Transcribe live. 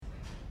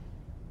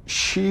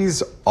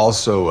she's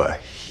also a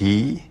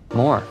he?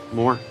 More.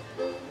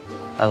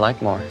 I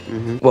like more.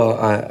 Well,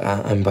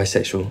 I'm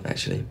bisexual,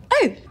 actually.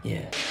 Oh.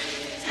 Yeah.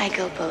 I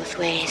go both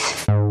ways.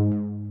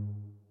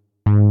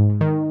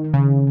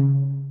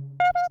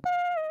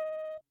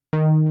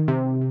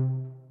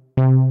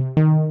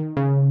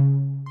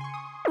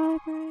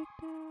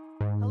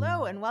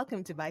 Hello and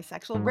welcome to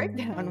Bisexual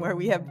Breakdown, where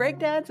we have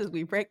breakdowns as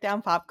we break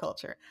down pop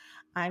culture.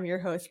 I'm your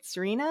host,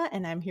 Serena,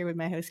 and I'm here with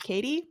my host,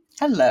 Katie.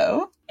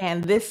 Hello.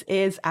 And this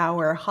is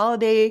our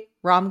holiday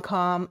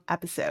rom-com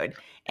episode.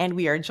 And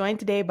we are joined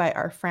today by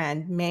our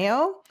friend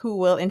Mayo, who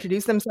will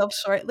introduce themselves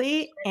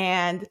shortly.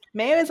 And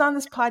Mayo is on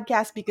this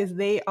podcast because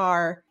they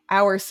are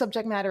our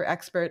subject matter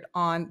expert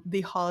on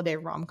the holiday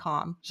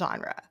rom-com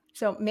genre.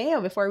 So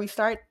Mayo, before we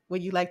start,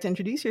 would you like to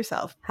introduce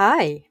yourself?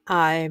 Hi,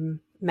 I'm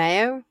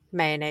Mayo,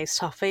 mayonnaise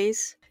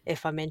toffees,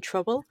 if I'm in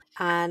trouble.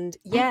 And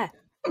yeah,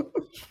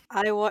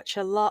 I watch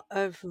a lot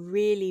of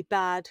really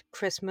bad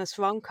Christmas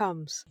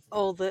rom-coms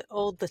all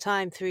the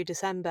time through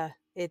December.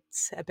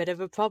 It's a bit of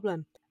a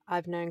problem.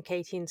 I've known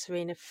Katie and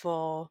Serena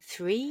for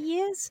 3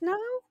 years now.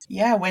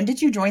 Yeah, when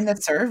did you join the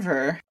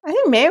server? I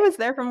think Mayo was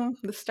there from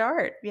the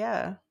start.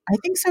 Yeah. I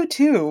think so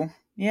too.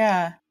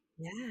 Yeah.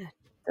 Yeah.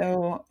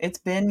 So it's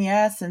been,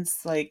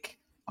 since like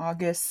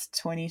August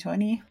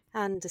 2020.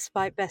 And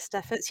despite best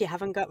efforts, you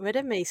haven't got rid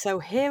of me. So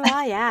here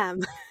I am.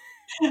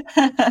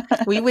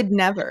 We would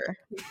never.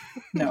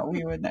 No,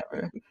 we would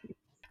never.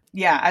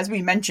 Yeah, as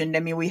we mentioned,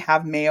 I mean, we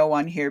have Mayo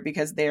on here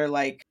because they're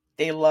like,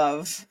 they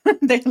love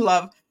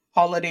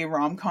holiday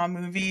rom-com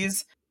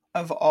movies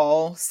of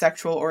all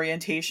sexual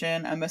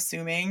orientation, I'm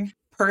assuming.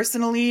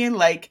 Personally,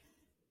 like,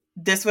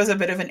 this was a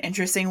bit of an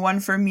interesting one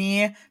for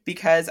me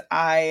because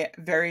I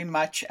very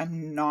much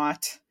am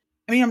not,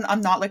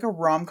 I'm not like a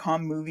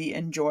rom-com movie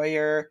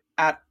enjoyer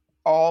at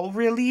all,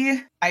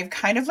 really. I've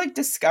kind of like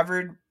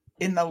discovered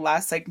in the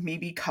last like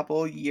maybe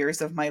couple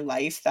years of my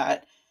life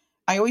that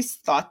I always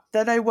thought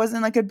that I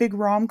wasn't like a big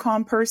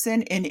rom-com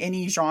person in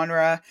any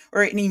genre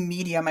or any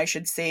medium, I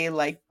should say,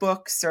 like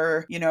books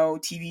or,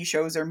 TV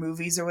shows or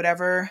movies or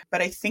whatever.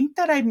 But I think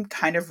that I'm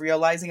kind of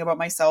realizing about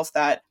myself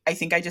that I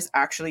think I just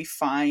actually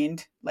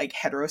find like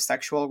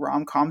heterosexual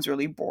rom-coms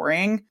really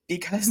boring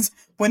because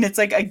when it's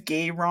like a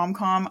gay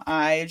rom-com,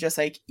 I just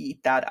like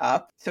eat that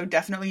up. So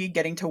definitely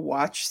getting to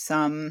watch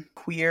some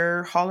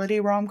queer holiday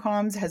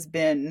rom-coms has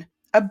been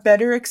a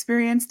better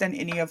experience than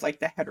any of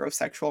like the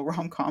heterosexual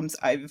rom-coms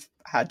I've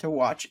had to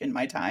watch in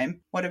my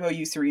time. What about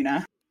you,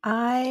 Serena?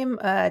 I'm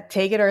a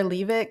take it or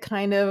leave it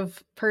kind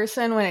of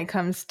person when it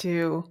comes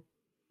to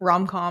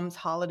rom-coms,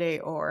 holiday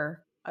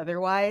or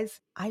otherwise.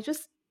 I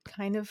just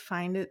kind of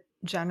find it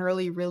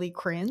generally really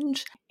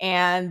cringe.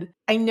 And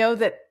I know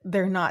that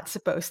they're not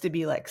supposed to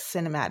be like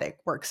cinematic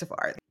works of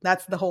art.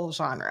 That's the whole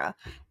genre.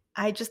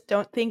 I just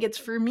don't think it's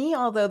for me,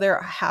 although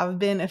there have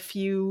been a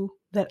few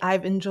that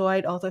I've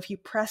enjoyed. Although if you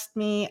pressed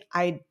me,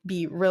 I'd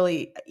be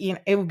really,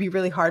 it would be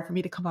really hard for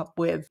me to come up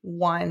with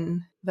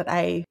one that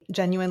I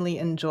genuinely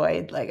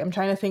enjoyed. Like I'm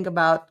trying to think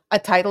about a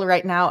title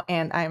right now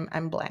and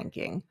I'm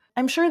blanking.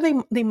 I'm sure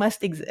they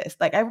must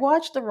exist. Like I've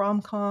watched the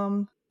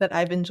rom-com that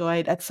I've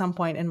enjoyed at some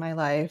point in my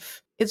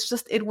life. It's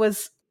just, it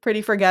was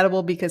pretty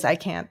forgettable because I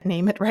can't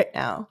name it right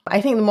now.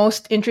 I think the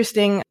most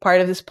interesting part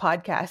of this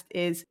podcast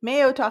is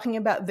Mayo talking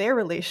about their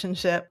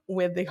relationship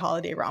with the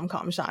holiday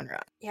rom-com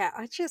genre. Yeah,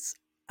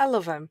 I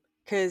love them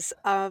because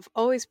I've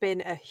always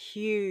been a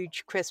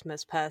huge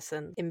Christmas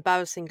person,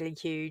 embarrassingly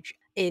huge.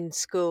 In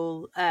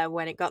school,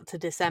 when it got to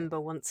December,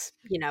 once,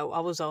 I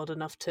was old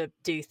enough to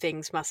do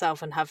things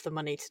myself and have the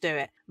money to do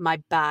it,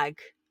 my bag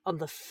on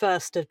the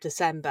 1st of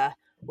December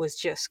was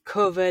just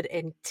covered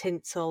in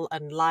tinsel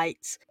and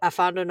lights. I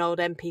found an old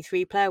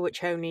MP3 player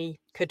which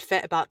only could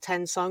fit about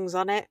 10 songs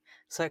on it.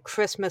 So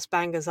Christmas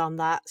bangers on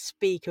that,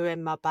 speaker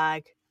in my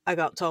bag. I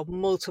got told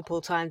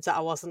multiple times that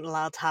I wasn't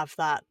allowed to have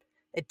that.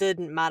 It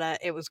didn't matter.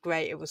 It was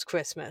great. It was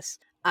Christmas.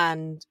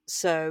 And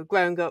so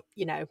growing up,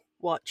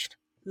 watched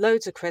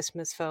loads of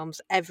Christmas films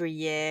every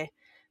year.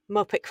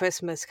 Muppet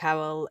Christmas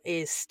Carol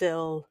is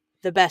still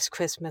the best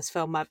Christmas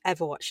film I've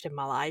ever watched in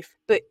my life.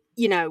 But,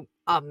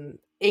 I'm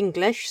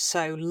English,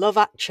 so Love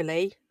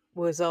Actually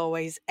was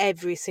always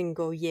every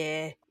single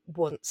year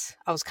once.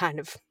 I was kind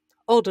of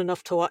old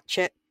enough to watch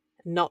it,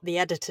 not the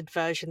edited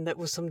version that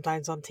was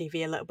sometimes on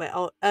TV a little bit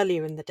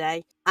earlier in the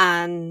day.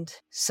 And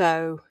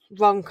so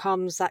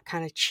rom-coms, that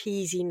kind of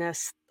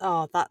cheesiness,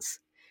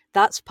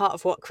 that's part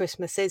of what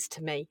Christmas is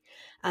to me.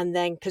 And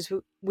then because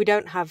we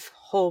don't have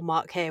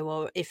Hallmark here,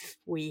 or if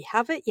we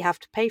have it, you have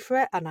to pay for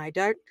it, and I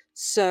don't.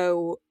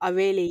 So I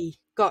really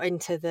got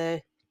into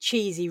the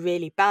cheesy,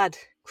 really bad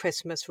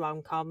Christmas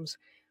rom-coms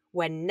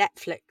when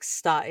Netflix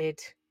started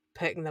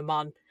putting them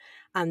on,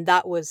 and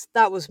that was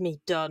me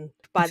done.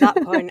 By that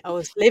point I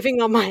was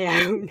living on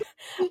my own,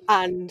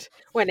 and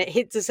when it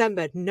hit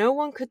December, no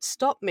one could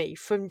stop me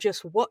from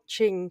just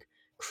watching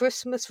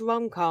Christmas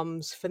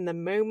rom-coms from the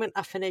moment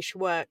I finished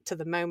work to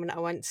the moment I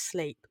went to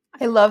sleep.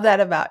 I love that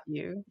about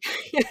you.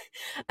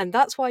 And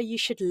that's why you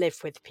should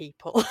live with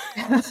people.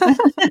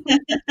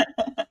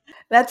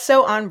 That's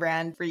so on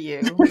brand for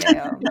you,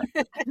 Mayo.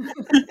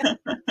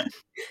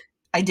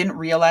 I didn't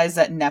realize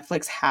that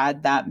Netflix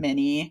had that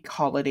many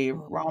holiday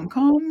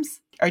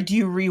rom-coms. Or do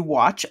you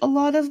rewatch a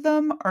lot of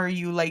them? Or are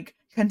you like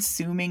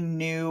consuming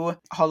new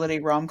holiday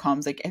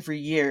rom-coms like every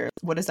year?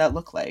 What does that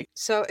look like?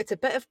 So it's a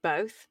bit of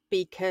both,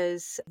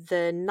 because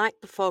The Night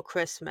Before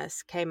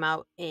Christmas came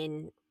out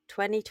in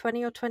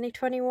 2020 or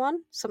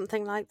 2021,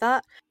 something like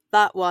that.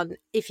 That one,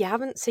 if you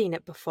haven't seen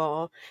it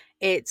before,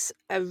 it's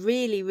a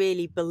really,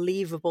 really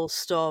believable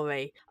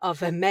story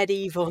of a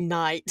medieval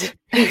knight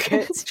who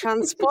gets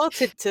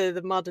transported to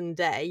the modern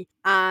day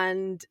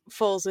and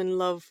falls in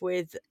love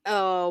with,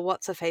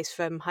 what's her face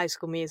from High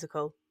School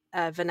Musical?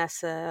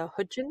 Vanessa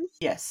Hudgens?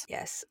 Yes.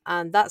 Yes,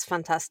 and that's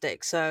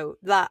fantastic. So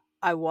that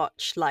I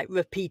watch like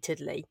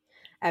repeatedly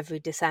every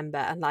December,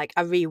 and like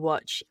I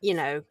rewatch,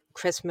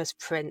 Christmas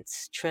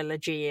Prince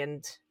trilogy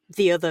and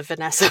the other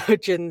Vanessa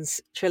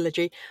Hudgens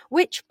trilogy,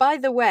 which, by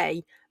the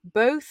way,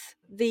 both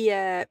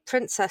the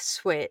Princess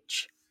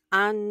Switch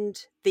and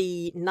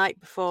The Night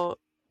Before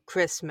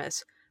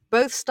Christmas,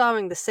 both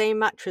starring the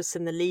same actress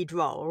in the lead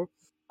role,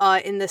 are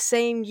in the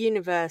same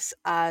universe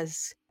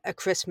as A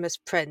Christmas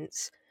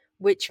Prince,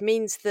 which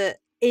means that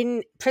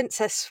in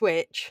Princess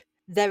Switch,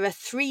 there are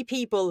 3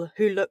 people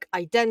who look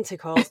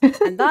identical,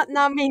 and that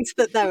now means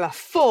that there are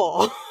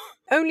 4.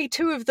 Only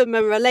 2 of them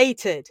are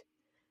related.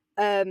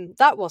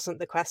 That wasn't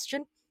the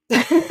question.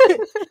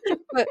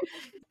 but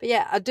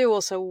yeah, I do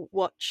also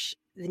watch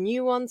the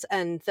new ones,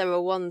 and there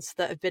are ones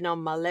that have been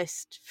on my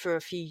list for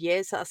a few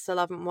years that I still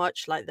haven't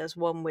watched. Like there's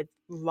one with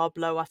Rob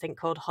Lowe, I think,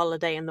 called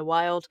Holiday in the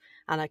Wild,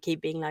 and I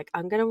keep being like,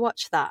 I'm going to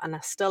watch that, and I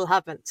still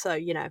haven't. So,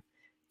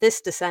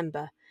 this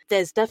December,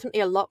 there's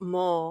definitely a lot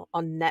more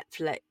on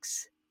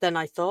Netflix than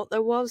I thought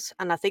there was,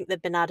 and I think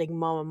they've been adding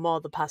more and more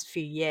the past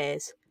few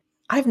years.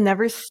 I've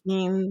never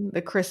seen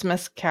the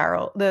Christmas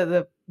Carol,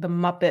 the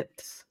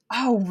Muppets.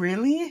 Oh,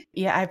 really?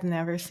 Yeah, I've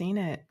never seen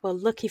it. Well,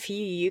 lucky for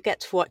you, you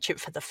get to watch it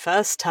for the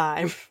first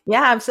time.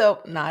 Yeah, I'm so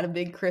not a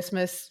big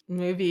Christmas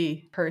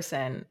movie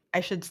person.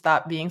 I should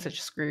stop being such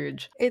a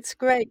Scrooge. It's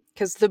great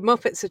because the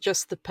Muppets are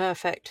just the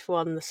perfect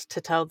ones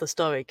to tell the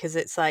story, because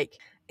it's like,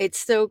 it's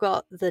still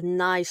got the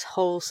nice,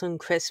 wholesome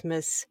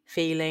Christmas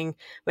feeling,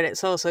 but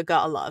it's also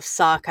got a lot of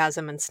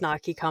sarcasm and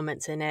snarky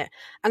comments in it.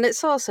 And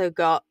it's also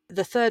got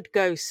the third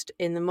ghost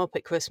in the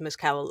Muppet Christmas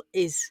Carol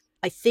is,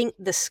 I think,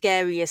 the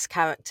scariest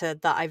character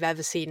that I've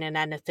ever seen in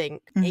anything,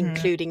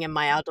 including in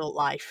my adult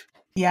life.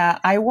 Yeah,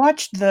 I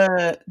watched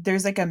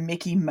there's like a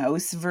Mickey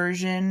Mouse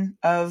version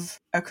of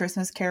A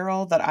Christmas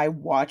Carol that I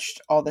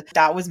watched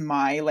that was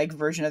my like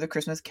version of the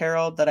Christmas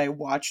Carol that I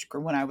watched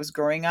when I was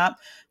growing up.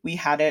 We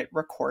had it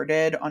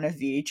recorded on a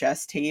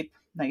VHS tape.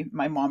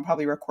 My mom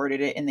probably recorded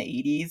it in the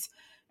 80s,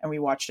 and we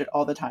watched it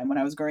all the time when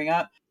I was growing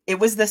up. It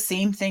was the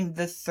same thing.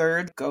 The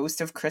third ghost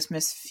of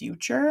Christmas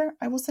Future,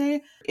 I will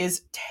say,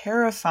 is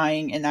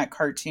terrifying in that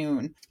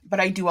cartoon.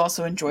 But I do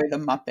also enjoy the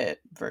Muppet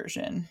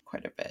version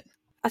quite a bit.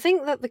 I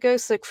think that the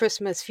Ghost of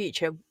Christmas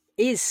Future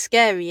is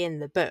scary in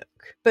the book,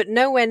 but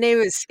nowhere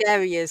near as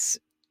scary as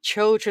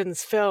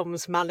children's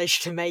films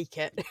managed to make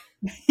it.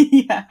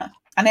 Yeah.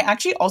 And I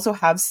actually also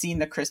have seen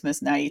The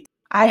Christmas Night.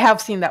 I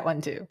have seen that one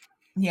too.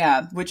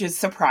 Yeah, which is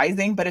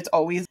surprising, but it's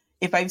always,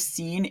 if I've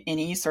seen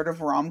any sort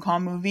of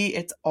rom-com movie,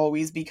 it's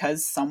always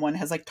because someone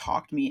has like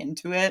talked me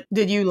into it.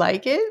 Did you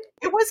like it?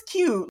 It was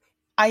cute.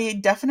 I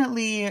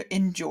definitely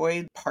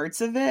enjoyed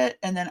parts of it,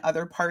 and then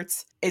other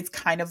parts, it's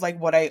kind of like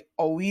what I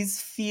always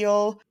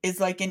feel is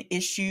like an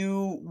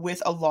issue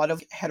with a lot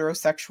of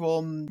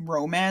heterosexual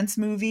romance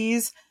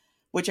movies,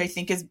 which I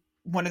think is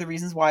one of the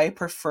reasons why I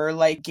prefer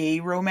like gay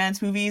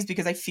romance movies,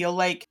 because I feel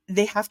like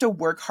they have to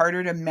work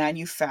harder to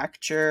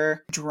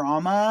manufacture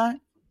drama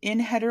in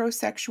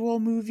heterosexual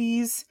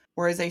movies,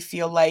 whereas I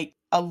feel like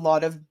a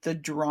lot of the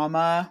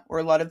drama or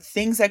a lot of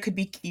things that could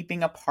be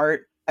keeping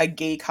apart a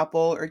gay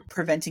couple or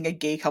preventing a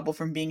gay couple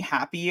from being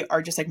happy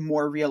are just like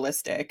more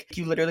realistic.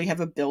 You literally have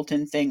a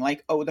built-in thing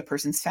like, oh, the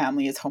person's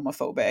family is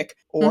homophobic,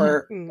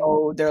 or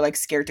oh, they're like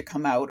scared to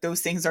come out.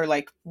 Those things are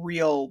like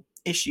real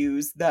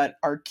issues that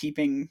are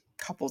keeping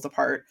couples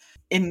apart.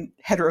 In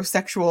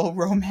heterosexual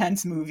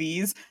romance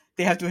movies,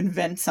 they have to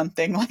invent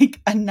something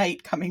like a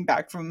knight coming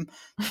back from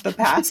the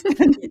past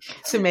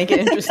to make it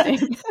interesting.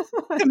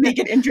 To make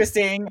it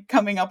interesting,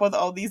 coming up with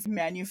all these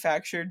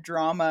manufactured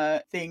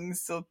drama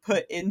things to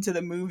put into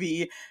the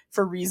movie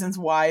for reasons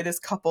why this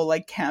couple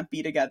like can't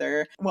be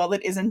together. While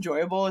it is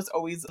enjoyable, it's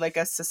always like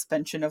a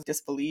suspension of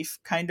disbelief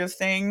kind of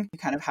thing. You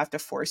kind of have to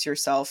force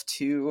yourself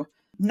to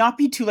not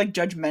be too like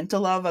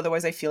judgmental of,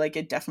 otherwise I feel like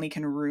it definitely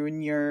can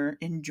ruin your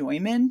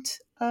enjoyment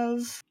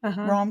of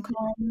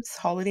rom-coms,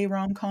 holiday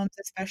rom-coms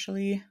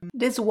especially.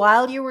 Does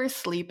While You Were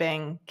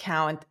Sleeping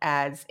count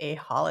as a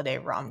holiday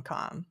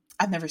rom-com?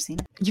 I've never seen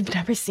it. You've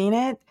never seen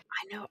it?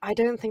 I know. I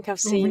don't think I've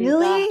seen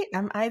Really? that.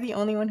 Am I the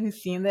only one who's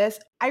seen this?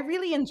 I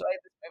really enjoyed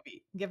this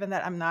movie, given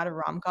that I'm not a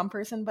rom-com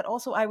person, but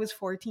also I was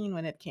 14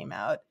 when it came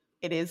out.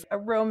 it is a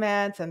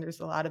romance and there's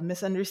a lot of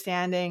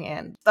misunderstanding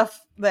and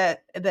stuff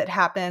that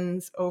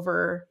happens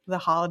over the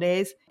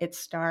holidays. It's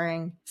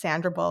starring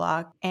Sandra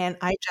Bullock, and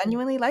I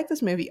genuinely like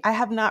this movie. I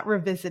have not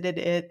revisited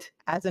it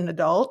as an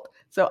adult,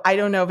 so I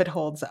don't know if it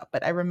holds up,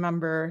 but I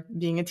remember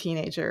being a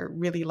teenager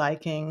really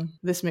liking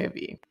this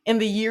movie. In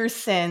the years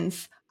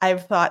since,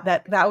 I've thought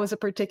that that was a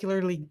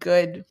particularly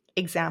good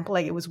example.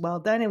 Like, it was well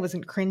done. It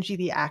wasn't cringy.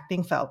 The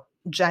acting felt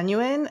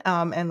genuine,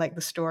 and like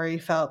the story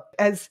felt,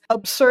 as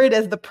absurd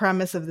as the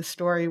premise of the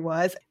story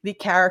was, the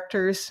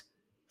characters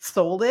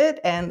sold it,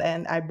 and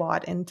I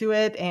bought into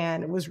it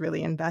and was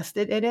really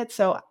invested in it.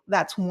 So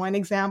that's one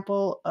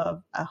example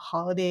of a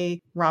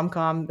holiday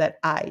rom-com that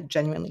I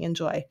genuinely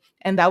enjoy.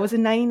 And that was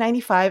in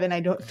 1995, and I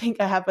don't think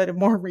I have a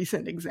more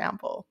recent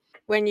example.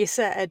 When you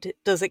said,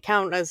 does it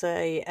count as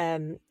a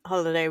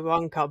holiday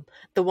rom-com,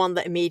 the one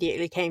that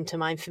immediately came to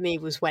mind for me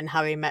was When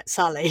Harry Met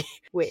Sally,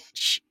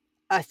 which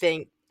I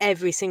think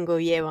every single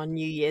year on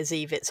New Year's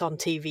Eve it's on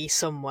TV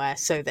somewhere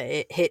so that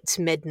it hits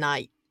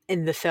midnight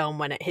in the film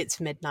when it hits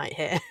midnight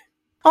here.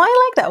 Oh,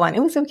 I like that one.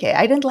 It was okay.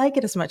 I didn't like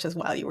it as much as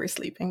While You Were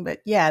Sleeping,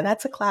 but yeah,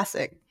 that's a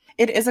classic.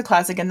 It is a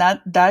classic, and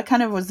that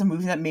kind of was the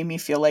movie that made me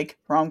feel like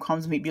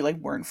rom-coms maybe like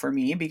weren't for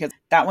me, because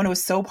that one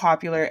was so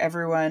popular.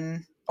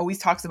 Everyone always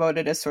talks about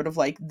it as sort of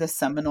like the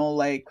seminal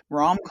like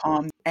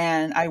rom-com,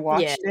 and I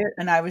watched it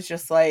and I was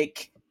just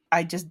like,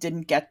 I just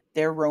didn't get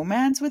their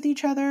romance with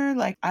each other.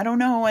 Like, I don't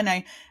know. And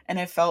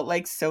I felt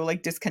like so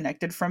like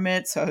disconnected from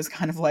it. So I was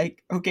kind of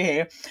like,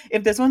 okay,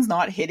 if this one's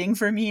not hitting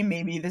for me,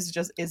 maybe this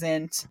just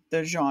isn't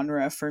the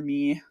genre for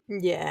me.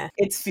 Yeah.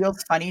 It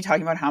feels funny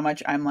talking about how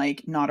much I'm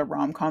like not a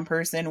rom-com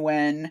person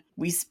when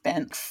we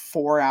spent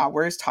 4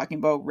 hours talking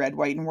about Red,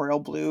 White, and Royal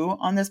Blue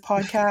on this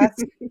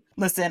podcast.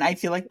 Listen, I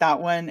feel like that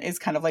one is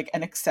kind of like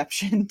an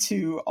exception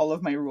to all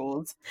of my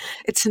rules.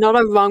 It's not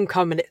a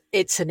rom-com,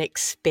 it's an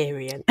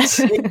experience.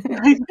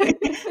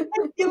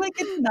 I feel like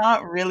it's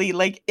not really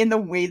like, in the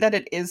way that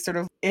it is sort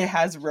of, it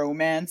has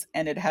romance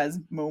and it has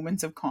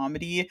moments of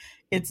comedy.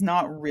 It's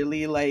not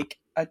really like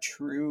a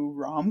true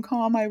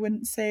rom-com, I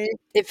wouldn't say.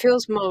 It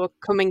feels more a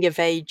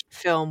coming-of-age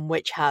film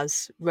which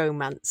has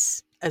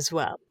romance as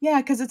well.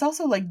 Yeah, because it's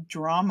also like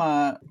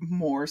drama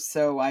more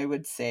so, I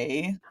would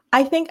say.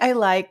 I think I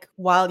like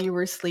While You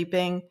Were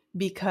Sleeping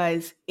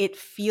because it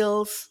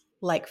feels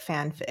like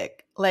fanfic.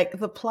 Like,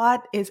 the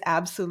plot is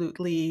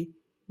absolutely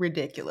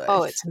ridiculous.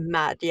 Oh, it's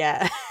mad,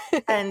 yeah.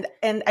 and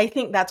I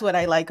think that's what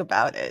I like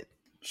about it.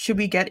 Should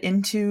we get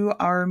into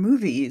our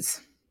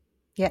movies?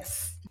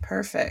 Yes.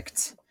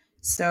 Perfect.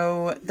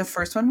 So the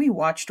first one we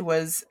watched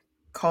was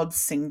called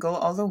Single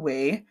All the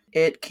Way.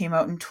 It came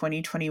out in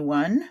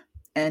 2021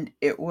 and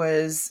it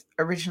was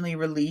originally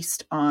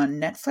released on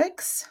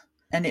Netflix,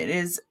 and it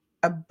is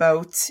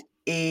about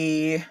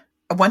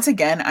once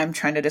again, I'm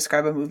trying to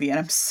describe a movie and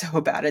I'm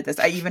so bad at this.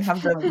 I even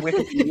have the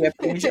Wikipedia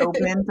page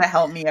open to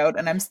help me out,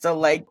 and I'm still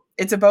like,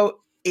 it's about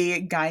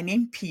a guy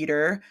named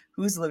Peter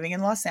who's living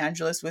in Los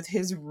Angeles with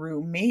his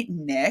roommate,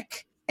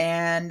 Nick.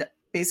 And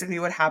basically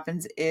what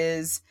happens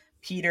is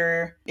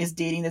Peter is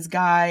dating this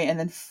guy and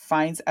then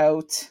finds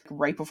out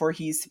right before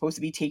he's supposed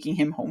to be taking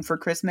him home for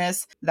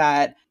Christmas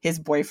that his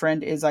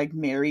boyfriend is like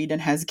married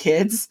and has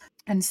kids.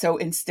 And so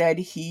instead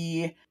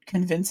he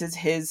convinces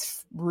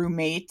his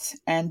roommate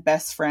and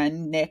best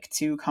friend, Nick,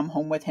 to come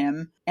home with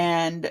him.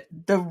 And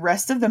the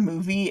rest of the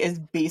movie is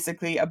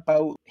basically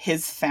about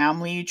his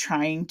family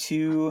trying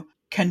to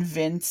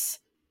convince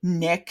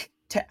Nick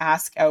to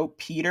ask out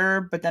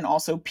Peter, but then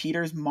also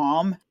Peter's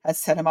mom has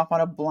set him up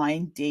on a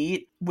blind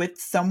date with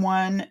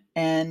someone,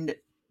 and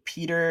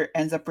Peter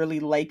ends up really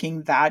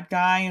liking that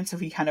guy, and so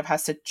he kind of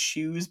has to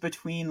choose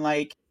between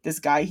like this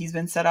guy he's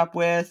been set up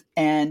with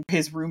and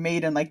his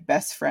roommate and like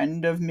best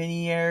friend of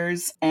many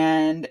years.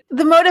 And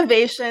the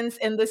motivations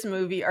in this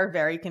movie are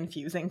very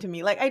confusing to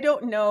me. Like, I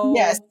don't know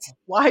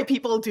why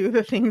people do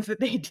the things that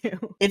they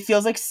do. It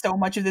feels like so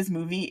much of this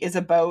movie is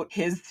about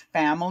his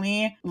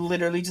family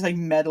literally just like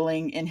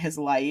meddling in his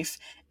life.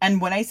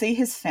 And when I say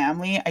his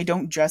family, I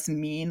don't just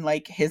mean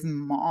like his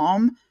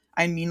mom.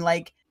 I mean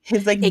like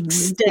his like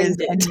nieces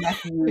and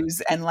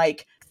nephews and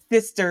like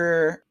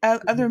sister,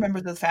 other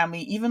members of the family.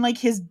 Even like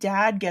his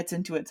dad gets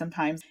into it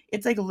sometimes.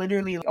 It's like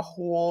literally a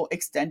whole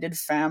extended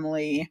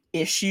family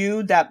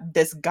issue that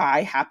this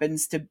guy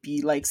happens to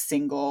be like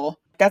single.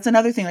 That's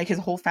another thing. Like, his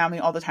whole family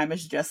all the time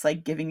is just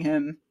like giving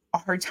him a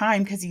hard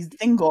time because he's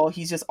single.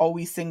 He's just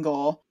always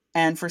single.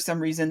 And for some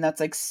reason, that's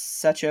like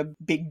such a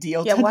big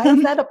deal to them. Yeah, why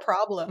is that a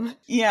problem?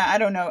 Yeah, I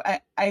don't know.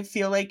 I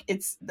feel like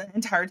it's the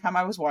entire time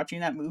I was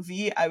watching that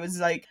movie, I was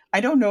like,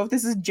 I don't know if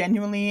this is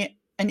genuinely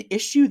an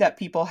issue that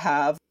people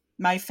have.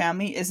 My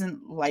family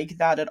isn't like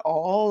that at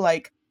all.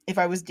 Like, if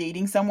I was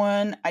dating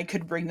someone, I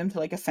could bring them to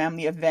like a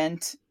family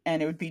event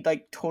and it would be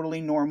like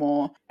totally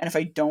normal. And if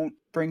I don't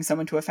bring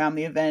someone to a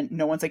family event,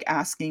 no one's like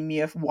asking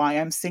me why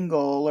I'm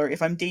single or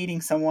if I'm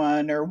dating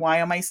someone or why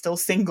am I still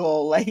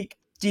single. Like,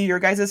 Do your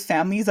guys'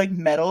 families like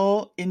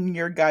meddle in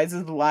your guys'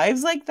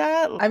 lives like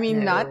that? I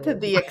mean, not to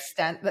the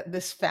extent that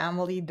this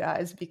family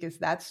does, because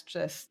that's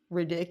just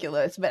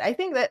ridiculous. But I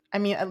think that, I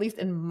mean, at least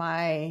in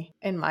my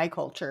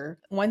culture,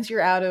 once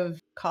you're out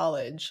of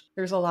college,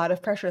 there's a lot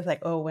of pressure. It's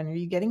like, oh, when are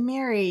you getting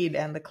married?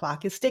 And the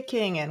clock is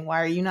ticking. And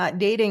why are you not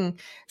dating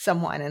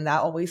someone? And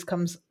that always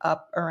comes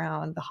up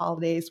around the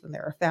holidays when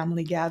there are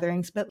family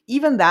gatherings. But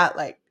even that,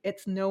 like,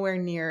 it's nowhere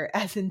near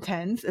as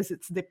intense as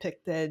it's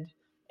depicted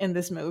in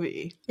this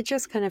movie. It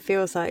just kind of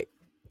feels like,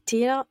 do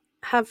you not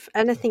have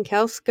anything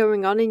else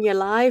going on in your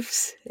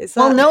lives? Is that...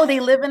 Well, no,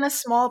 they live in a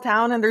small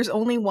town and there's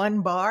only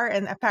one bar,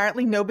 and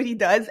apparently nobody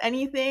does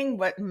anything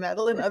but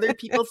meddle in other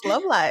people's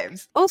love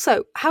lives.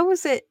 Also, how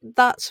is it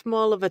that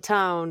small of a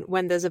town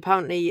when there's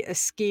apparently a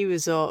ski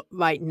resort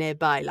right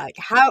nearby? Like,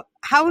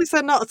 how is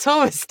there not a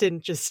tourist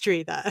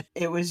industry there?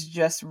 It was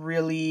just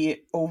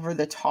really over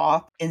the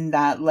top in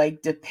that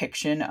like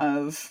depiction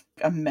of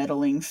a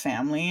meddling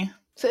family.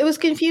 So it was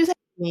confusing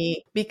to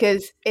me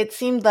because it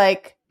seemed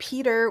like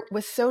Peter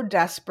was so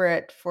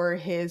desperate for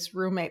his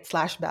roommate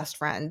 / best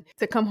friend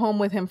to come home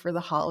with him for the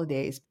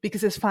holidays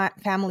because his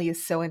family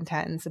is so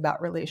intense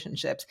about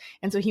relationships.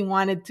 And so he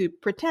wanted to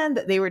pretend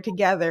that they were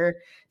together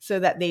so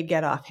that they'd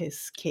get off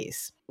his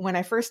case. When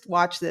I first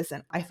watched this,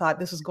 and I thought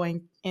this was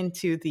going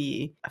into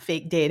the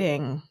fake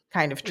dating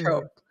kind of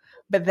trope,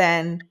 but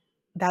then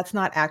that's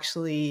not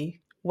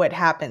actually what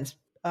happens.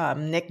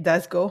 Nick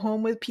does go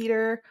home with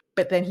Peter,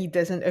 but then he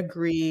doesn't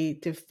agree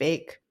to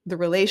fake the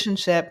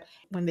relationship.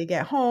 When they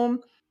get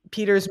home,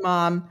 Peter's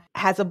mom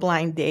has a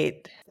blind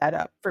date set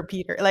up for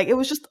Peter. Like, it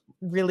was just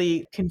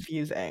really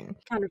confusing.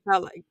 Kind of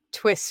felt like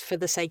twist for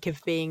the sake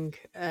of being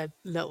a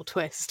little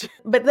twist.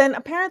 But then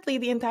apparently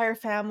the entire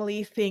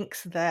family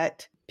thinks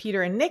that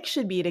Peter and Nick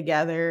should be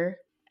together.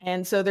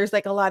 And so there's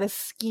like a lot of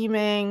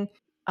scheming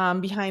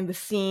behind the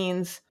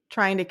scenes,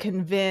 trying to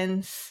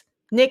convince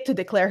Nick to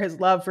declare his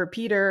love for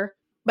Peter,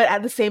 but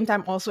at the same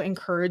time also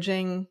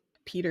encouraging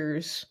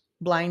Peter's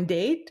blind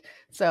date.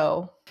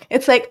 So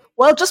it's like,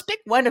 well, just pick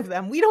one of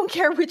them. We don't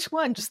care which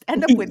one. Just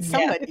end up with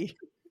somebody.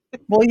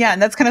 Well, yeah,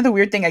 and that's kind of the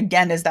weird thing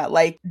again, is that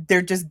like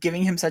they're just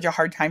giving him such a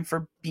hard time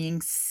for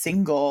being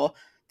single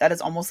that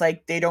it's almost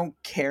like they don't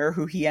care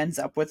who he ends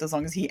up with as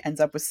long as he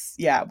ends up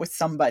with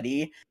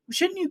somebody.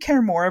 Shouldn't you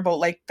care more about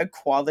like the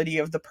quality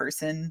of the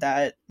person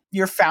that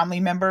your family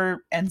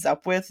member ends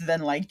up with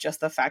than like just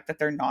the fact that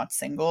they're not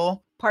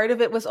single? Part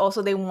of it was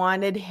also they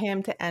wanted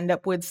him to end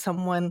up with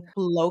someone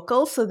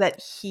local so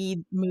that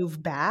he'd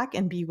move back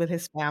and be with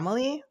his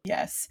family.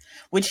 Yes,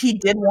 which he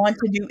did want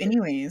to do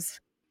anyways.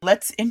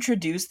 Let's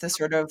introduce the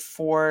sort of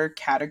 4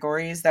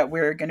 categories that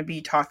we're going to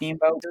be talking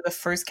about. So the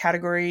first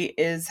category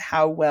is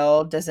how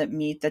well does it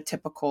meet the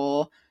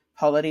typical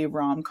holiday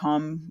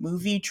rom-com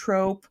movie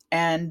trope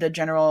and the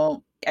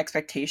general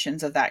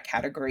expectations of that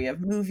category of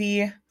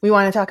movie. We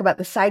want to talk about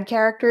the side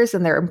characters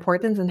and their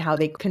importance and how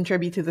they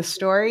contribute to the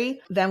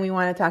story. Then we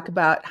want to talk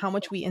about how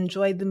much we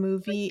enjoyed the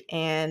movie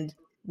and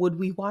would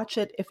we watch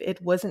it if it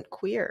wasn't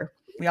queer.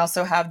 We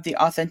also have the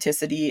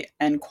authenticity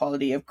and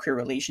quality of queer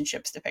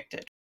relationships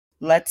depicted.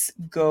 Let's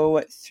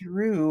go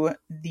through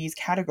these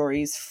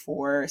categories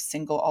for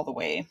Single All the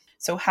Way.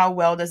 So how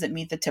well does it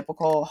meet the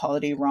typical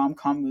holiday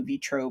rom-com movie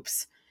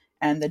tropes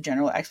and the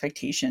general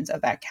expectations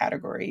of that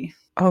category?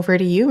 Over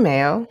to you,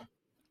 Mayo.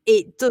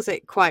 It does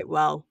it quite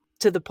well,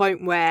 to the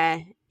point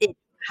where it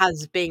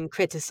has been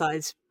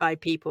criticized by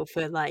people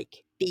for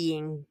like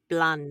being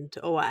bland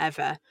or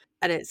whatever.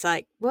 And it's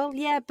like, well,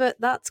 yeah, but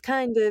that's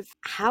kind of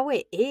how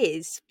it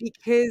is,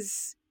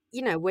 because,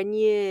 you know, when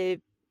you're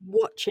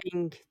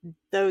watching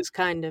those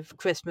kind of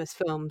Christmas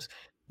films,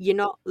 you're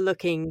not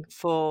looking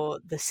for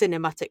the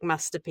cinematic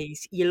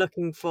masterpiece. You're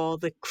looking for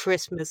the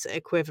Christmas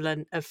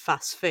equivalent of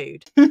fast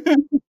food.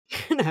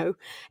 You know,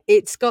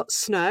 it's got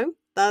snow.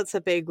 That's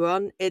a big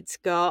one. It's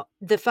got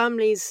the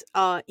families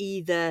are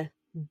either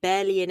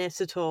barely in it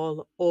at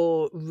all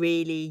or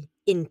really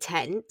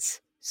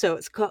intense. So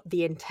it's got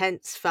the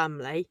intense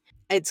family.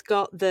 It's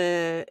got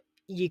the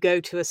you go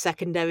to a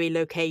secondary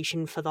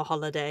location for the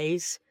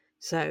holidays.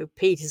 So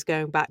Peter's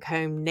going back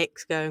home,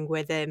 Nick's going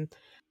with him.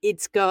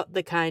 It's got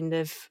the kind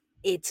of,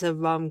 it's a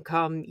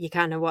rom-com, you're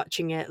kind of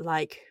watching it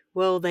like,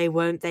 will they,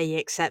 won't they,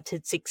 except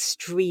it's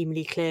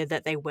extremely clear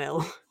that they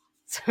will.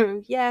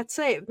 So yeah, I'd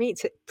say it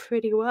meets it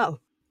pretty well.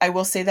 I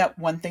will say that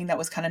one thing that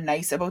was kind of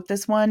nice about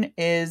this one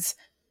is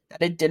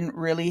that it didn't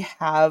really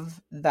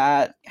have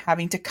that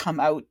having to come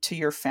out to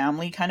your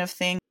family kind of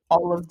thing.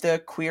 All of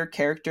the queer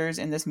characters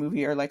in this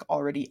movie are like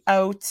already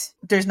out.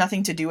 There's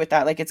nothing to do with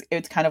that. Like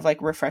it's kind of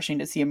like refreshing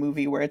to see a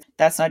movie where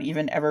that's not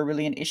even ever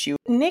really an issue.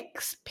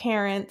 Nick's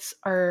parents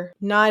are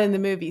not in the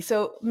movie.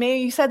 So May,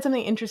 you said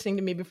something interesting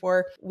to me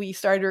before we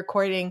started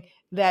recording,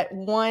 that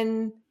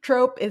one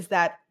trope is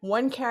that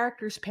one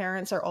character's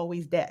parents are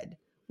always dead,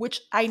 which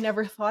I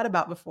never thought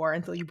about before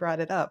until you brought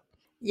it up.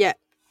 Yeah.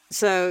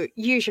 So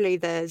usually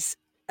there's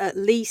at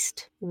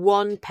least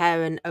one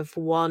parent of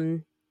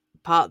one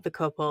part of the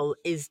couple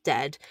is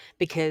dead,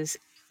 because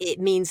it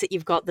means that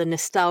you've got the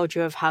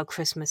nostalgia of how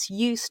Christmas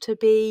used to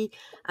be,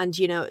 and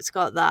you know, it's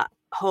got that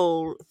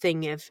whole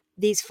thing of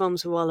these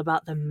films are all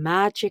about the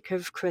magic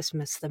of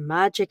Christmas, the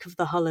magic of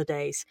the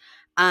holidays.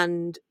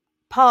 And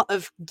part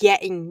of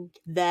getting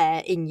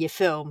there in your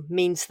film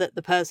means that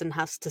the person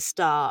has to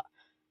start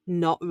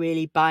not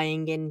really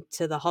buying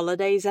into the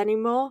holidays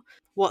anymore.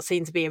 What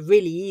seems to be a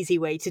really easy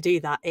way to do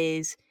that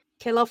is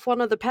kill off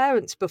one of the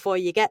parents before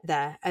you get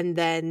there, and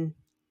then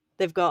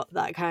they've got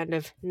that kind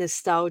of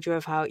nostalgia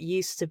of how it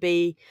used to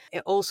be.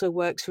 It also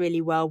works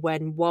really well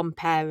when one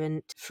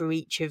parent for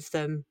each of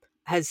them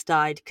has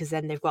died, because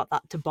then they've got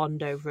that to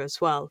bond over as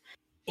well.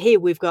 Here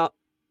we've got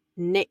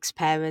Nick's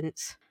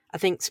parents. I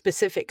think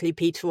specifically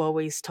Peter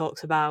always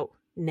talks about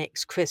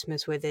Nick's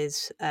Christmas with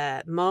his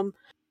mum,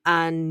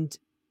 and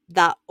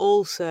that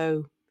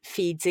also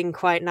feeds in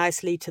quite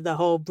nicely to the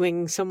whole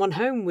bring someone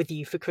home with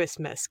you for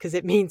Christmas, because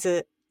it means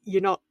that you're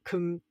not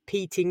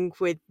competing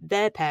with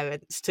their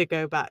parents to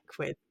go back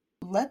with.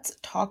 Let's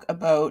talk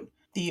about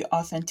the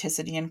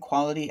authenticity and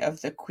quality of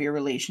the queer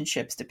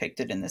relationships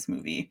depicted in this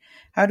movie.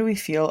 How do we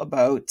feel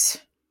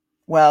about,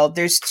 well,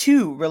 there's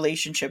two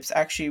relationships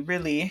actually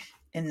really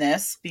in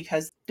this,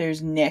 because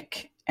there's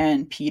Nick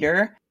and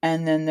Peter,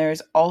 and then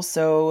there's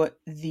also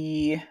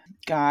the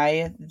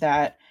guy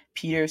that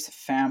Peter's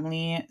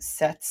family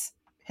sets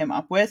him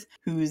up with,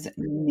 whose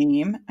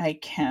name I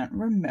can't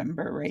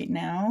remember right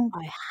now.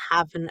 I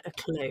haven't a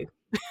clue.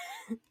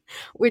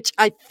 Which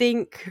I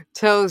think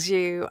tells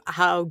you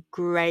how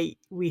great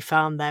we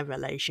found their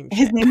relationship.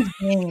 His name is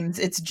James.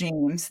 It's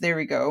James. There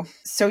we go.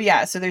 So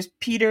yeah, so there's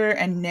Peter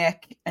and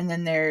Nick, and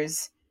then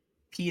there's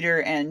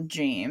Peter and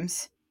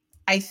James.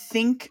 I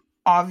think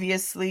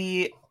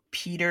obviously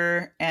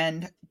Peter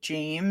and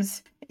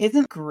James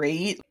isn't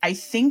great. I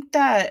think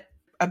that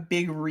a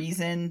big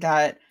reason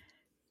that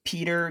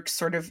Peter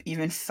sort of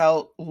even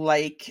felt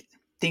like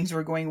things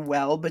were going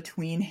well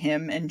between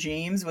him and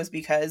James was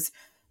because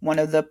one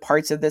of the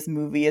parts of this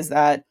movie is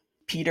that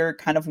Peter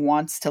kind of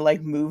wants to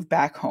like move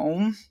back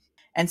home.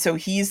 And so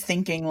he's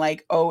thinking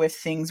like, oh, if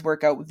things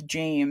work out with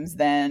James,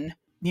 then,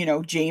 you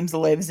know, James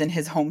lives in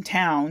his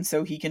hometown,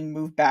 so he can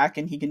move back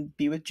and he can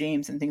be with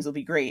James and things will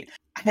be great.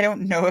 I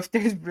don't know if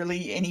there's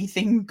really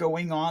anything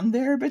going on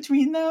there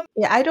between them.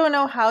 Yeah, I don't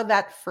know how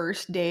that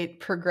first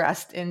date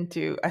progressed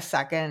into a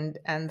second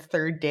and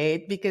third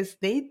date, because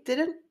they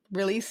didn't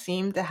really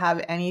seem to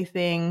have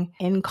anything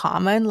in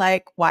common.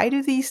 Like, why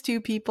do these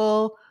two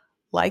people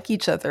like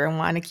each other and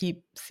want to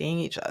keep seeing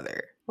each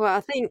other? Well,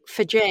 I think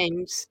for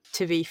James,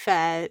 to be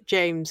fair,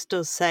 James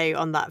does say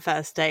on that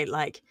first date,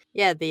 like,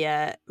 yeah,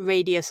 the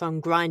radius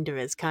on Grindr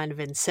is kind of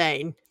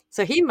insane.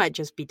 So he might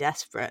just be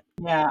desperate.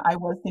 Yeah, I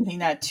was thinking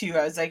that too.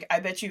 I was like, I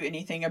bet you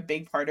anything, a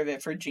big part of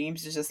it for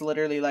James is just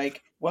literally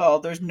like, well,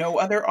 there's no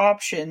other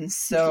options,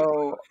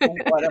 so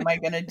what am I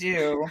going to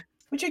do?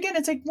 Which again,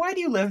 it's like, why do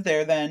you live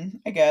there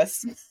then, I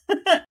guess?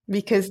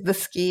 Because the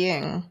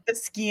skiing. The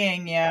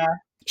skiing, yeah.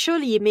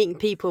 Surely you're meeting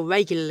people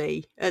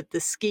regularly at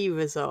the ski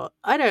resort.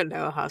 I don't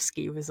know how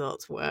ski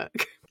resorts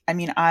work. I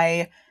mean,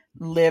 I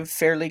live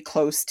fairly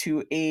close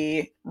to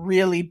a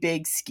really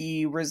big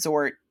ski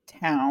resort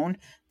town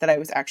that I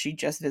was actually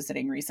just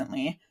visiting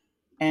recently.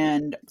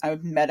 And I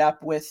met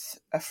up with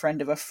a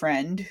friend of a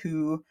friend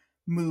who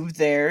moved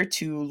there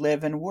to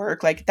live and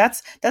work. Like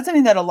that's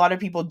something that a lot of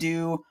people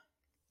do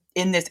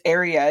in this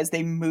area, is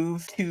they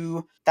move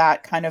to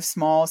that kind of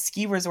small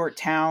ski resort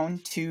town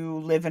to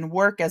live and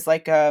work as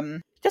like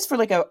just for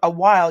like a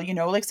while, you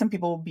know, like some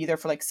people will be there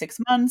for like 6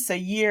 months, a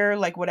year,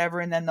 like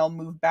whatever, and then they'll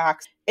move back.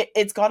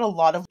 It's got a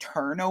lot of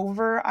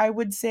turnover, I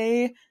would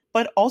say,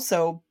 but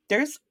also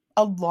there's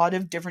a lot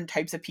of different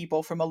types of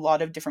people from a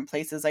lot of different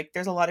places. Like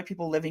there's a lot of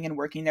people living and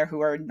working there who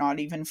are not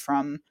even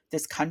from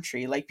this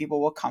country. Like people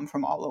will come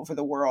from all over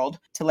the world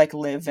to like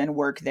live and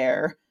work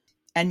there.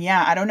 And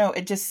yeah, I don't know,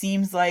 it just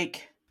seems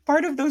like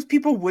part of those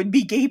people would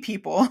be gay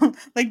people.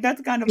 Like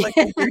that's kind of like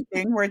a weird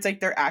thing where it's like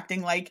they're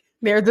acting like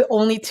they're the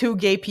only two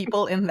gay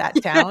people in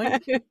that town.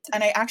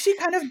 And I actually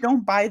kind of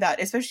don't buy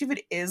that, especially if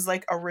it is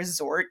like a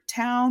resort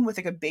town with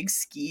like a big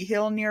ski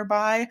hill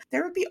nearby.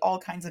 There would be all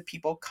kinds of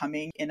people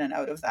coming in and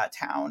out of that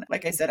town.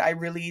 Like I said, I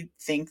really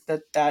think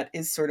that that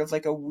is sort of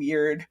like a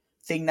weird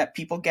thing that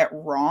people get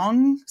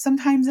wrong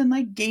sometimes in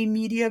like gay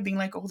media, being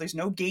like, oh, there's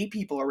no gay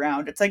people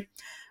around. It's like,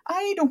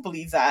 I don't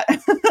believe that.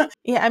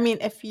 Yeah, I mean,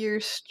 if you're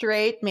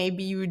straight,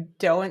 maybe you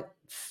don't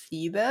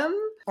see them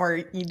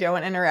or you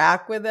don't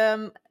interact with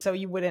them, so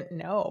you wouldn't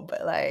know.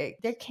 But like,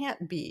 there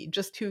can't be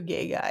just two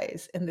gay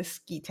guys in this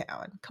ski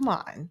town. Come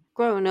on.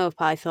 Growing up,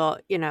 I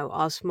thought, you know,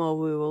 our small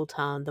rural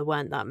town, there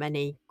weren't that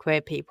many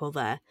queer people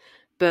there.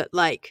 But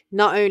like,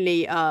 not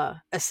only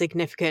are a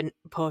significant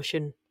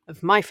portion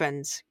of my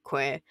friends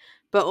queer,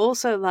 but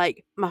also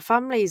like my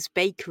family's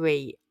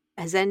bakery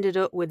has ended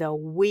up with a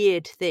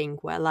weird thing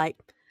where like,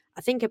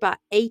 I think about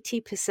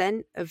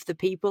 80% of the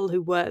people who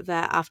work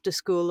there after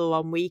school or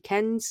on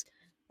weekends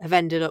have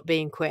ended up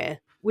being queer.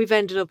 We've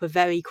ended up a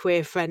very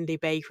queer-friendly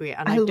bakery,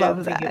 and I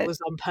don't think it was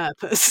on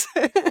purpose.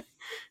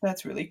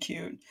 That's really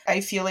cute.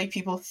 I feel like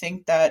people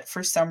think that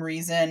for some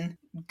reason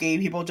gay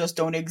people just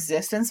don't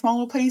exist in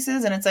smaller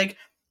places, and it's like,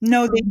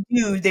 no, they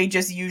do. They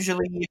just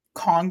usually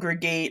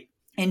congregate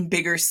in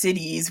bigger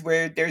cities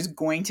where there's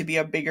going to be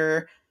a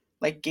bigger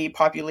like gay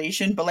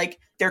population, but like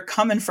they're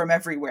coming from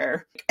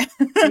everywhere.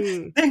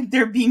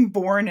 They're being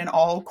born in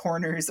all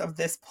corners of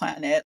this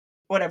planet.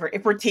 Whatever.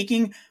 If we're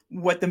taking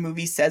what the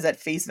movie says at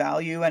face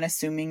value and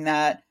assuming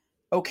that,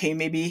 okay,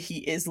 maybe he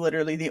is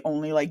literally the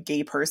only like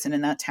gay person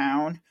in that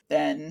town,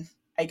 then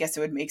I guess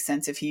it would make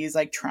sense if he's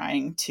like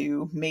trying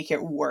to make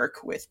it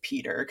work with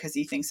Peter because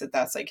he thinks that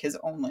that's like his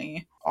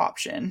only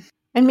option.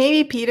 And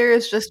maybe Peter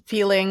is just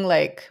feeling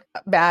like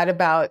bad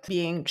about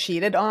being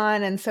cheated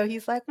on. And so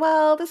he's like,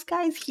 well, this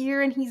guy's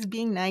here and he's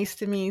being nice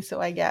to me.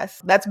 So I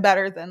guess that's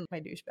better than my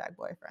douchebag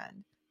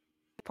boyfriend.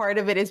 Part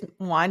of it is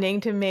wanting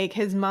to make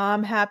his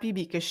mom happy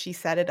because she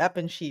set it up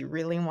and she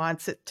really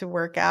wants it to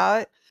work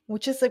out,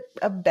 which is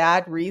a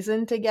bad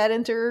reason to get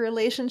into a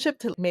relationship,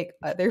 to make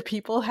other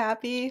people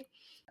happy.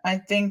 I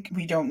think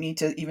we don't need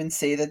to even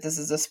say that this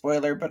is a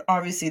spoiler, but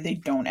obviously they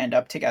don't end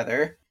up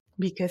together.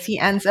 Because he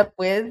ends up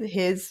with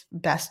his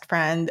best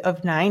friend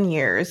of 9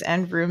 years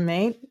and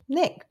roommate,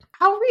 Nick.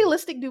 How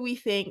realistic do we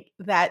think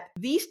that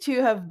these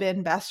two have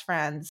been best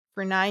friends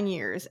for 9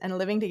 years and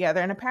living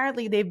together? And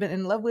apparently they've been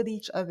in love with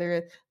each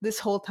other this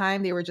whole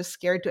time. They were just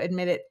scared to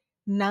admit it.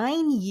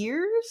 9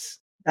 years?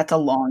 That's a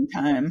long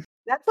time.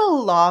 That's a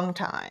long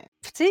time.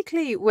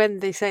 Particularly when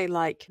they say,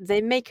 like,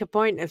 they make a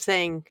point of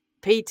saying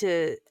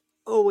Peter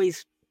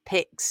always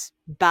picks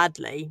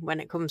badly when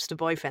it comes to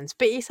boyfriends,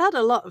 but he's had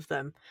a lot of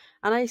them.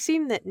 And I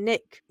assume that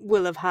Nick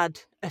will have had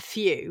a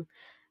few.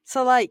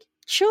 So, like,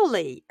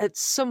 surely at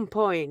some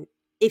point,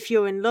 if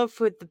you're in love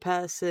with the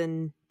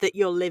person that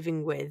you're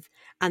living with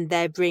and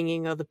they're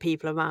bringing other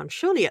people around,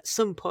 surely at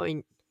some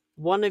point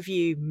one of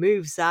you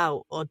moves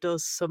out or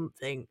does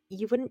something.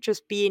 You wouldn't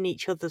just be in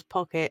each other's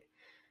pocket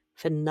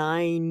for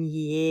 9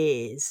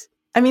 years.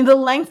 I mean, the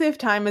length of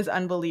time is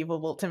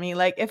unbelievable to me.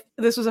 Like, if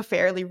this was a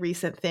fairly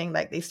recent thing,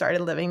 like they started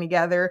living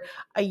together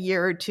a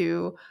year or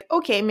two,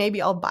 okay,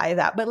 maybe I'll buy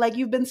that. But like,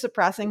 you've been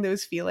suppressing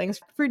those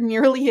feelings for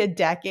nearly a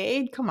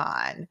decade. Come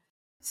on.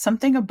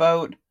 Something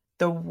about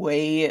the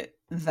way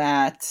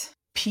that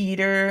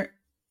Peter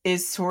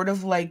is sort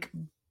of like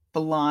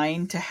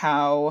blind to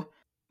how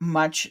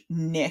much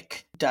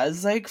Nick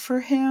does like for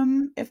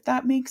him, if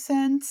that makes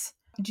sense.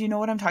 Do you know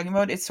what I'm talking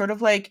about? It's sort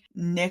of like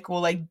Nick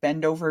will like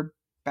bend over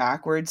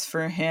backwards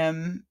for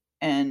him,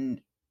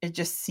 and it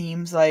just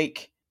seems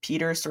like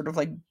Peter's sort of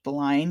like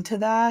blind to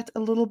that a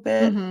little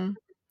bit. Mm-hmm.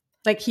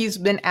 Like he's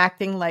been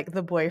acting like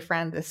the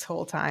boyfriend this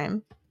whole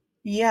time.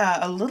 Yeah,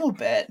 a little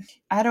bit.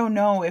 I don't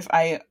know if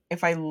I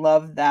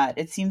love that.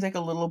 It seems like a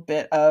little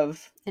bit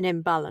of an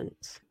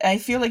imbalance. I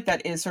feel like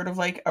that is sort of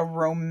like a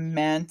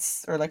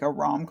romance or like a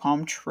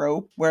rom-com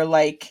trope where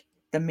like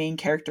the main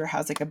character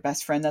has like a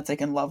best friend that's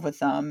like in love with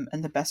them,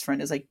 and the best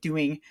friend is like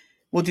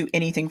will do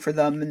anything for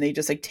them, and they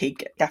just like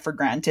take that for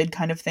granted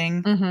kind of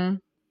thing. Mm-hmm.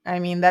 I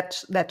mean,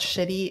 that's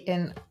shitty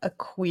in a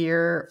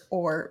queer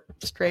or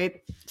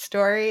straight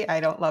story. I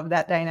don't love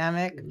that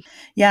dynamic.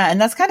 Yeah, and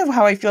that's kind of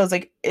how I feel. Is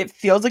like it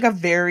feels like a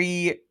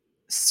very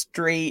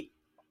straight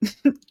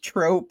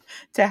trope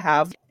to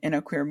have in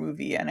a queer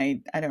movie, and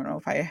I don't know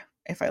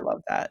if I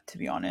love that, to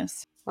be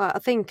honest. Well, I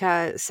think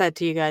I said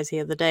to you guys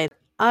the other day,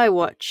 I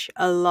watch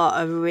a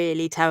lot of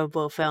really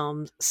terrible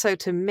films. So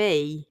to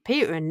me,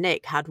 Peter and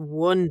Nick had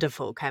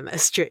wonderful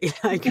chemistry,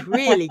 like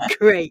really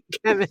great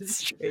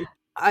chemistry.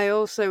 I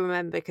also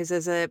remember because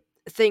there's a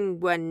thing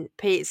when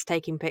Pete's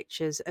taking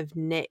pictures of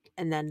Nick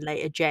and then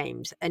later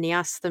James, and he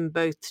asks them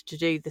both to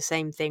do the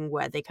same thing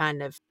where they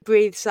kind of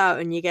breathes out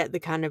and you get the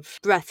kind of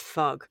breath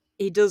fog.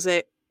 He does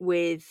it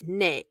with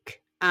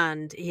Nick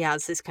and he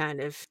has this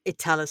kind of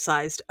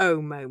italicized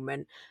oh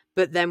moment.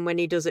 But then when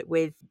he does it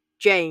with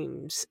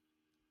James,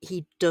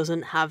 he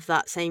doesn't have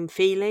that same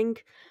feeling.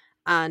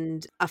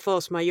 And I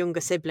forced my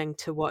younger sibling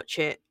to watch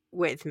it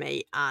with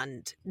me,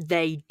 and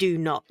they do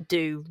not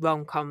do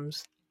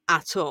rom-coms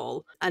at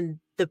all. And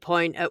the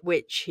point at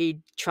which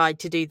he tried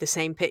to do the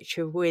same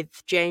picture with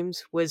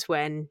James was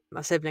when my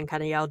sibling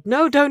kind of yelled,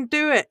 "No, don't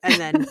do it!" And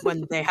then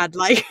when they had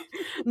like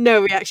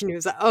no reaction, he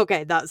was like,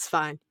 "Okay, that's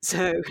fine."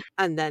 So,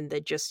 and then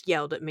they just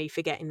yelled at me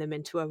for getting them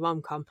into a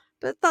rom-com.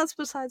 But that's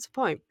besides the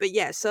point. But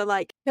yeah, so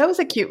like that was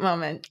a cute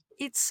moment.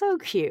 It's so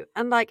cute.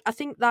 And like I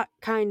think that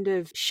kind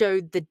of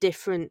showed the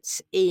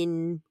difference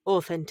in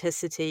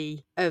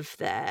authenticity of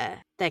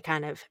their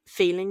kind of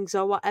feelings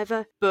or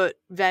whatever, but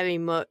very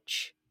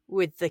much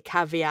with the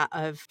caveat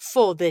of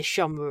for this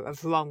genre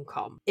of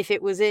rom-com. If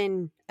it was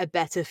in a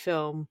better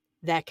film,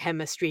 their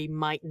chemistry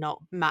might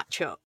not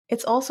match up.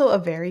 It's also a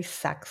very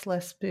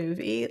sexless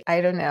movie.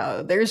 I don't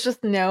know. There's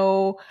just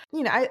no,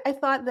 I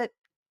thought that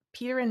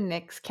Peter and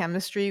Nick's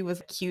chemistry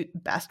was cute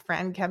best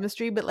friend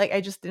chemistry, but like I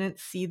just didn't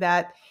see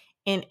that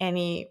in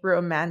any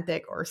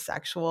romantic or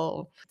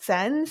sexual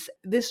sense.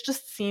 This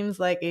just seems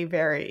like a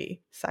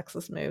very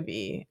sexless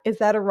movie. Is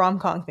that a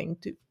rom-com thing?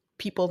 Do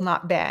people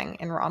not bang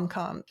in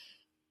rom-com?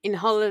 In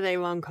holiday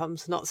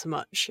rom-coms, not so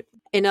much.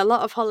 In a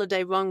lot of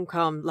holiday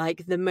rom-com,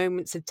 like the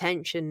moments of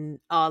tension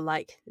are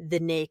like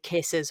the near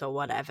kisses or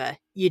whatever.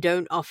 You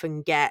don't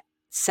often get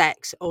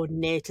sex or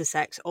near to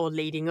sex or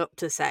leading up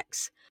to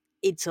sex.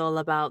 it's all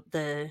about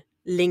the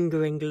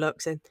lingering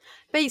looks. And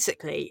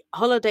basically,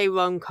 holiday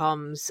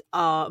rom-coms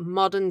are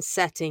modern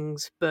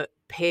settings, but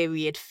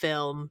period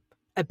film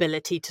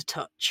ability to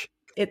touch.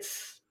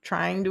 It's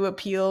trying to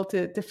appeal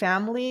to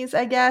families,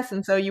 I guess.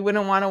 And so you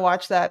wouldn't want to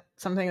watch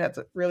something that's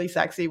really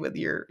sexy with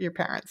your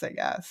parents, I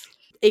guess.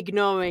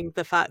 Ignoring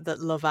the fact that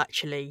Love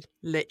Actually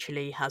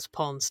literally has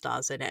porn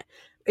stars in it.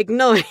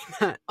 Ignoring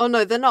that. Oh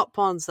no, they're not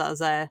porn stars,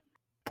 they're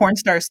Porn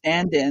star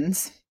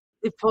stand-ins.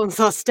 porn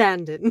star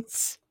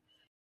stand-ins.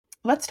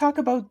 Let's talk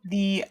about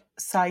the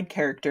side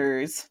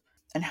characters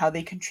and how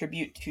they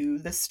contribute to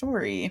the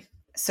story.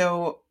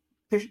 So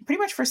pretty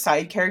much for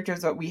side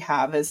characters, what we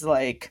have is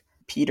like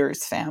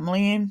Peter's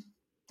family.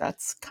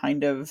 That's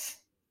kind of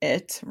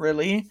it,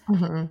 really.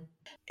 Mm-hmm.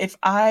 If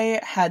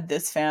I had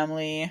this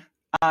family,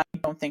 I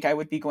don't think I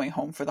would be going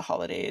home for the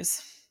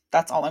holidays.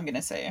 That's all I'm going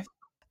to say.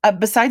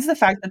 Besides the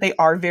fact that they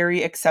are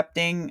very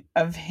accepting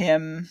of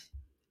him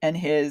and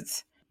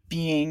his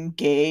being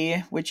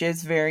gay, which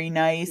is very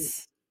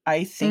nice,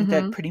 I think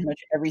that pretty much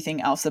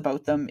everything else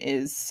about them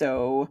is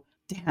so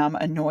damn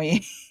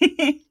annoying.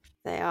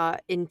 They are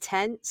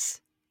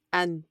intense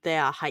and they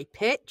are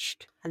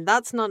high-pitched, and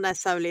that's not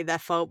necessarily their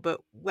fault,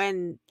 but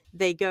when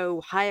they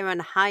go higher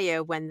and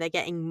higher, when they're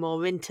getting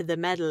more into the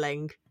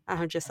meddling,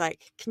 I'm just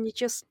like, can you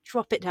just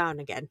drop it down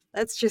again?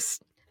 Let's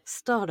just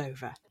start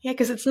over. Yeah,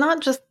 because it's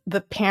not just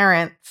the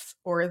parents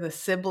or the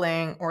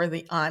sibling or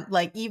the aunt,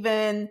 like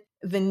even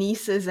the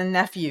nieces and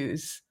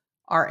nephews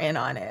are in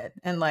on it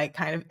and like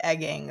kind of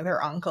egging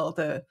their uncle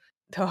to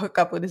hook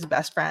up with his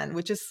best friend,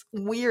 which is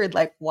weird.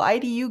 Like, why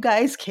do you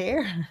guys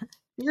care?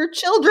 You're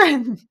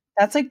children.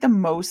 That's like the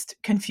most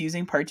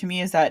confusing part to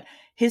me, is that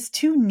his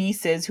two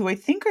nieces, who I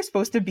think are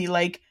supposed to be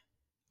like,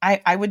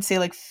 I would say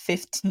like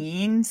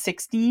 15,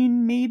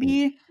 16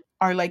 maybe,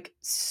 are like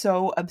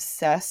so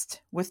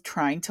obsessed with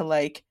trying to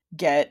like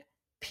get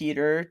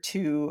Peter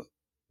to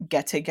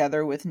get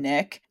together with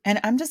Nick. And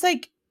I'm just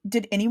like,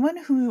 did anyone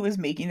who was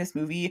making this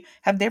movie,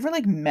 have they ever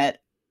like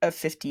met a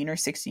 15 or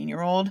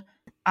 16-year-old?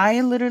 I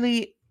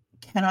literally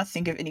cannot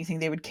think of anything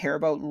they would care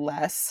about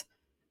less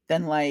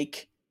than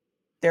like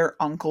their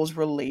uncle's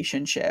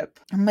relationship.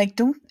 I'm like,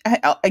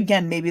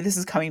 again, maybe this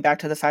is coming back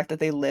to the fact that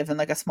they live in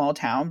like a small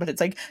town, but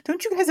it's like,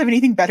 don't you guys have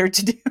anything better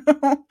to do?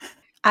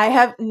 I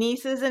have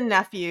nieces and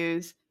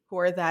nephews who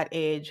are that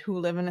age who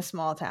live in a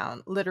small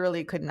town,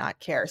 literally could not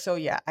care. So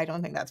yeah, I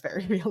don't think that's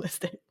very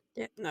realistic.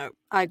 Yeah, no,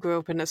 I grew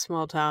up in a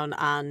small town,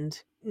 and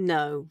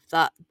no,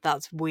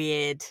 that's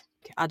weird.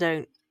 I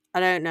don't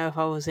know if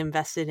I was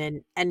invested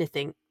in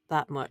anything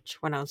that much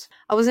when I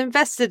was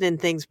invested in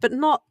things, but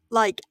not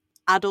like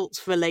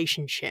adults'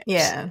 relationships.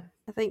 Yeah.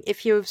 I think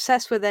if you're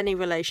obsessed with any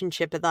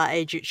relationship at that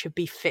age, it should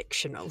be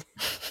fictional.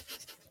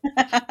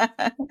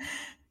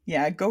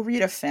 Yeah, go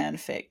read a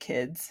fanfic,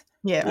 kids.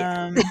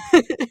 Yeah.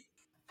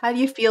 How do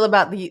you feel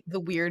about the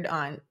weird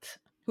aunt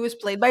who is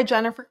played by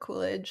Jennifer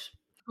Coolidge,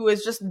 who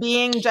is just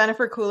being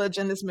Jennifer Coolidge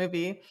in this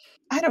movie?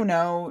 I don't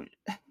know.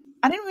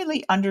 I didn't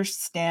really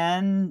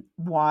understand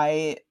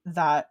why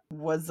that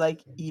was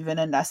like even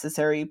a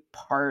necessary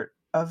part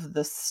of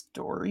the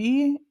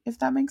story, if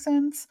that makes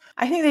sense.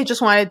 I think they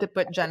just wanted to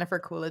put Jennifer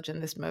Coolidge in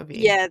this movie.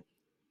 Yeah,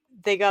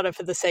 they got it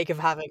for the sake of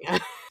having her.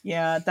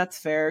 Yeah, that's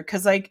fair.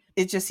 Because like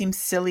it just seems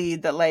silly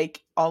that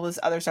like all this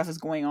other stuff is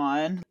going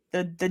on.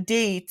 The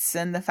dates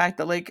and the fact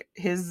that like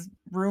his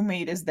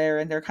roommate is there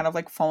and they're kind of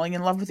like falling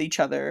in love with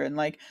each other and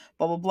like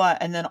blah blah blah.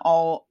 And then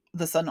all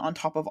of a sudden, on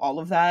top of all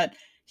of that,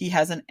 he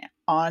has an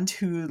aunt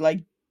who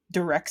like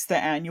directs the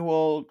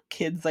annual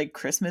kids like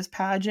Christmas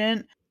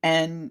pageant,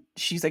 and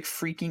she's like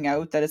freaking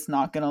out that it's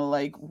not gonna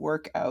like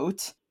work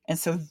out. And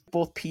so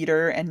both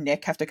Peter and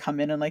Nick have to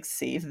come in and like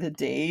save the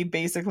day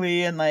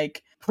basically and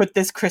like put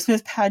this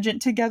Christmas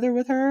pageant together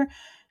with her.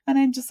 And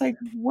I'm just like,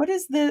 what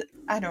is the,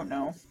 I don't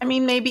know. I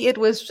mean, maybe it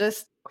was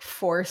just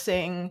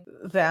forcing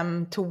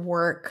them to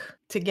work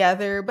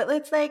together, but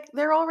it's like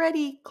they're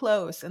already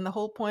close. And the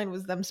whole point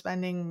was them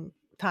spending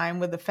time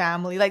with the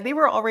family. Like they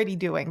were already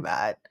doing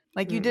that.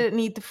 Like you didn't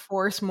need to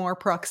force more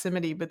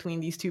proximity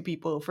between these two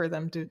people for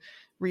them to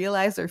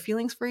realize their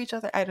feelings for each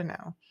other. I don't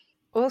know.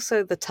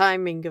 Also, the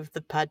timing of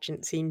the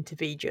pageant seemed to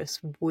be just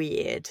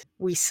weird.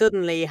 We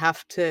suddenly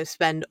have to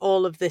spend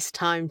all of this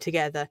time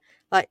together.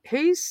 Like,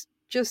 who's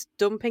just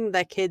dumping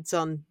their kids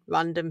on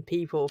random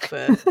people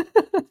for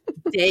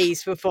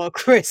days before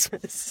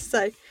Christmas?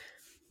 So,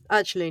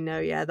 actually, no,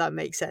 yeah, that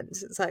makes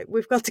sense. It's like,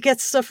 we've got to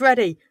get stuff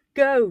ready.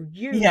 Go,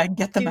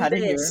 get them out of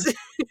here.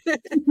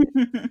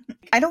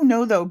 I don't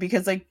know, though,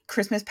 because, like,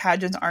 Christmas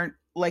pageants aren't,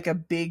 like, a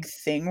big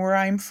thing where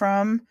I'm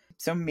from.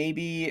 So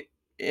maybe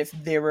if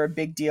they were a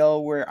big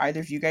deal where either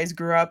of you guys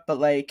grew up, but,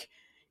 like,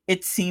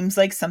 it seems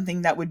like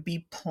something that would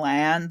be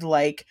planned,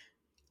 like,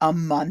 a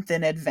month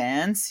in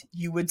advance.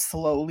 You would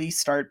slowly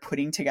start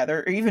putting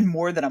together, or even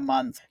more than a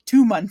month,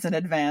 2 months in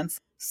advance,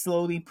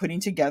 slowly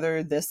putting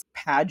together this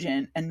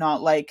pageant, and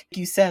not like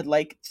you said,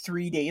 like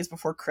 3 days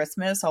before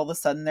Christmas, all of a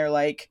sudden they're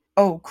like,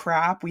 oh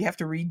crap, we have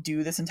to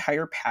redo this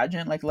entire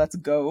pageant. Like, let's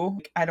go.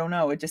 I don't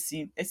know. It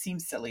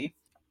seems silly.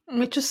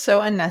 Which is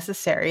so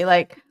unnecessary.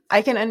 Like,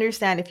 I can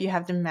understand if you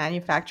have to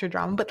manufacture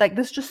drama, but like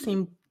this just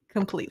seemed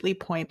completely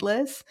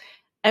pointless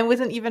and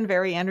wasn't even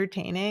very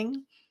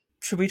entertaining.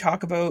 Should we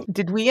talk about...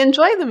 Did we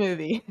enjoy the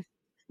movie?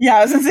 Yeah,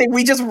 I was gonna say,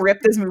 we just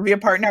ripped this movie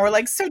apart. Now we're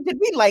like, so did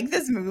we like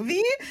this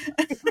movie?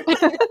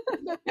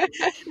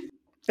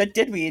 But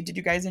did we? Did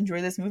you guys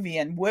enjoy this movie?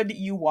 And would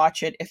you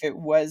watch it if it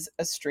was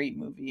a straight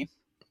movie?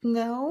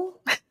 No.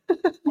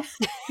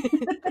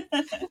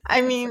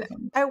 I mean,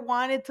 I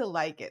wanted to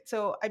like it.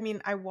 So, I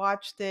mean, I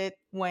watched it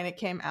when it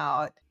came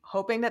out,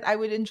 hoping that I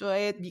would enjoy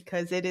it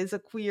because it is a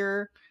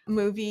queer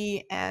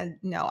movie. And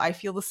no, I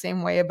feel the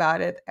same way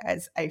about it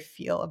as I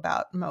feel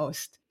about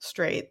most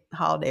straight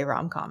holiday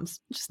rom-coms.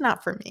 Just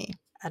not for me.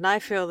 And I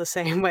feel the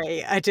same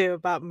way I do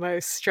about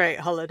most straight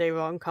holiday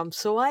rom-coms,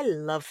 so I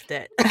loved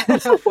it.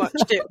 And I've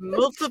watched it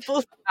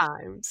multiple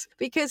times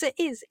because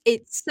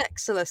it's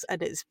sexless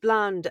and it's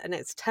bland and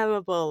it's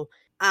terrible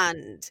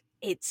and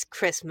it's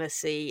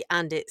Christmassy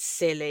and it's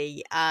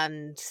silly,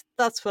 and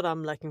that's what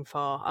I'm looking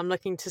for. I'm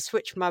looking to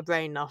switch my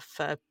brain off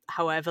for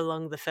however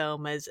long the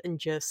film is and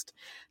just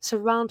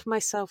surround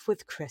myself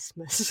with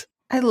Christmas.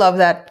 I love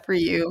that for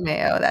you,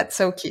 Mayo. That's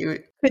so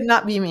cute. Could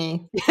not be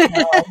me.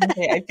 No,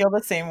 I feel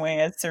the same way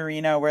as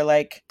Serena. Where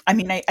like, I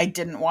mean, I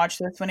didn't watch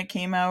this when it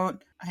came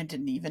out. I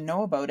didn't even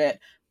know about it.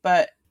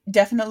 But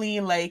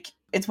definitely, like,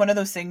 it's one of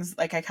those things,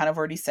 like I kind of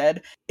already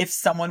said, if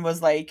someone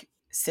was like,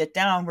 sit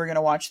down, we're going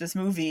to watch this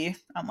movie,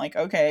 I'm like,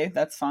 okay,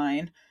 that's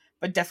fine.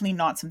 But definitely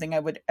not something I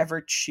would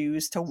ever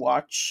choose to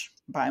watch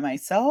by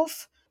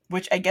myself.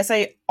 Which I guess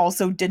I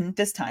also didn't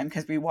this time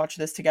because we watched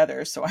this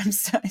together. So I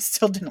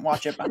still didn't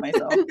watch it by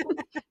myself.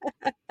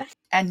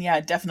 And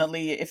yeah,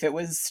 definitely if it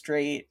was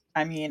straight,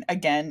 I mean,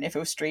 again, if it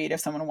was straight, if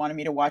someone wanted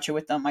me to watch it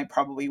with them, I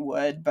probably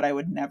would. But I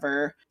would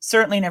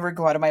certainly never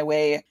go out of my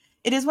way.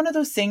 It is one of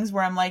those things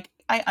where I'm like,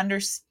 I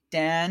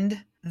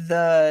understand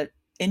the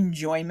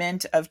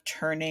enjoyment of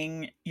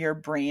turning your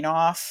brain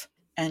off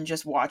and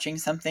just watching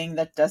something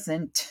that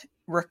doesn't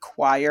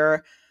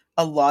require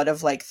a lot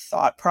of like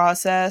thought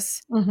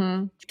process.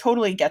 Mm-hmm.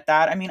 Totally get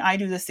that. I mean, I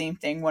do the same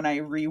thing when I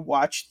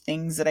rewatch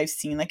things that I've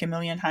seen like a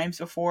million times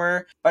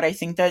before, but I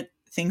think that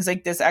things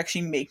like this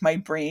actually make my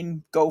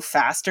brain go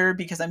faster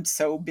because I'm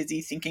so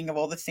busy thinking of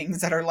all the things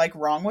that are like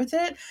wrong with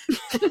it.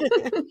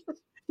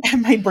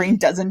 And my brain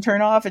doesn't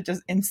turn off. It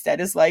just instead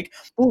is like,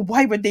 well,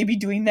 why would they be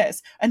doing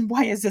this? And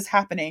why is this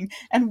happening?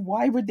 And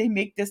why would they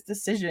make this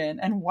decision?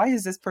 And why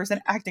is this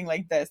person acting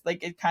like this?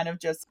 Like, it kind of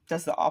just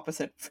does the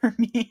opposite for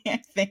me, I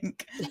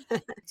think.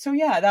 So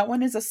yeah, that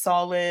one is a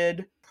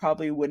solid,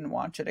 probably wouldn't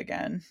watch it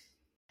again.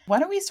 Why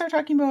don't we start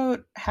talking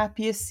about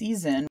Happiest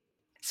Season?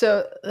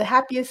 So the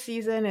Happiest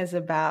Season is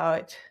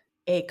about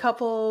a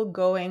couple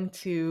going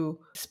to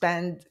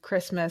spend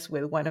Christmas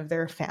with one of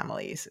their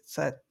families. It's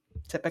a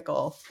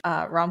typical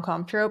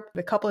rom-com trope.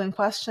 The couple in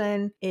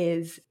question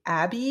is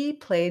Abby,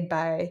 played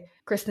by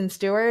Kristen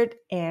Stewart,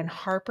 and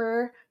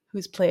Harper,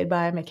 who's played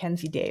by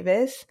Mackenzie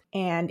Davis.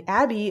 And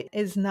Abby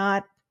is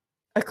not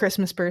a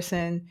Christmas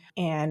person,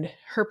 and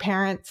her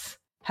parents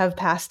have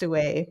passed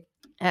away.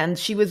 And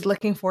she was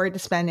looking forward to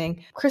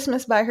spending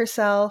Christmas by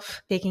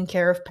herself, taking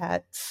care of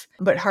pets.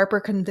 But Harper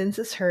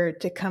convinces her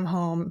to come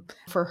home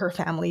for her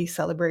family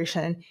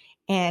celebration.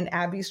 And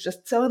Abby's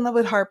just so in love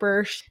with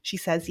Harper. She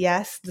says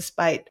yes,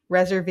 despite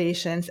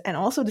reservations, and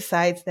also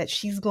decides that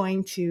she's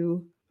going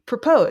to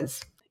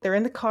propose. They're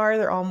in the car.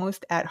 They're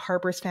almost at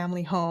Harper's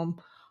family home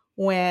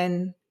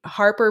when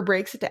Harper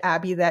breaks it to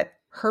Abby that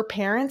her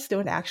parents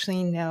don't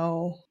actually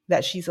know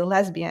that she's a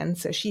lesbian,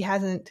 so she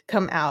hasn't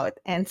come out.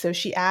 And so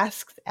she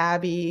asks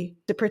Abby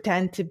to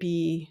pretend to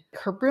be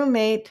her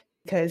roommate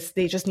because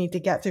they just need to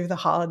get through the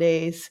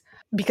holidays,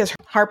 because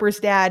Harper's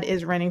dad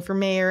is running for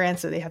mayor, and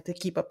so they have to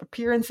keep up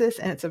appearances,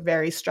 and it's a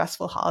very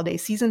stressful holiday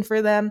season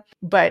for them.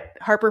 But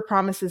Harper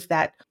promises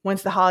that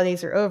once the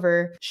holidays are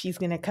over, she's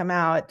going to come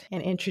out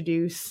and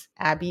introduce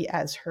Abby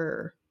as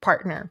her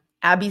partner.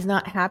 Abby's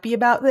not happy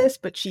about this,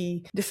 but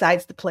she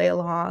decides to play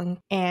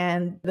along,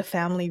 and the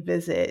family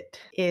visit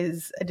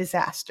is a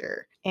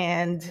disaster.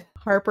 And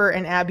Harper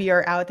and Abby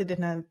are outed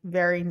in a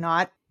very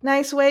not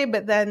nice way,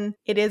 but then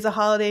it is a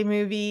holiday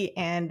movie,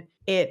 and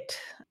it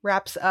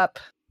wraps up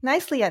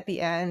nicely at the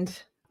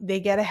end.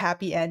 They get a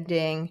happy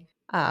ending,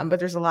 but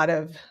there's a lot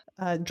of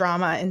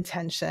drama and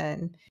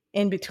tension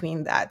in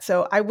between that.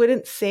 So I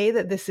wouldn't say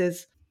that this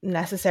is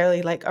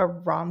necessarily like a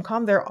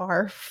rom-com. There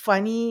are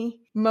funny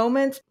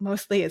moments.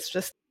 Mostly it's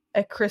just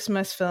a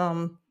Christmas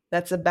film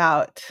that's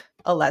about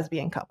a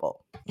lesbian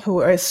couple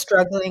who are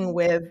struggling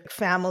with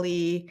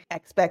family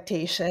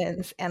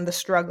expectations and the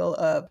struggle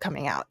of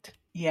coming out.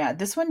 Yeah,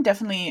 this one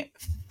definitely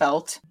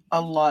felt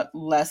a lot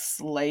less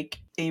like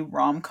a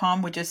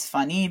rom-com, which is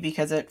funny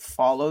because it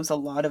follows a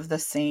lot of the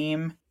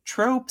same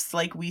tropes,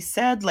 like we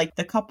said, like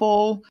the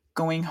couple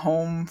going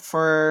home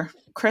for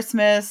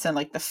Christmas and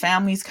like the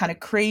family's kind of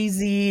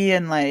crazy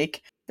and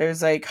like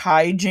there's like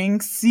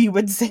hijinks, you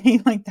would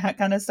say, like that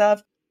kind of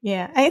stuff.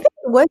 Yeah, I think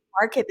it was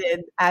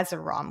marketed as a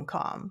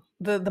rom-com.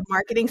 The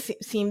marketing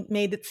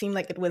made it seem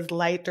like it was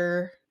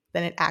lighter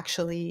than it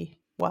actually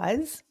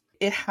was.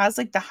 it has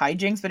like the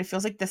hijinks, but it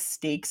feels like the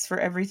stakes for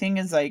everything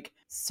is like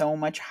so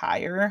much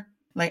higher.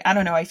 Like, I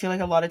don't know, I feel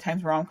like a lot of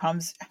times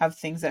rom-coms have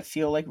things that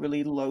feel like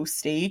really low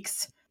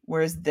stakes,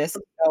 whereas this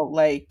felt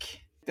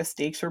like the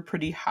stakes were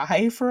pretty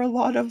high for a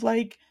lot of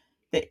like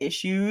the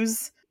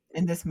issues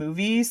in this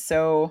movie.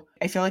 So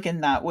I feel like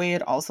in that way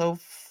it also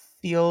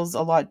feels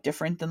a lot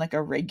different than like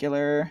a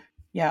regular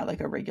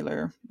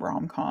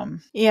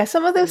rom-com. Yeah,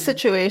 some of those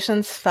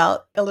situations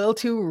felt a little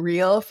too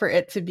real for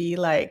it to be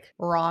like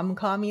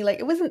rom-com-y. Like,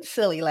 it wasn't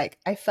silly. Like,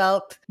 I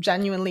felt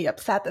genuinely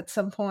upset at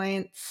some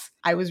points.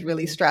 I was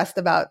really stressed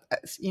about,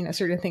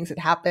 certain things that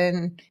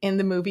happen in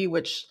the movie,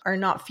 which are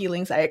not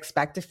feelings I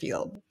expect to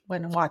feel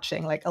when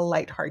watching like a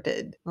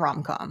lighthearted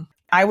rom-com.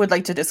 I would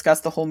like to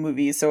discuss the whole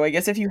movie. So I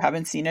guess if you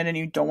haven't seen it and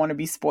you don't want to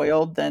be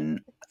spoiled, then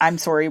I'm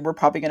sorry, we're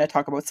probably going to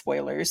talk about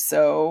spoilers.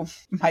 So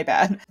my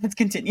bad. Let's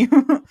continue.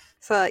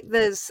 So like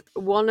there's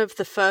one of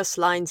the first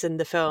lines in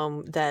the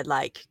film, they're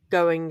like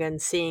going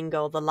and seeing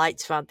all the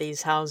lights around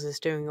these houses,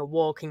 doing a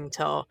walking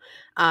tour,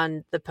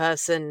 and the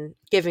person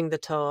giving the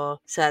tour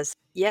says,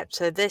 yep,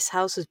 so this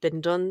house has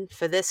been done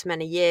for this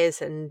many years,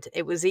 and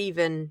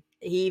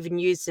he even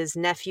used his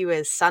nephew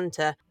as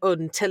Santa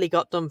until he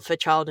got done for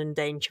child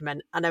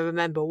endangerment. And I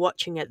remember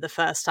watching it the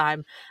first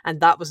time, and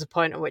that was the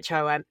point at which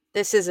I went,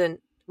 this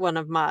isn't one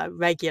of my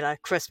regular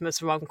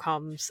Christmas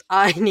rom-coms.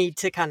 I need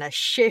to kind of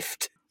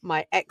shift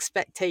my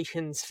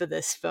expectations for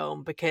this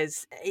film,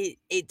 because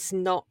it's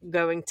not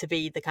going to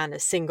be the kind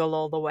of single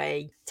all the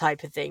way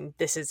type of thing.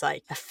 This is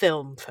like a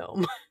film.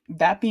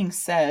 That being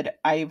said,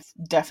 I've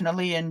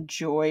definitely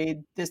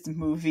enjoyed this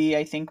movie,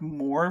 I think,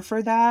 more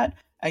for that.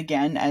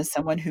 Again, as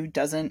someone who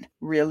doesn't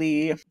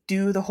really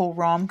do the whole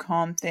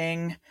rom-com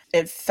thing,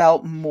 it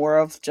felt more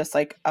of just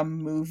like a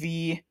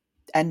movie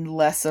and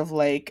less of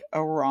like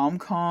a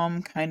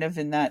rom-com, kind of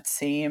in that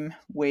same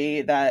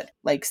way that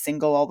like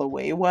Single All the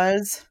Way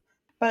was.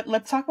 But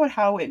let's talk about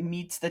how it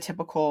meets the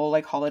typical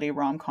like holiday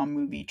rom-com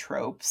movie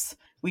tropes.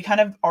 We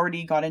kind of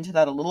already got into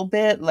that a little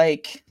bit.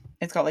 Like,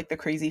 it's got like the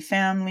crazy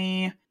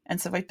family and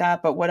stuff like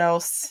that. But what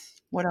else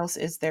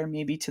is there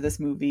maybe to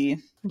this movie?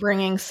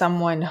 Bringing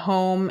someone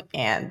home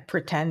and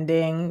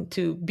pretending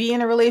to be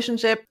in a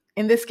relationship.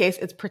 In this case,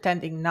 it's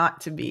pretending not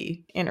to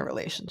be in a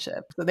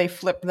relationship. So they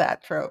flip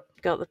that trope.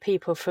 You've got the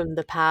people from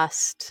the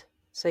past.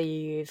 So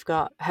you've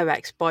got her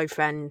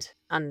ex-boyfriend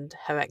and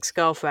her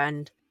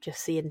ex-girlfriend.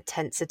 Just the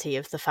intensity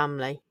of the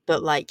family,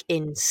 but like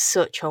in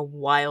such a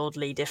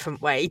wildly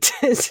different way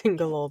to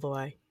Single All the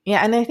Way.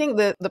 Yeah, and I think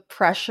the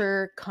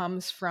pressure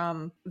comes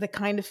from the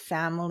kind of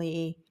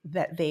family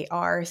that they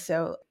are.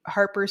 So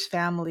Harper's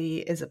family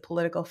is a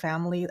political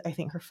family. I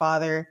think her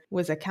father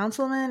was a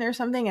councilman or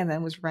something and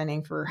then was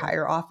running for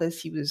higher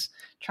office. He was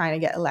trying to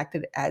get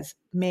elected as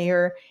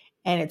mayor.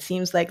 And it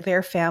seems like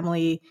their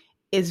family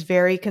is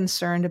very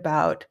concerned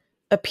about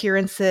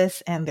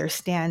appearances and their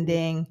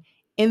standing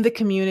in the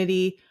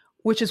community,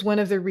 which is one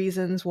of the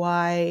reasons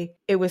why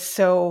it was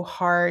so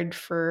hard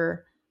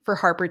for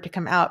Harper to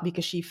come out,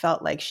 because she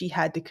felt like she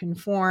had to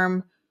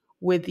conform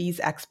with these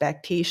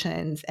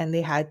expectations and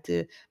they had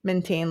to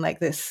maintain like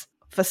this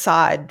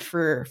facade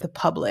for the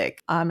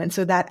public. And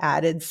so that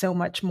added so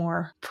much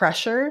more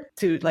pressure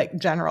to like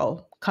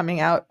general coming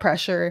out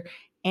pressure.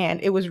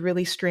 And it was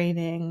really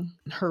straining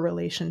her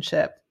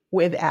relationship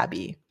with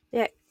Abby.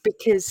 Yeah,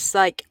 because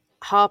like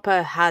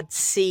Harper had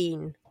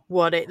seen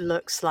what it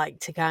looks like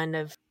to kind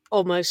of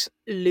almost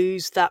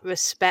lose that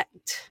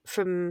respect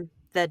from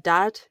their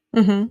dad,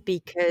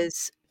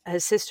 because her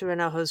sister and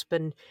her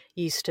husband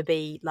used to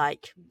be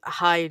like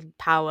high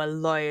power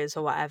lawyers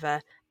or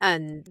whatever.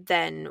 And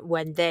then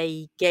when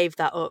they gave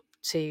that up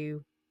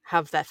to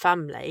have their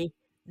family,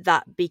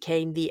 that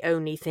became the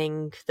only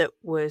thing that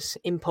was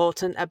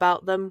important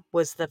about them,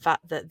 was the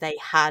fact that they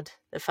had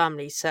the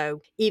family.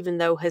 So even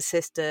though her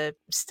sister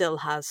still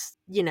has,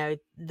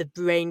 the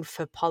brain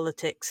for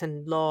politics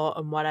and law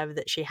and whatever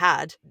that she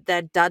had,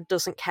 their dad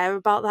doesn't care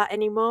about that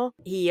anymore.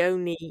 He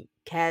only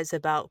cares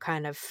about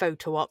kind of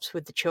photo ops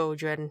with the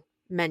children,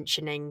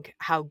 mentioning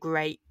how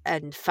great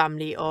and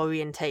family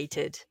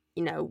orientated,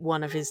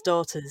 one of his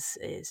daughters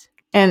is.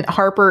 And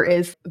Harper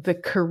is the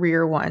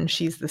career one.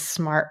 She's the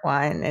smart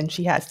one. And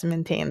she has to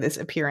maintain this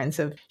appearance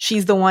of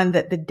she's the one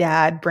that the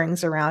dad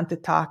brings around to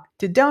talk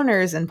to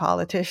donors and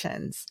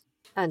politicians.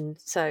 And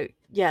so,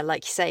 yeah,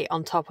 like you say,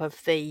 on top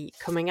of the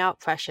coming out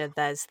pressure,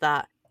 there's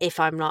that if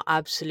I'm not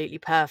absolutely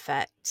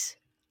perfect,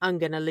 I'm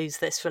going to lose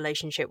this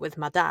relationship with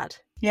my dad.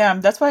 Yeah,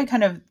 that's what I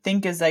kind of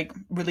think is like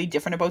really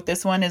different about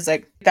this one, is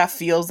like that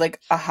feels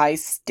like a high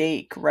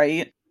stake,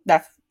 right?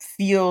 That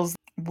feels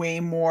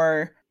way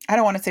more, I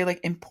don't want to say like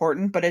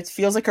important, but it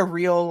feels like a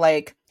real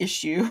like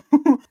issue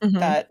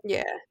that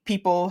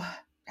people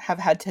have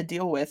had to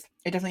deal with.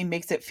 It definitely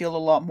makes it feel a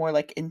lot more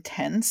like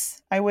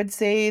intense, I would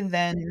say,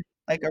 than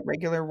like a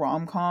regular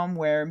rom-com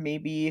where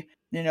maybe,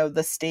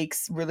 the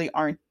stakes really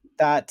aren't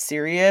that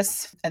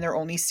serious and they're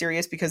only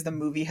serious because the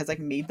movie has like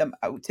made them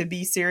out to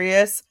be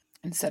serious,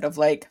 instead of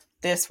like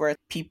this where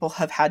people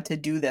have had to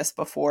do this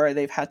before.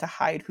 They've had to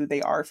hide who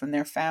they are from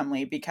their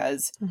family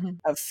because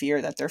of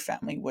fear that their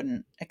family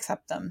wouldn't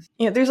accept them.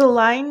 Yeah, there's a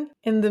line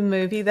in the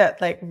movie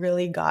that like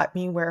really got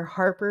me where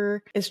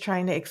Harper is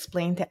trying to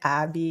explain to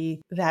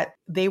Abby that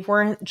they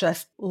weren't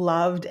just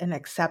loved and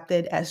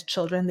accepted as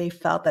children. They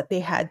felt that they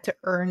had to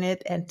earn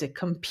it and to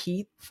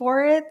compete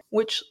for it,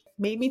 which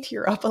made me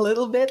tear up a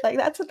little bit. Like,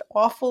 that's an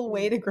awful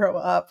way to grow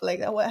up.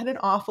 Like, I had an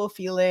awful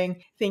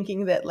feeling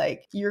thinking that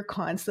like you're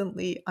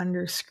constantly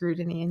under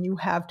scrutiny and you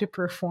have to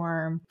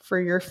perform for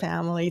your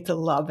family to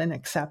love and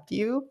accept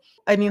you.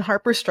 I mean,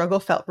 Harper's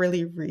struggle felt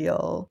really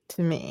real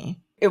to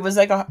me. It was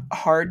like a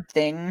hard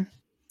thing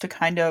to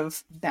kind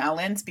of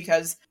balance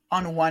because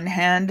on one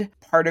hand,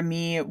 part of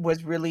me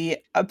was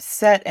really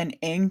upset and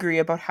angry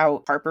about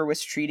how Harper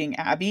was treating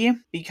Abby,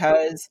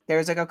 because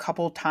there's like a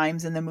couple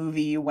times in the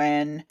movie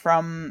when,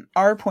 from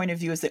our point of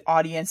view as the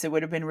audience, it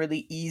would have been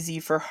really easy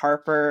for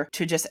Harper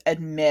to just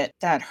admit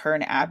that her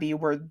and Abby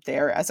were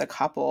there as a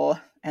couple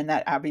and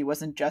that Abby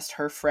wasn't just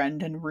her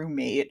friend and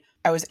roommate.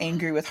 I was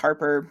angry with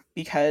Harper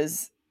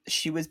because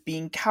she was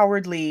being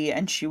cowardly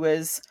and she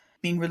was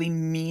being really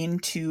mean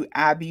to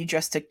Abby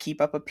just to keep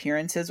up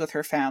appearances with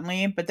her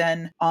family. But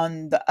then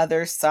on the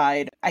other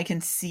side, I can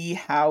see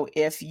how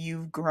if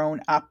you've grown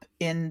up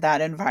in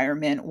that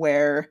environment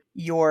where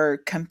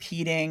you're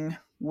competing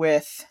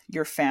with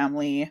your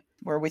family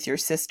or with your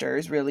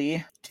sisters,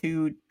 really,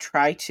 to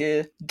try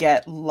to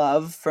get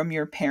love from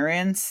your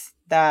parents,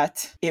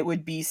 that it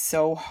would be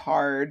so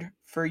hard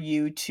for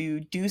you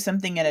to do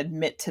something and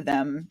admit to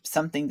them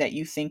something that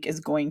you think is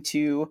going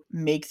to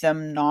make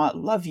them not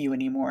love you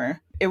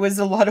anymore. It was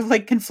a lot of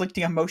like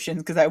conflicting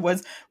emotions because I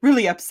was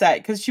really upset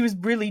because she was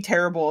really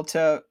terrible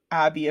to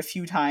Abby a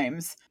few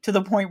times, to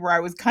the point where I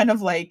was kind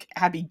of like,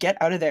 Abby,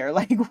 get out of there.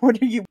 Like, why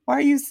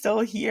are you still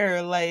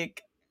here?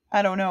 Like,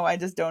 I don't know. I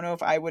just don't know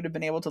if I would have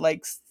been able to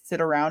like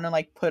sit around and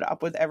like put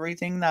up with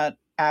everything that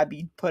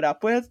Abby put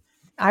up with.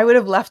 I would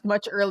have left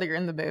much earlier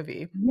in the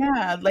movie.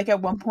 Yeah, like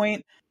at one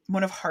point,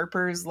 one of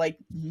Harper's like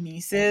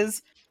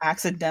nieces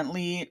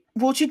accidentally,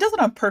 well, she does it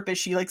on purpose.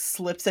 She like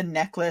slips a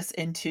necklace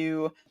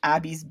into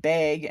Abby's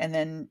bag and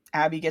then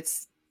Abby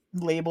gets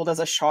labeled as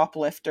a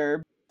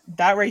shoplifter.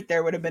 That right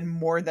there would have been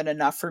more than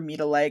enough for me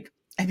to like,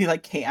 I'd be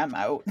like, hey, I'm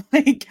out.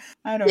 Like,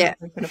 I don't know if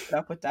I could have put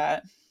up with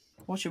that.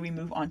 Well, should we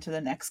move on to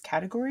the next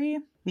category?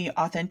 The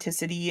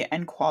authenticity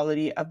and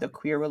quality of the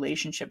queer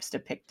relationships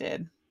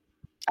depicted.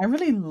 I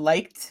really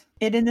liked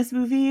it in this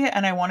movie,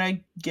 and I want to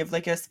give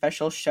like a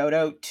special shout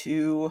out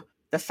to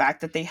the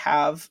fact that they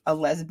have a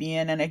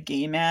lesbian and a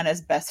gay man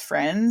as best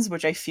friends,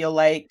 which I feel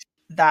like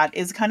that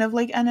is kind of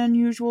like an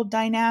unusual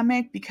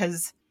dynamic,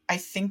 because I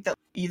think that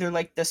either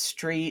like the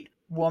straight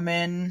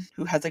woman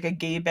who has like a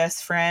gay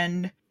best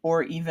friend,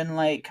 or even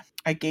like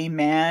a gay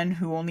man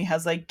who only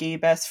has like gay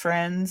best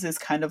friends, is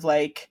kind of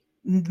like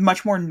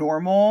much more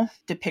normal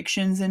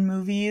depictions in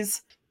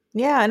movies.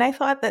 Yeah, and I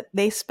thought that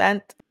they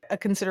spent a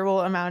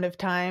considerable amount of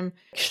time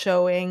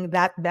showing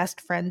that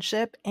best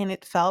friendship, and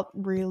it felt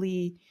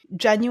really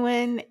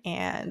genuine,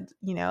 and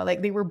you know,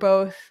 like they were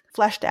both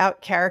fleshed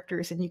out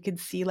characters and you could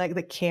see like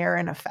the care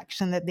and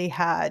affection that they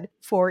had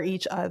for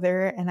each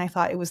other, and I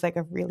thought it was like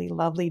a really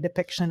lovely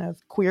depiction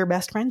of queer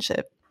best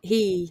friendship.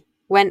 He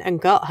went and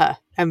got her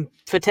and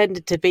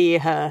pretended to be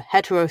her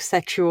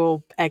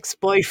heterosexual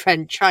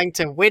ex-boyfriend trying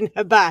to win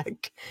her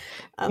back.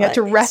 Yeah,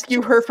 to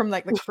rescue her from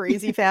like the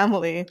crazy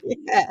family.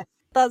 Yeah,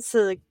 that's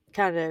the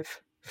kind of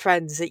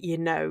friends that you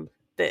know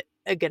that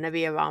are going to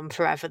be around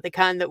forever, the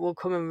kind that will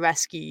come and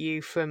rescue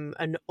you from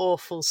an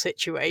awful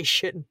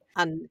situation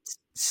and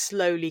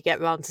slowly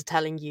get round to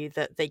telling you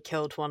that they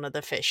killed one of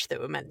the fish that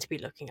were meant to be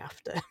looking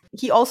after.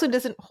 He also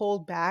doesn't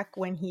hold back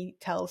when he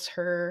tells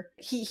her,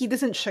 he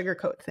doesn't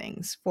sugarcoat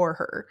things for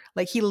her.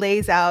 Like, he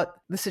lays out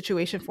the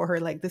situation for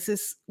her, like, this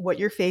is what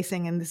you're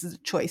facing and this is a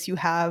choice you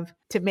have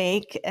to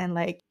make. And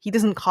like, he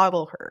doesn't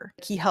coddle her.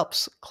 He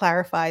helps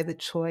clarify the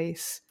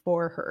choice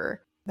for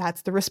her.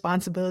 That's the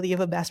responsibility of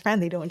a best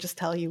friend. They don't just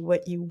tell you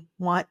what you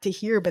want to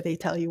hear, but they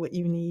tell you what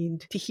you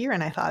need to hear.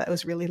 And I thought that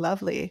was really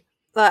lovely.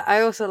 But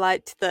I also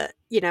liked that,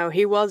 you know,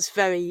 he was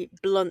very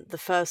blunt the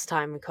first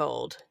time he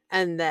called,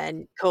 and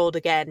then called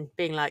again,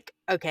 being like,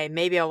 okay,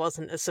 maybe I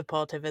wasn't as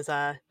supportive as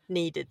I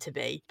needed to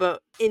be.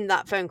 But in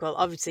that phone call,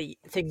 obviously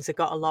things have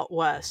got a lot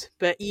worse.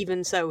 But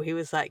even so, he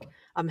was like,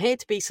 I'm here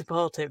to be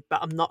supportive,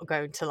 but I'm not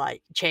going to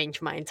like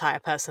change my entire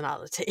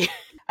personality.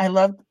 I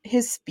loved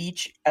his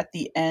speech at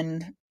the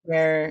end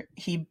where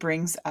he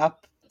brings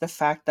up the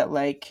fact that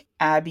like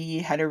Abby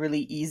had a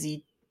really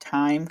easy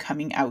time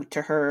coming out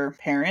to her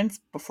parents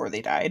before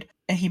they died.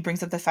 And he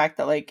brings up the fact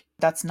that like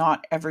that's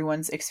not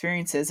everyone's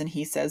experiences. And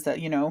he says that,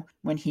 you know,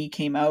 when he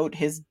came out,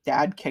 his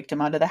dad kicked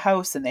him out of the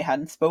house and they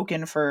hadn't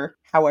spoken for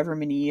however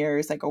many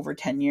years, like over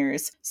 10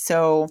 years.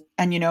 So,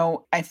 and you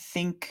know, I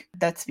think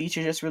that speech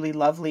is just really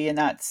lovely. And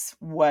that's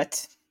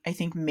what I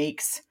think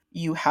makes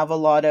you have a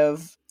lot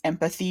of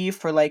empathy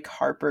for like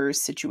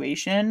Harper's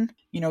situation.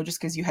 You know,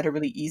 just because you had a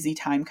really easy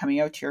time coming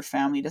out to your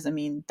family doesn't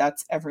mean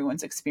that's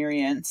everyone's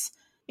experience.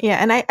 Yeah,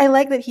 and I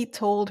like that he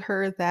told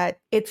her that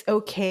it's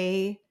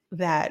okay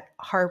that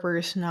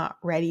Harper's not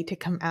ready to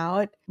come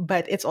out,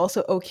 but it's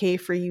also okay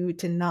for you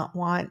to not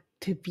want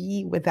to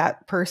be with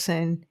that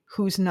person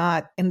who's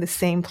not in the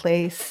same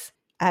place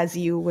as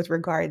you with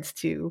regards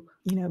to,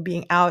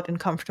 being out and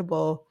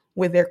comfortable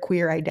with their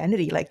queer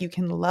identity. Like, you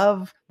can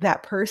love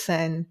that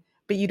person,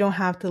 but you don't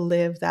have to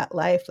live that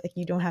life. Like,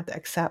 you don't have to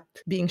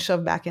accept being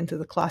shoved back into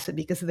the closet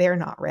because they're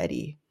not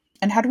ready.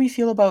 And how do we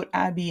feel about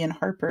Abby and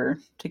Harper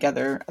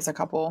together as a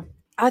couple?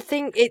 I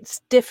think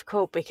it's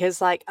difficult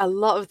because, like, a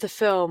lot of the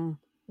film,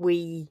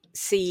 we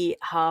see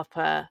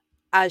Harper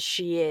as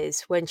she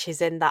is when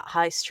she's in that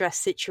high stress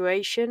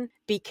situation,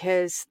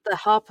 because the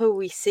Harper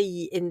we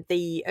see in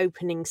the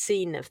opening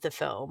scene of the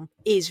film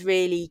is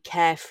really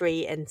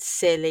carefree and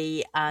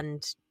silly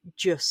and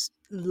just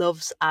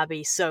loves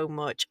Abby so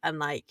much, and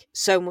like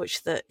so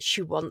much that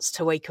she wants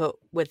to wake up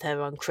with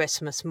her on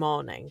Christmas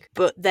morning.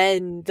 But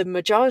then the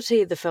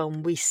majority of the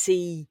film we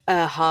see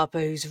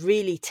Harper who's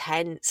really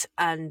tense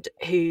and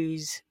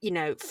who's,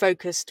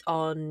 focused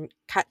on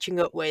catching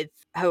up with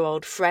her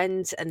old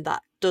friends, and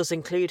that does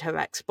include her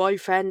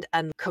ex-boyfriend,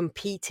 and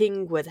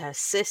competing with her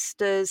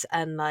sisters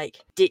and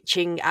like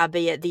ditching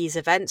Abby at these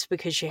events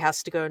because she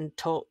has to go and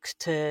talk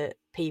to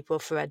people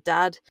for her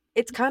dad.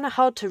 It's kind of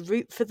hard to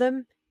root for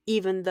them,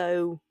 even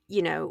though,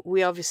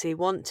 we obviously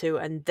want to,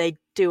 and they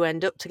do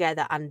end up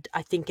together, and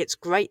I think it's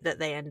great that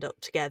they end up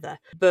together.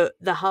 But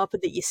the Harper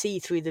that you see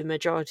through the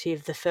majority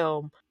of the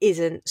film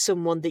isn't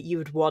someone that you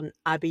would want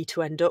Abby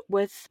to end up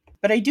with.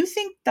 But I do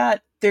think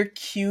that they're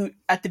cute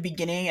at the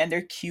beginning and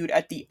they're cute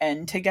at the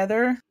end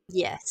together.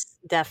 Yes,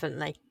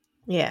 definitely.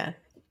 Yeah.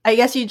 I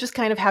guess you just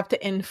kind of have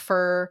to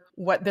infer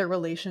what their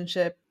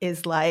relationship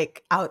is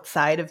like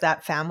outside of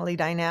that family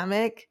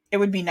dynamic. It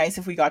would be nice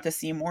if we got to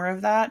see more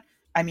of that.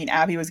 I mean,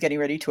 Abby was getting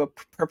ready to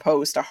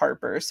propose to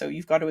Harper, so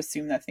you've got to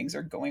assume that things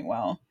are going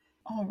well.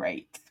 All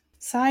right.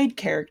 Side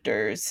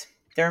characters.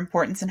 Their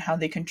importance and how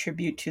they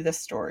contribute to the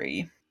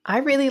story. I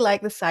really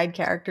like the side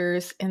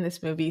characters in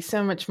this movie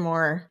so much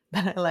more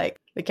than I like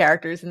the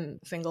characters in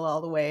Single All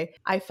the Way.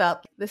 I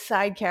felt the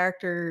side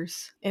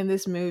characters in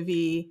this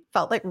movie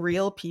felt like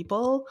real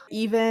people.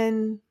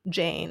 Even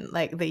Jane,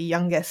 like the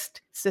youngest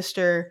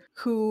sister,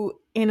 who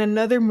in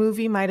another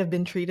movie might have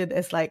been treated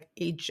as like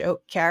a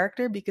joke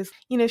character because,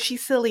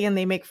 she's silly and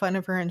they make fun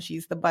of her and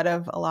she's the butt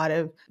of a lot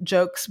of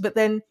jokes. But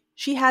then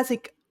she has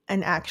like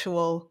an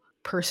actual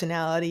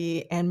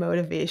personality and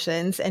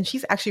motivations, and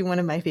she's actually one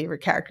of my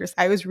favorite characters.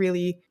 I was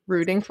really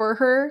rooting for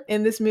her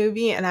in this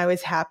movie, and I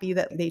was happy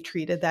that they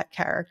treated that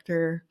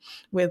character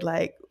with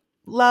like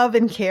love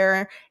and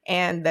care,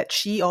 and that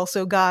she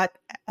also got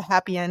a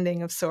happy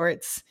ending of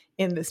sorts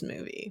in this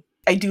movie.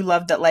 I do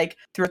love that, like,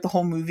 throughout the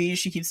whole movie,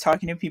 she keeps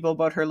talking to people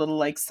about her little,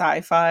 like,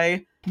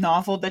 sci-fi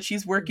novel that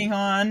she's working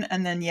on.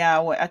 And then,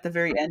 at the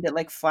very end, it,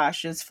 like,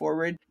 flashes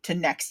forward to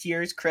next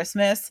year's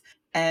Christmas.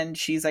 And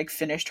she's, like,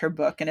 finished her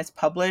book and it's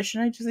published.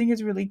 And I just think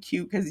it's really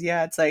cute because,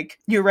 it's like,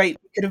 you're right.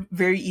 It could have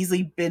very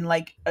easily been,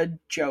 like, a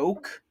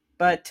joke.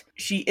 But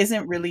she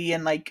isn't really,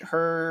 and, like,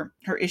 her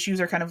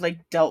issues are kind of,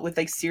 like, dealt with,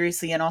 like,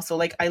 seriously. And also,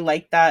 like, I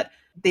like that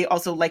they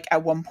also, like,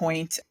 at one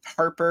point,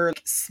 Harper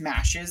like,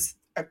 smashes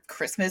a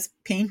Christmas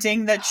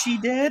painting that she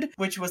did,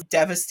 which was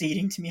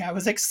devastating to me. I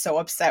was like so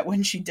upset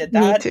when she did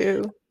that. Me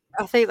too.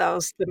 I think that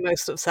was the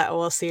most upset I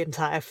was the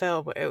entire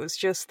film. It was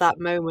just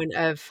that moment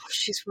of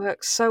she's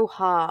worked so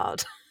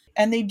hard.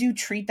 And they do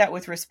treat that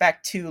with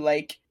respect too.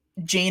 Like,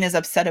 Jane is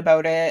upset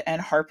about it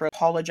and Harper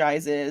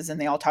apologizes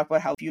and they all talk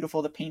about how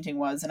beautiful the painting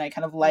was. And I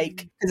kind of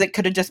like, because it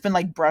could have just been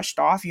like brushed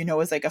off,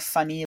 as like a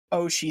funny,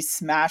 oh, she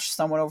smashed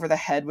someone over the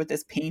head with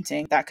this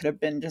painting. That could have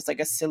been just like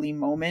a silly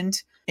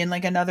moment in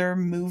like another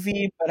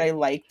movie. But I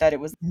like that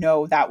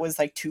that was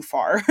like too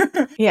far.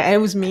 Yeah, it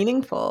was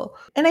meaningful.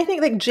 And I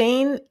think like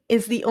Jane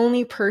is the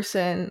only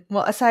person,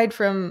 well, aside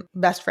from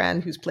best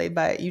friend who's played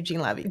by Eugene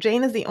Levy,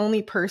 Jane is the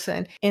only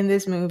person in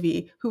this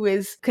movie who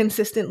is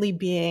consistently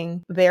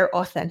being their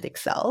authentic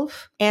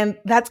self. And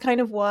that's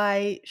kind of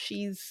why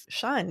she's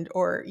shunned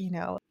or,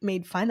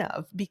 made fun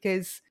of,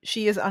 because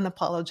she is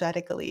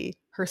unapologetically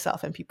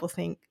herself and people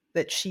think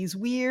that she's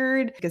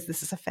weird because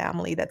this is a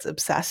family that's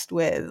obsessed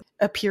with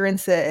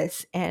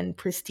appearances and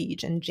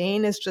prestige. And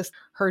Jane is just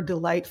her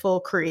delightful,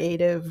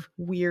 creative,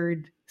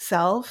 weird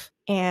self.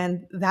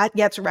 And that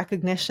gets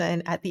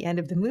recognition at the end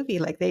of the movie.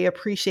 Like, they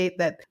appreciate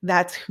that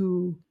that's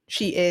who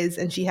she is.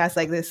 And she has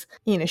like this,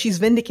 she's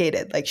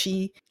vindicated. Like,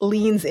 she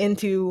leans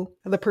into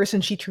the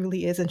person she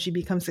truly is and she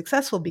becomes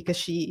successful because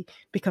she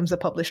becomes a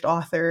published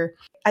author.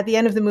 At the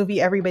end of the movie,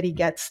 everybody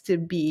gets to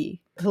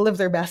live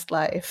their best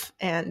life.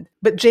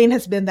 But Jane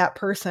has been that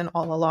person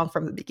all along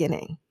from the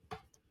beginning.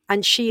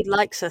 And she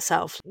likes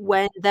herself.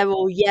 When they're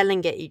all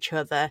yelling at each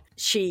other,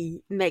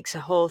 she makes a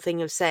whole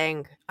thing of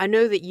saying, I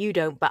know that you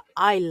don't, but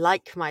I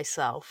like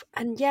myself.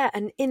 And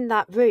and in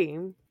that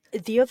room,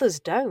 the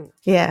others don't.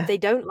 Yeah. They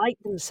don't like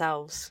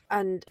themselves.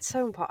 And it's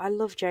so important. I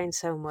love Jane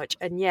so much.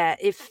 And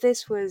if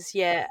this was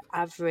your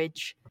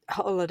average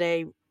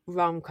holiday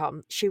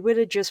rom-com, she would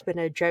have just been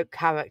a joke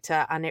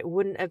character and it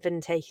wouldn't have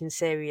been taken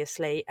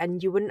seriously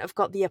and you wouldn't have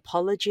got the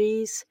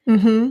apologies.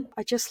 Mm-hmm.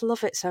 I just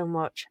love it so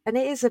much. And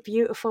it is a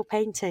beautiful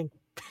painting.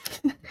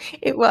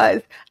 It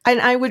was.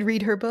 And I would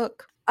read her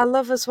book. I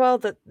love as well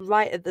that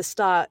right at the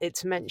start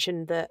it's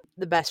mentioned that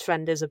the best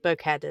friend is a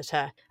book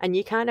editor, and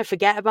you kind of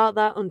forget about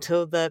that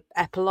until the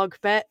epilogue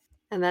bit,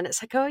 and then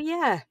it's like, oh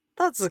yeah,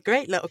 that's a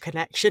great little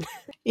connection.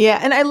 Yeah,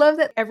 and I love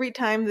that every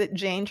time that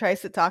Jane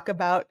tries to talk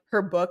about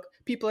her book,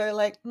 people are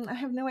like, I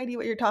have no idea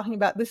what you're talking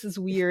about. This is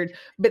weird.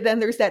 But then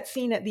there's that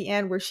scene at the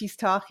end where she's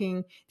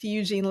talking to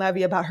Eugene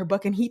Levy about her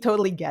book and he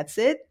totally gets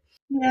it.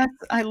 Yes,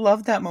 I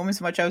love that moment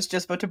so much. I was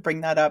just about to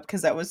bring that up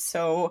because that was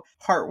so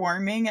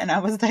heartwarming and I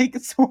was like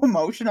so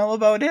emotional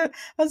about it.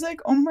 I was like,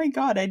 oh my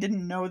God, I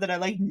didn't know that I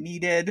like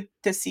needed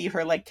to see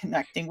her like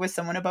connecting with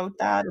someone about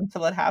that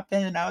until it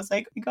happened. And I was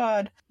like, oh my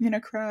God, I'm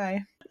gonna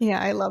cry. Yeah,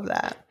 I love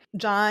that.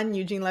 John,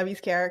 Eugene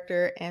Levy's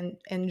character, and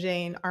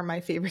Jane are my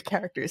favorite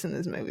characters in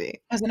this movie.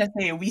 I was gonna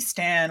say we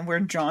stand where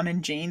John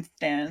and Jane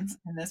stands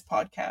in this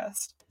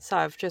podcast. So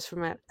I've just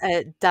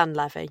remembered Dan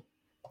Levy.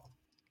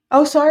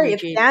 Oh, sorry,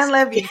 Eugene's. it's Dan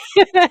Levy.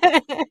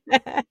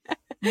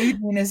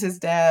 Eugene is his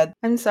dad.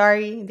 I'm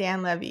sorry,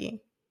 Dan Levy.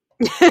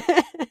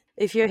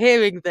 If you're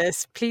hearing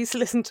this, please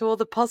listen to all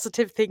the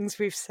positive things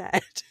we've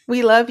said.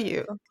 We love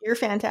you. You're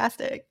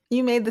fantastic.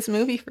 You made this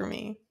movie for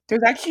me.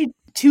 There's actually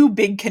two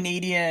big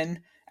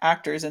Canadian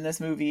actors in this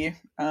movie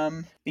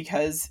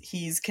because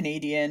he's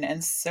Canadian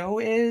and so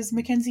is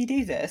Mackenzie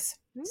Davis.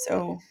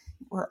 So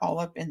we're all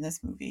up in this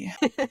movie.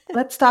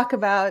 Let's talk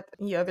about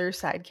the other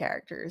side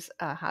characters.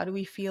 How do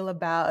we feel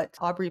about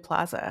Aubrey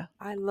Plaza?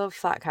 I love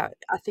that character.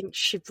 I think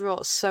she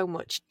brought so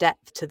much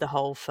depth to the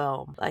whole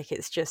film. Like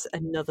it's just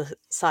another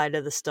side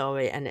of the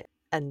story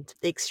and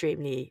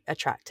extremely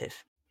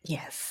attractive.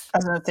 Yes. I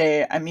was gonna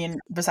say, I mean,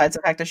 besides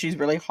the fact that she's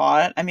really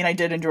hot, I mean, I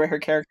did enjoy her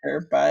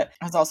character, but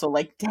I was also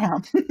like,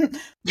 damn.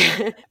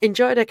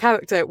 Enjoyed her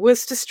character,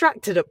 was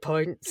distracted at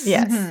points.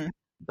 Yes. Mhm.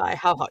 By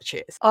how hot she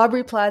is.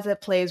 Aubrey Plaza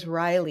plays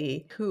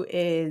Riley, who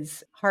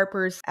is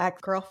Harper's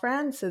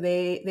ex-girlfriend. So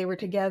they were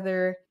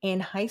together in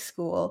high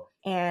school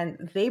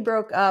and they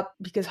broke up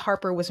because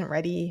Harper wasn't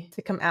ready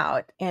to come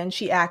out. And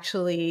she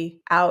actually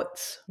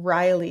outs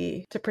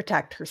Riley to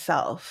protect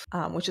herself,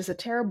 which is a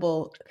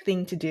terrible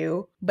thing to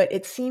do. But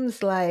it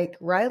seems like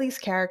Riley's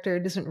character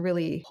doesn't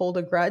really hold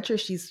a grudge, or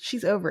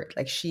she's over it.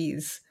 Like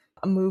she's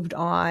moved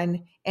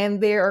on,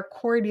 and they are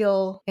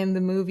cordial in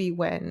the movie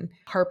when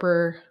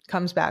Harper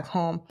comes back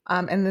home.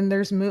 And then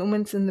there's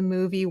moments in the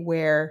movie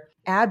where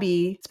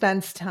Abby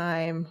spends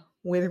time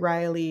with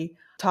Riley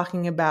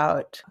talking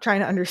about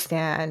trying to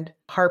understand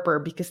Harper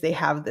because they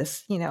have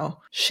this,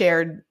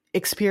 shared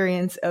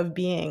experience of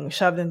being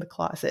shoved in the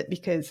closet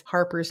because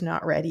Harper's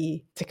not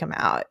ready to come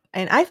out.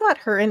 And I thought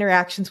her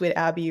interactions with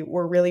Abby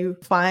were really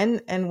fun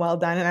and well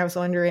done. And I was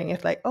wondering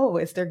if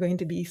is there going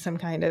to be some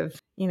kind of,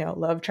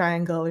 love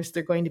triangle? Is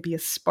there going to be a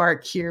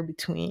spark here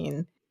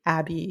between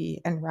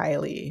Abby and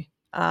Riley?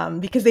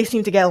 Because they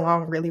seem to get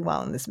along really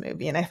well in this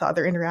movie. And I thought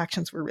their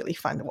interactions were really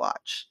fun to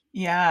watch.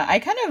 Yeah, I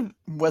kind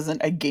of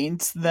wasn't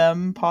against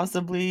them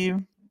possibly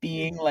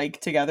being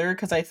together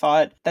because I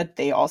thought that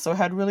they also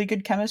had really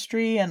good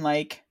chemistry and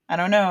I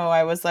don't know,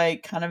 I was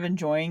kind of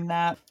enjoying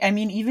that. I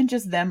mean, even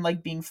just them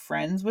being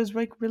friends was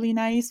really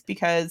nice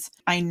because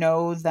I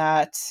know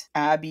that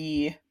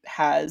Abby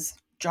has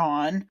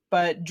John,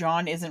 but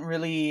John isn't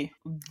really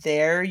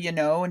there,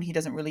 and he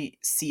doesn't really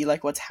see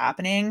what's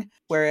happening.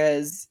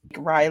 Whereas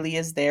Riley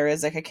is there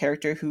as a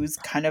character who's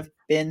kind of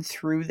been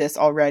through this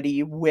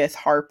already with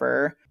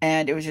Harper.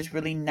 And it was just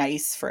really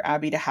nice for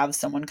Abby to have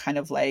someone kind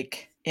of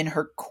in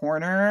her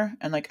corner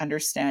and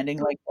understanding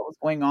what was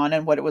going on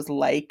and what it was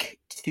like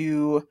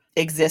to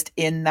exist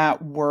in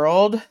that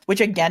world, which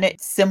again, it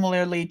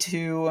similarly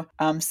to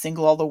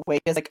Single All the Way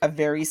is a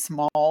very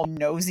small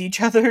knows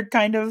each other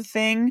kind of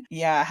thing.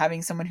 Yeah,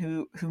 having someone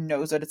who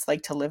knows what it's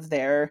like to live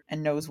there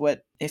and knows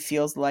what it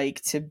feels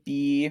like to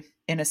be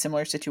in a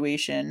similar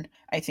situation,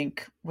 I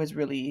think was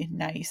really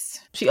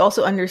nice. She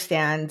also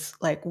understands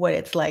what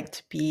it's like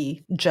to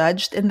be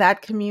judged in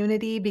that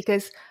community,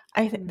 because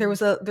I think there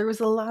was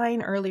a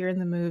line earlier in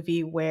the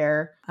movie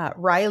where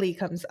Riley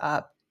comes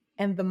up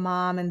and the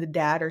mom and the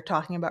dad are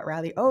talking about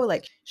Riley. Oh,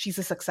 she's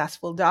a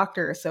successful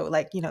doctor. So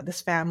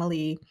this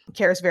family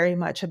cares very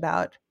much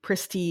about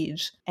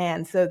prestige.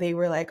 And so they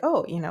were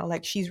oh,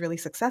 she's really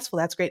successful.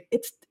 That's great.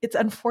 It's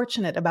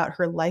unfortunate about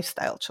her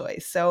lifestyle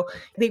choice. So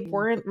they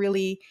weren't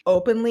really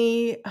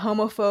openly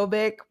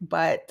homophobic,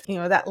 but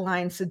that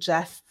line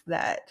suggests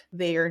that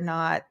they are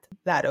not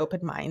that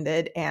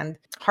open-minded. And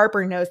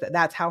Harper knows that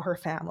that's how her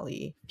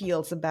family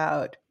feels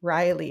about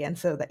Riley. And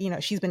so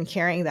that, she's been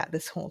carrying that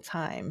this whole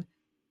time,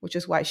 which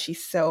is why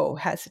she's so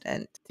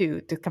hesitant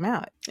to come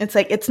out. It's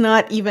it's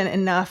not even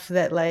enough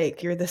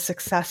that you're the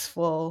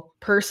successful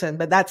person,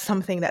 but that's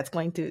something that's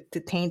going to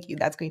taint you,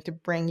 that's going to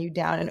bring you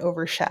down and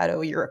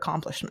overshadow your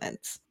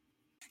accomplishments.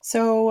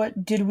 So,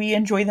 did we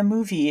enjoy the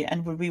movie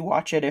and would we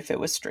watch it if it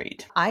was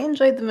straight? I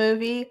enjoyed the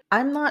movie.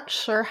 I'm not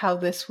sure how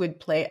this would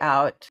play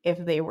out if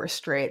they were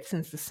straight,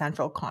 since the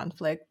central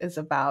conflict is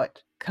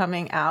about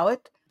coming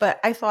out. But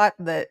I thought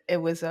that it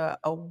was a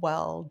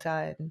well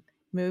done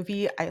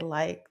movie. I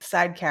like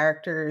side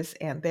characters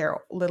and their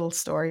little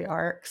story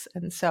arcs.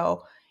 And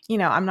so,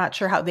 I'm not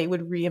sure how they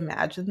would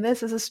reimagine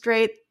this as a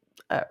straight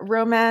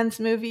romance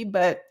movie,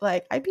 but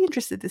like I'd be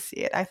interested to see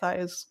it. I thought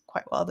it was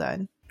quite well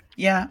done.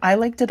 Yeah, I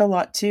liked it a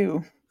lot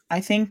too. I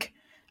think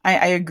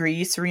I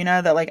agree,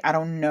 Serena, that like I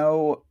don't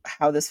know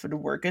how this would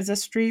work as a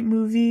straight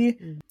movie.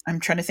 I'm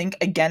trying to think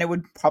again, it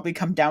would probably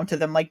come down to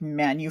them like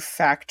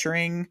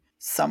manufacturing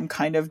some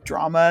kind of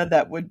drama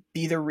that would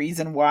be the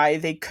reason why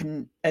they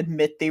couldn't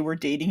admit they were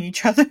dating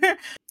each other.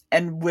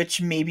 And which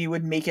maybe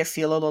would make it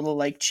feel a little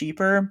like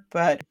cheaper.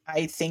 But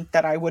I think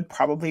that I would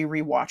probably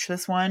rewatch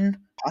this one,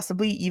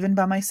 possibly even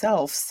by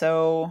myself.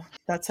 So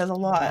that says a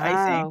lot,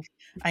 I think.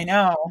 Wow.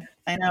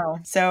 I know.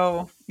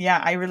 So yeah,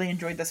 I really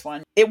enjoyed this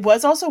one. It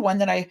was also one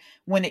that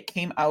when it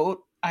came out,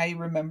 I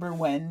remember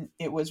when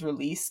it was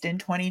released in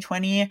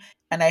 2020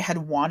 and I had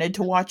wanted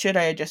to watch it.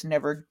 I had just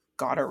never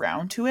got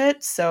around to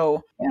it.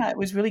 So yeah, it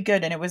was really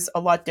good. And it was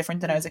a lot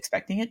different than I was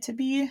expecting it to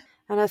be.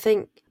 And I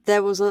think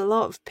there was a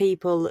lot of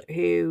people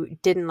who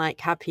didn't like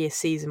Happiest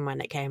Season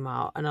when it came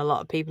out, and a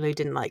lot of people who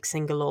didn't like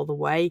Single All the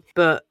Way.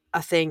 But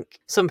I think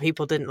some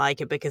people didn't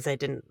like it because they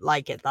didn't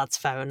like it. That's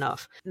fair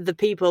enough. The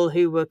people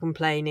who were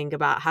complaining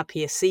about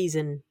Happiest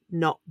Season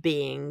not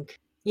being,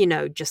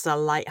 just a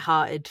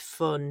light-hearted,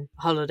 fun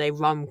holiday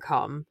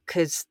rom-com,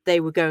 because they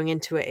were going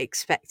into it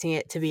expecting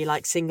it to be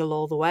like Single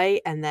All the Way,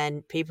 and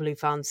then people who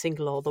found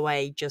Single All the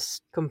Way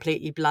just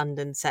completely bland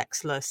and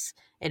sexless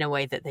in a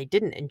way that they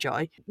didn't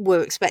enjoy,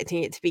 were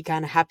expecting it to be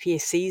kind of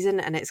Happiest Season.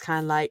 And it's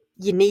kind of like,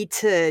 you need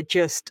to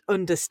just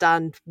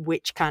understand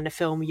which kind of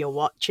film you're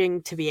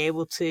watching to be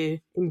able to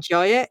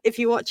enjoy it. If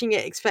you're watching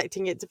it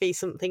expecting it to be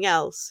something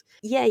else,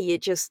 yeah,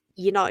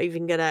 you're not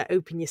even going to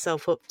open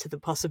yourself up to the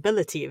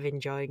possibility of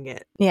enjoying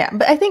it. Yeah,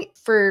 but I think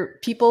for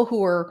people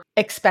who were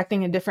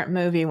expecting a different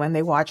movie when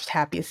they watched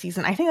Happiest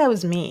Season, I think that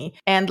was me.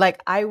 And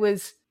like I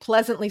was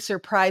pleasantly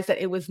surprised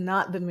that it was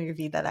not the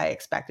movie that I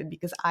expected,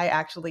 because I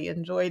actually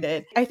enjoyed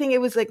it. I think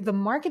it was like the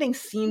marketing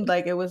seemed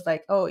like it was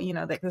like, oh,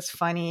 like this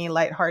funny,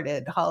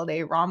 lighthearted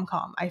holiday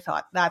rom-com. I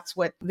thought that's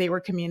what they were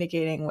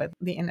communicating with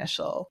the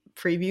initial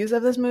previews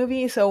of this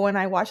movie. So when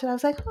I watched it, I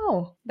was like,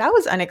 oh, that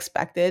was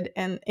unexpected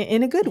and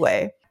in a good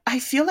way. I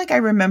feel like I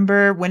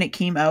remember when it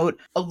came out,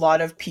 a lot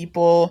of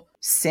people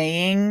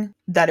saying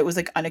that it was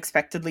like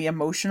unexpectedly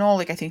emotional.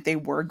 Like I think they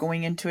were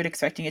going into it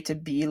expecting it to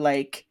be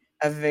like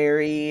a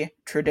very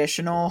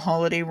traditional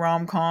holiday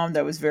rom-com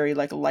that was very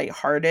like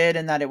lighthearted,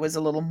 and that it was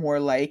a little more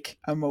like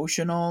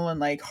emotional and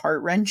like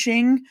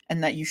heart-wrenching,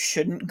 and that you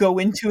shouldn't go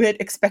into it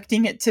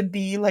expecting it to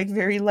be like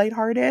very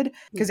lighthearted.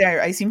 Because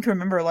I seem to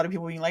remember a lot of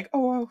people being like,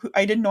 oh,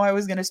 I didn't know I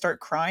was going to start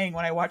crying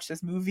when I watched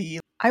this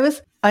movie. I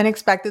was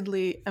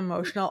unexpectedly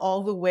emotional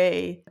all the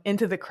way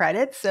into the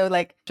credits. So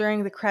like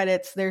during the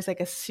credits, there's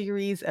like a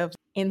series of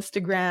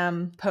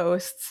Instagram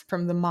posts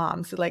from the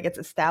mom. So like it's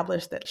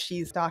established that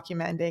she's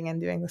documenting and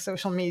doing the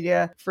social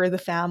media for the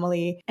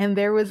family. And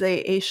there was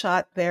a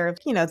shot there of,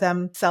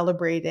 them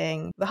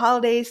celebrating the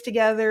holidays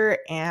together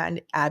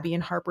and Abby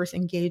and Harper's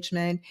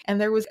engagement.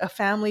 And there was a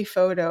family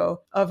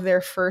photo of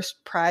their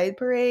first Pride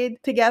parade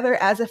together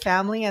as a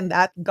family. And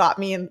that got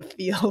me in the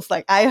feels.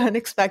 Like I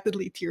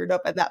unexpectedly teared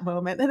up at that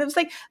moment. And it was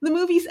like the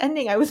movie's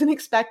ending. I wasn't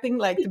expecting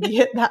like to be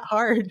hit that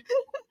hard.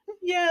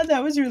 Yeah,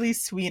 that was really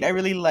sweet. I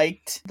really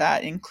liked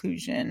that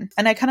inclusion.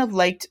 And I kind of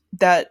liked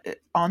that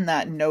on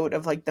that note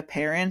of like the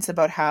parents,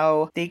 about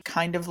how they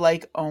kind of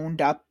like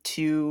owned up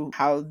to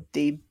how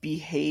they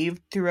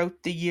behaved throughout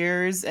the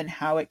years and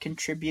how it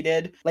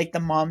contributed. Like the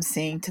mom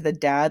saying to the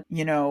dad,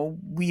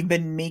 we've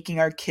been making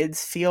our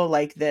kids feel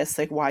like this.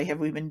 Like, why have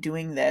we been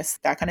doing this?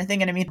 That kind of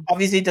thing. And I mean,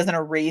 obviously it doesn't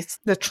erase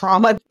the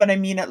trauma, but I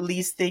mean, at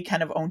least they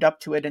kind of owned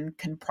up to it and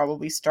can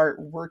probably start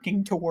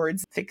working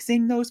towards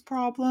fixing those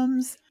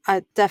problems.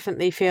 I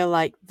definitely feel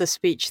like the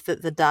speech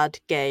that the dad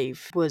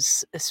gave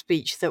was a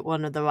speech that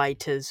one of the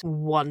writers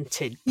wanted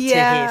to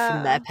hear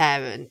from their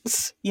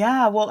parents.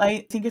 Yeah, well,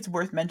 I think it's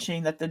worth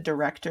mentioning that the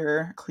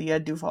director, Clea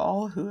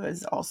Duvall, who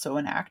is also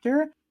an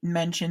actor,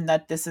 mentioned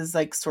that this is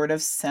like sort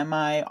of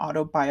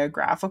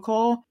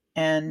semi-autobiographical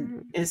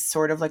and is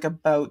sort of like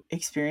about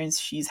experience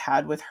she's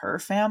had with her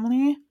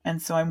family.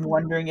 And so I'm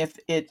wondering if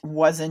it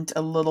wasn't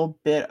a little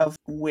bit of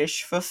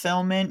wish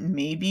fulfillment,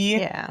 maybe.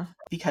 Yeah.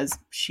 Because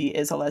she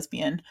is a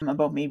lesbian,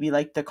 about maybe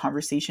like the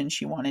conversation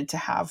she wanted to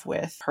have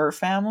with her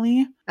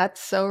family.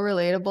 That's so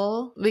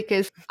relatable,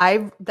 because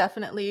I've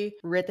definitely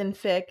written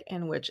fic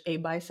in which a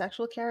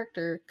bisexual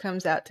character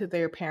comes out to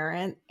their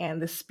parent, and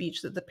the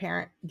speech that the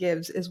parent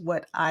gives is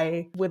what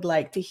I would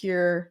like to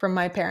hear from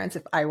my parents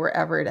if I were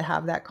ever to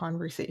have that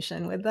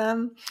conversation with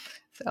them.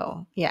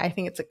 So yeah, I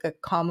think it's like a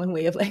common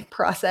way of like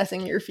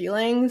processing your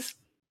feelings.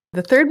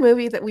 The third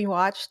movie that we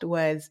watched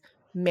was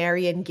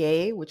Merry and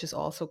Gay, which is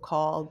also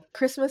called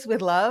Christmas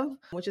with Love,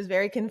 which is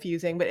very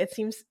confusing, but it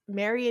seems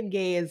Merry and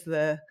Gay is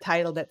the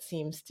title that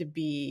seems to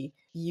be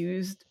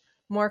used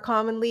more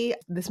commonly.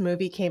 This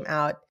movie came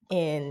out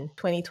in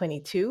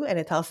 2022, and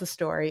it tells the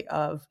story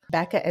of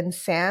Becca and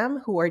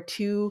Sam, who are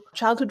two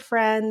childhood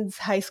friends,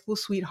 high school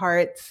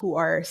sweethearts, who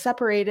are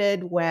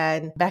separated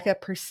when Becca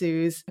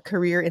pursues a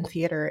career in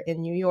theater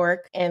in New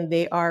York, and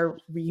they are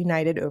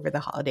reunited over the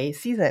holiday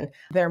season.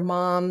 Their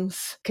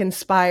moms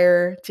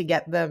conspire to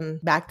get them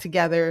back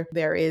together.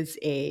 There is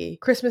a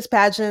Christmas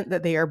pageant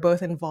that they are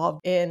both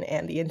involved in,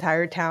 and the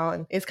entire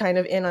town is kind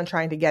of in on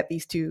trying to get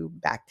these two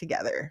back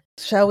together.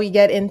 Shall we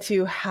get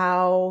into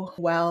how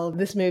well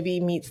this movie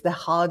meets the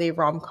holiday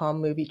rom-com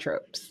movie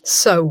tropes?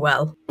 So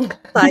well.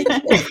 Like,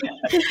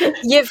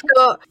 you've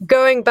got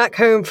going back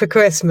home for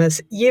Christmas.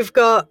 You've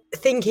got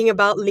thinking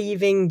about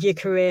leaving your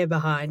career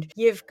behind.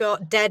 You've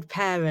got dead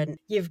parent.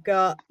 You've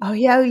got... Oh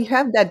yeah, you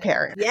have dead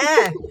parent.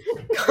 Yeah.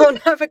 Can't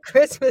have a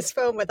Christmas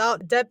film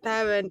without dead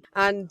parent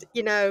and,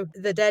 you know,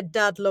 the dead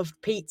dad loved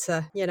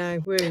pizza, you know,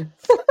 woo.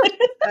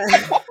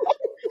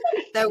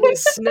 There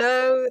was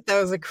snow, there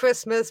was a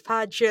Christmas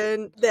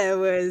pageant, there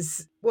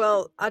was,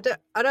 well, I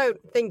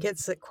don't think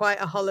it's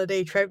quite a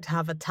holiday trope to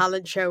have a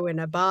talent show in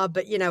a bar,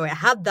 but you know, it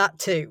had that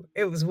too.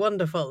 It was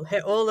wonderful.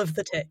 Hit all of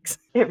the ticks.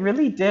 It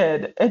really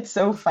did. It's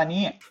so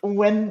funny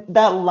when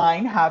that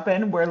line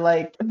happened where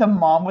like the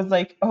mom was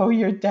like, "Oh,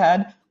 your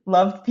dad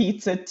loved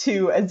pizza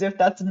too," as if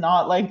that's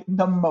not like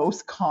the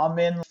most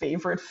common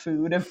favorite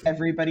food of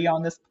everybody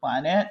on this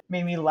planet.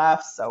 Made me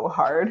laugh so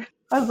hard.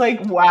 I was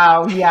like,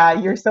 wow, yeah,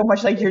 you're so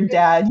much like your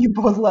dad. You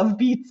both love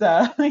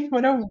pizza. Like,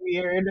 what a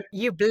weird.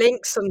 You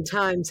blink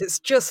sometimes. It's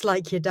just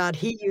like your dad.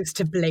 He used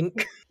to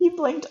blink. He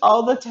blinked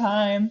all the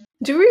time.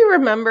 Do we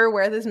remember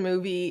where this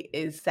movie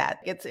is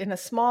set? It's in a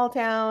small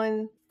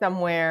town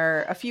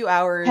somewhere a few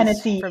hours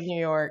Tennessee. from New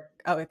York.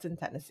 Oh, it's in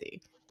Tennessee.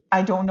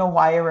 I don't know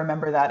why I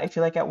remember that. I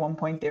feel like at one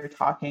point they were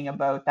talking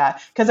about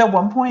that. Because at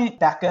one point,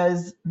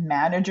 Becca's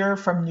manager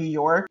from New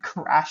York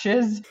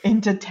crashes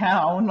into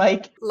town.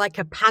 Like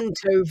a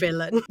panto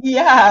villain.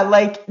 Yeah,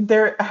 like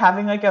they're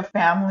having like a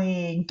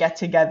family get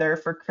together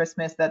for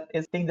Christmas. That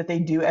is a thing that they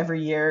do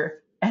every year.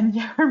 And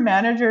yeah, her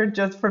manager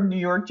just from New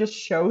York just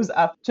shows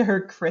up to her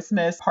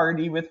Christmas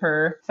party with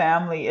her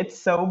family. It's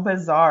so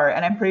bizarre.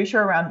 And I'm pretty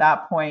sure around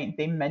that point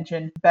they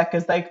mentioned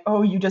Becca's like,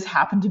 "Oh, you just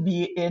happen to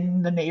be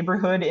in the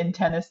neighborhood in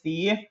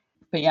Tennessee."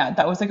 But yeah,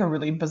 that was like a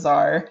really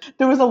bizarre.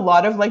 There was a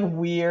lot of like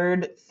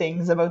weird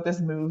things about this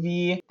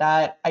movie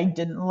that I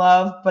didn't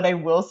love, but I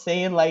will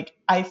say like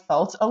I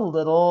felt a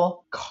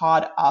little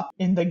caught up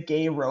in the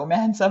gay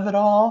romance of it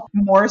all.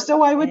 More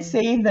so I would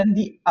say than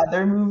the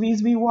other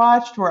movies we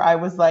watched where I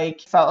was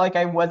like felt like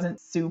I wasn't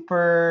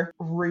super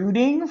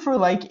rooting for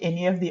like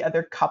any of the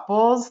other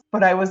couples,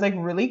 but I was like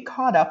really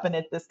caught up in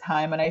it this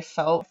time and I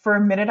felt for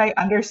a minute I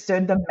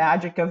understood the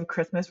magic of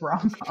Christmas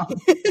rom-com.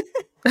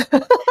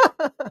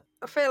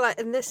 I feel like,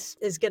 and this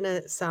is going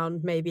to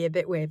sound maybe a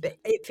bit weird, but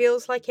it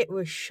feels like it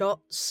was shot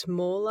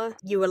smaller.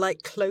 You were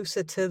like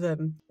closer to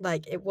them.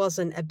 Like it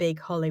wasn't a big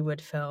Hollywood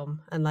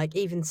film. And like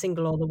even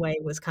Single All the Way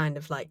was kind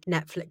of like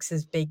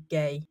Netflix's big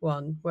gay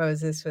one.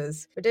 Whereas this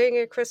was, we're doing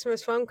a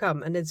Christmas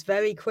rom-com and it's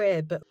very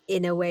queer, but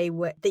in a way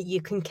that you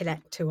can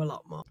connect to a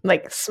lot more.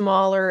 Like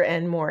smaller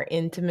and more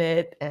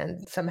intimate,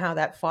 and somehow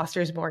that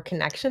fosters more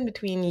connection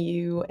between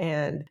you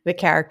and the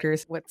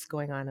characters, what's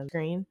going on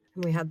screen.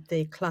 And we had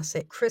the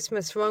classic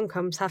Christmas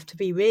rom-coms have to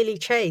be really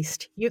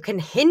chaste. You can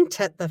hint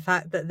at the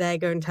fact that they're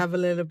going to have a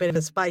little bit of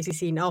a spicy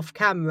scene off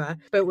camera,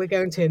 but we're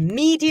going to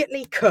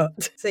immediately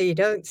cut. So you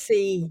don't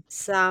see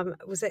Sam,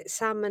 was it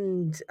Sam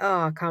and,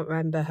 I can't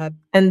remember her.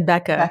 And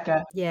Becca.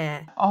 Becca.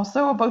 Yeah.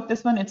 Also about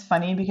this one, it's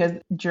funny because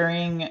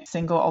during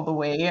Single All the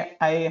Way,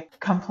 I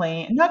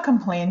not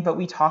complained, but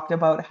we talked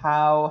about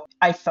how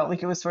I felt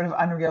like it was sort of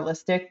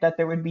unrealistic that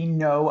there would be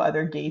no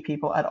other gay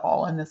people at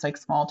all in this like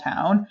small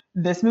town.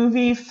 This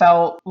movie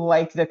felt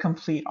like the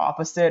complete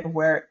opposite,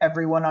 where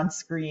everyone on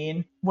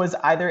screen was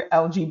either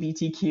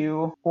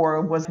LGBTQ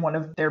or was one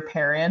of their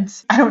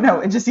parents. I don't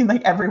know. It just seemed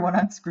like everyone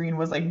on screen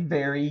was like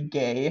very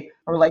gay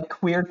or like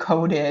queer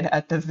coded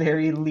at the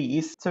very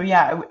least. So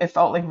yeah, it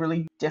felt like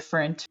really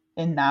different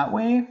in that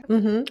way.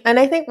 Mm-hmm. And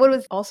I think what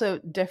was also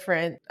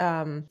different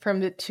from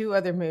the two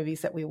other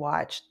movies that we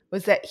watched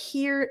was that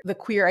here the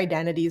queer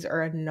identities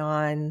are a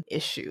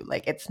non-issue.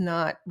 Like it's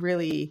not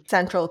really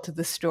central to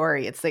the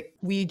story. It's like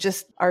we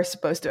just are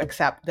supposed to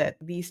accept that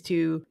these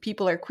two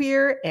people are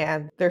queer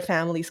and their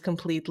families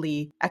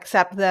completely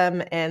accept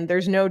them, and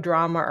there's no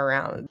drama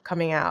around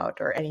coming out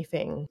or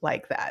anything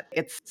like that.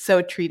 It's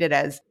so treated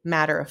as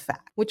matter of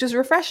fact, which is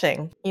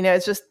refreshing. You know,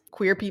 it's just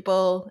queer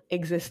people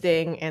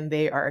existing and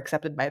they are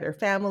accepted by their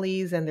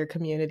families and their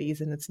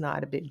communities, and it's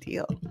not a big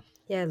deal.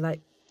 Yeah,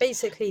 like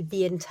basically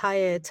the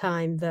entire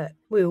time that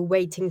we were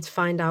waiting to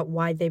find out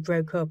why they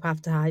broke up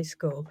after high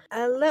school,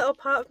 a little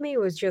part of me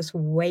was just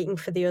waiting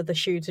for the other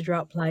shoe to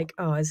drop, like,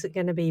 oh, is it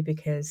going to be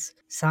because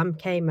Sam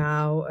came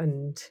out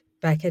and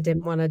Becca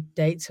didn't want to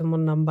date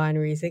someone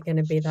non-binary? Is it going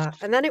to be that?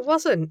 And then it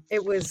wasn't.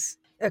 It was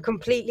a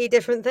completely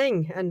different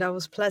thing, and I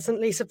was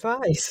pleasantly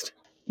surprised.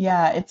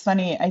 Yeah, it's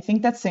funny. I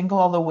think that Single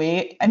All the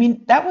Way, I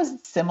mean, that was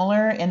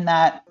similar in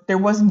that there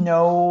was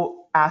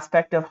no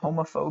aspect of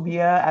homophobia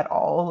at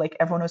all. Like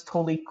everyone was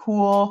totally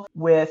cool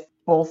with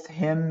both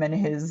him and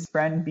his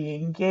friend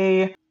being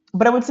gay.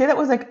 But I would say that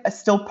was like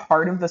still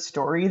part of the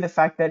story, the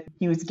fact that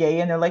he was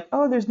gay and they're like,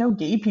 oh, there's no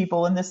gay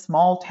people in this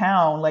small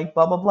town, like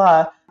blah, blah,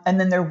 blah. And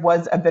then there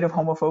was a bit of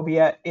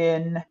homophobia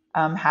in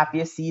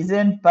Happiest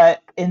Season.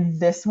 But in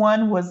this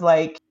one was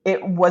like,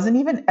 it wasn't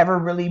even ever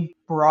really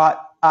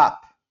brought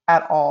up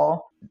at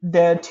all.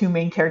 The two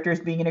main characters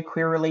being in a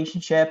queer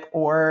relationship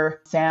or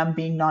Sam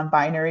being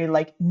non-binary,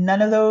 like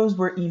none of those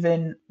were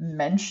even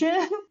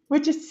mentioned,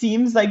 which it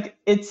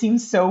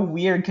seems so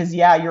weird because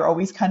yeah, you're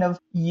always kind of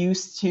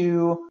used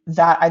to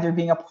that either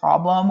being a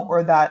problem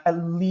or that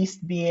at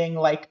least being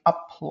like a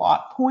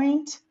plot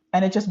point.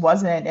 And it just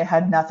wasn't. It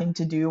had nothing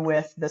to do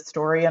with the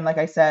story. And like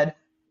I said,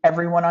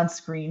 everyone on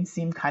screen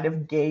seemed kind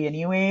of gay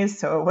anyways.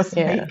 So it was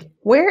like,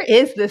 where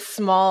is this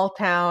small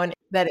town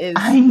that is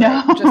I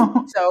know. like,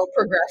 just so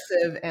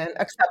progressive and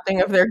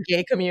accepting of their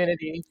gay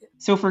community?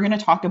 So if we're going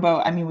to talk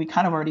about, I mean, we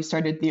kind of already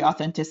started the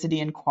authenticity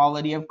and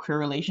quality of queer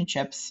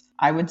relationships.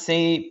 I would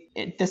say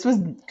this was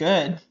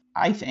good,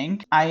 I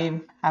think.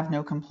 I have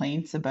no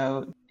complaints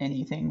about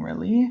anything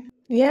really.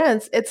 Yeah,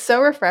 it's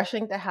so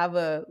refreshing to have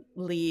a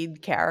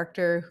lead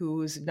character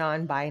who's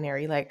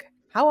non-binary. Like,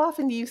 how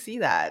often do you see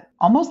that?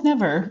 Almost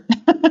never.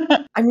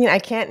 I mean, I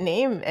can't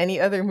name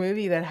any other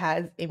movie that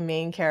has a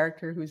main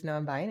character who's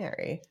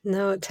non-binary.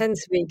 No, it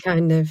tends to be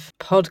kind of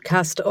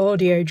podcast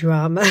audio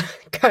drama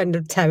kind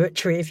of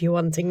territory if you're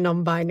wanting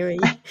non-binary.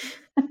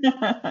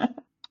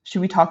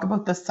 Should we talk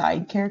about the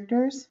side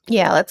characters?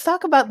 Yeah, let's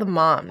talk about the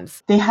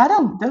moms. There's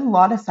a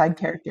lot of side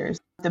characters.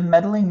 The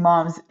meddling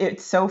moms,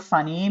 it's so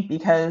funny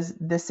because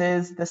this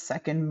is the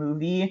second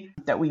movie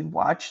that we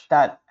watched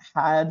that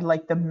had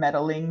like the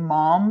meddling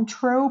mom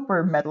trope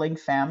or meddling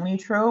family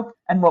trope.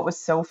 And what was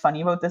so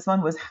funny about this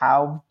one was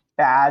how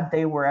bad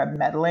they were at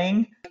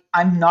meddling.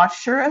 I'm not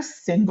sure a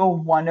single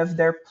one of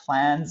their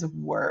plans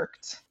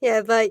worked.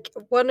 Yeah, like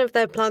one of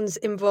their plans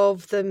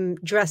involved them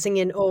dressing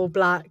in all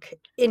black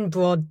in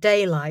broad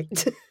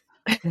daylight.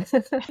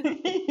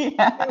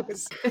 Yeah.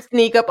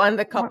 Sneak up on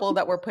the couple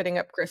that were putting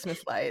up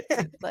Christmas lights.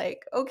 It's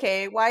like,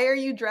 okay, why are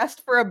you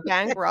dressed for a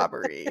bank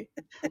robbery?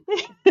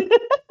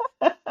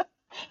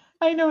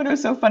 I know, it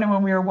was so funny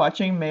when we were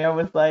watching. Mayo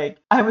was like,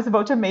 I was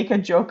about to make a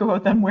joke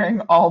about them wearing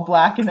all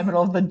black in the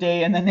middle of the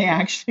day, and then they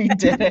actually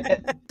did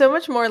it. So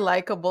much more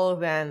likable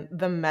than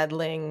the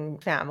meddling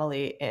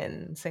family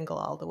in Single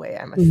All the Way,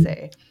 I must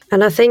say.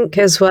 And I think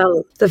as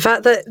well, the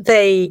fact that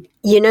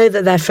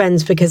that they're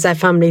friends because their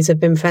families have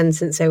been friends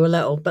since they were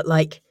little, but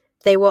like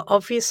they were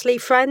obviously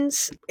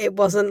friends. It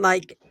wasn't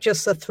like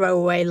just a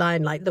throwaway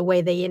line, like the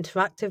way they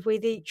interacted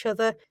with each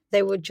other.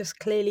 They were just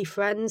clearly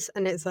friends.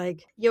 And it's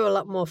like, you're a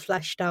lot more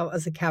fleshed out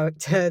as a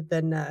character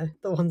than the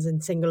ones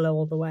in Single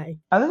All the Way.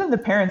 Other than the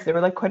parents, there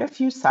were like quite a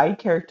few side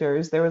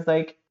characters. There was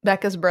like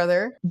Becca's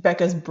brother.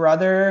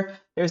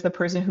 There's the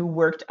person who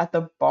worked at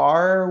the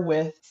bar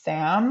with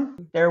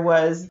Sam. There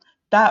was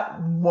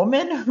that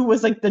woman who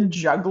was like the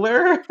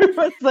juggler who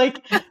was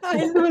like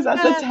who was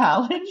at the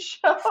talent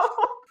show.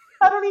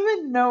 I don't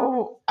even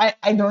know.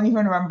 I don't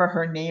even remember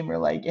her name or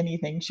like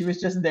anything. She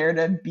was just there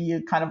to be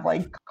kind of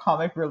like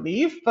comic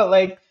relief, but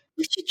like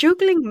was she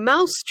juggling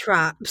mouse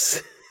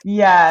traps?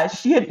 Yeah,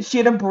 she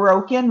had a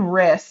broken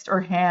wrist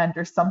or hand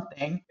or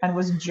something and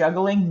was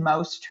juggling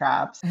mouse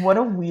traps. What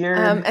a weird.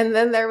 And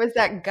then there was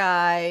that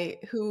guy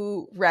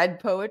who read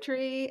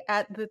poetry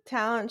at the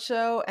talent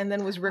show and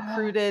then was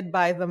recruited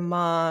by the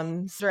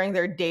moms during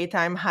their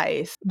daytime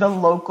heist. The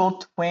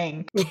local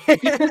twink,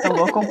 the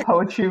local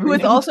poetry who was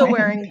reading also twink.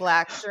 wearing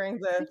black during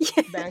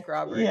the bank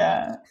robbery.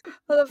 Yeah.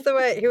 I love the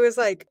way he was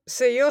like,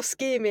 so you're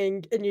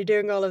scheming and you're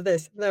doing all of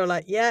this. And they were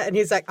like, yeah. And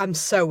he's like, I'm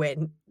so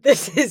in.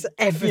 This is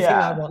everything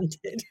I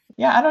wanted.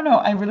 Yeah, I don't know.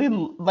 I really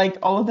like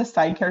all of the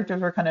side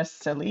characters were kind of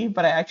silly,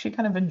 but I actually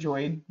kind of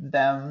enjoyed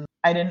them.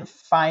 I didn't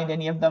find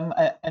any of them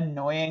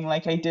annoying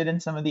like I did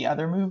in some of the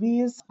other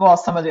movies. Well,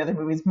 some of the other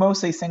movies,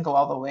 mostly Single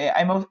All the Way.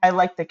 I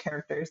like the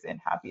characters in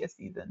Happiest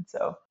Season.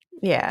 So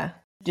yeah.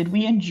 Did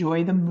we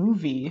enjoy the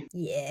movie?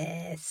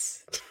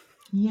 Yes.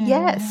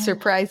 Yes,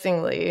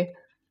 surprisingly.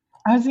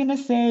 I was going to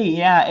say,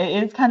 yeah,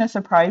 it is kind of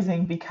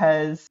surprising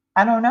because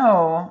I don't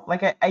know,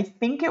 like I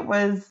think it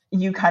was,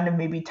 you kind of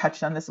maybe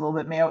touched on this a little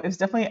bit, Mayo. It was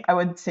definitely, I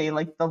would say,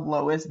 like the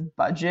lowest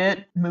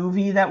budget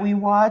movie that we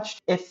watched.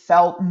 It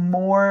felt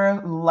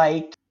more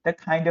like the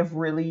kind of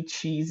really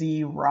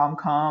cheesy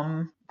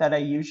rom-com that I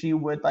usually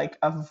would like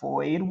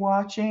avoid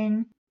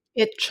watching.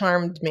 It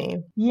charmed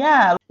me.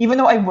 Yeah, even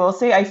though I will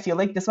say I feel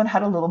like this one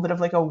had a little bit of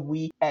like a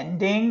weak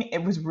ending.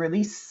 It was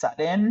really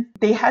sudden.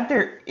 They had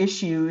their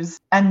issues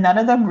and none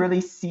of them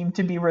really seemed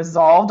to be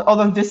resolved.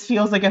 Although this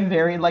feels like a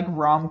very like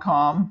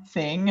rom-com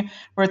thing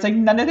where it's like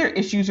none of their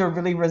issues were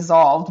really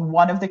resolved.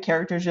 One of the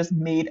characters just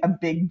made a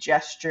big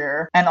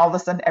gesture and all of a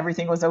sudden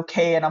everything was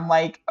okay. And I'm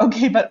like,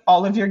 okay, but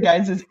all of your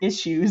guys'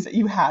 issues that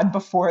you had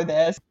before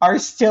this are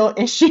still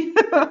issues.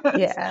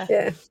 Yeah.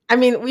 Yeah. I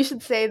mean, we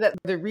should say that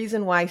the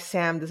reason why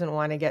Sam doesn't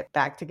want to get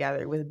back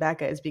together with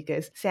Becca is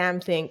because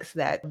Sam thinks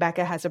that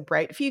Becca has a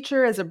bright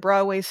future as a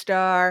Broadway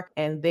star,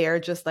 and they are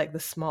just like the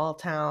small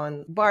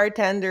town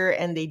bartender,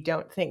 and they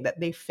don't think that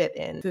they fit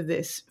into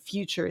this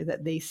future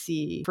that they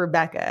see for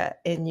Becca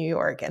in New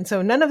York. And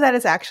so none of that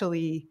is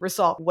actually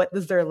resolved. What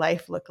does their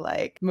life look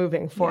like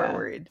moving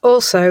forward?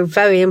 Also,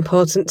 very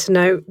important to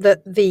note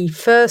that the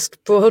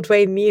first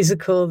Broadway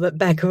musical that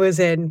Becca was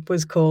in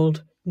was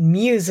called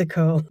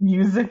Musicals.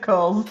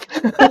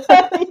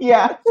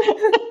 Yeah.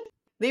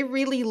 They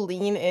really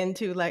lean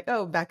into like,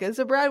 oh, Becca's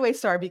a Broadway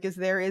star because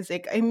there is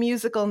like a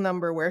musical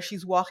number where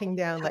she's walking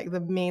down like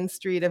the main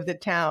street of the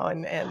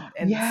town and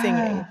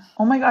singing.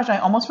 Oh my gosh, I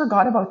almost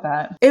forgot about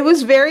that. It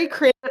was very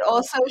cringe, but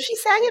also she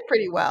sang it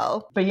pretty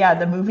well. But yeah,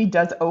 the movie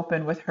does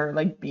open with her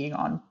like being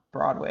on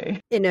Broadway.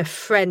 In a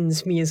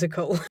Friends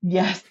musical.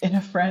 Yes, in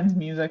a Friends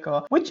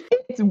musical, which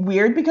it's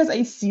weird because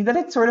I see that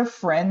it's sort of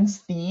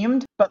Friends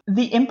themed, but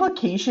the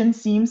implication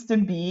seems to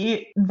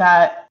be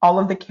that all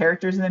of the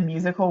characters in the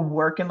musical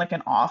work in like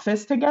an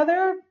office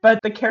together, but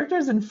the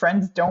characters in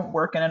Friends don't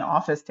work in an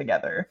office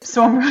together.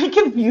 So I'm really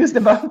confused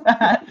about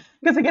that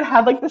because like it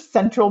had like the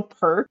Central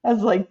Perk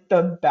as like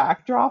the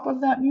backdrop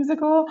of that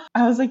musical.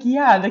 I was like,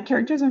 yeah, the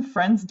characters in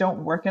Friends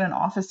don't work in an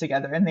office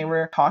together, and they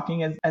were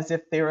talking as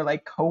if they were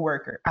like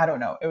co-workers. I don't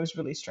know. It was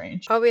really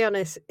strange. I'll be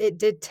honest, it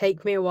did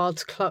take me a while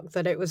to clock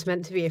that it was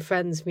meant to be a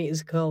Friends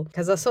musical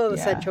because I saw the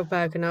Central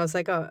Perk and I was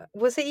like, oh,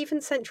 was it even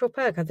Central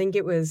Perk? I think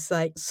it was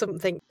like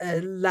something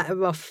a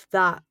letter off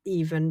that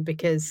even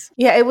because...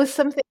 Yeah, it was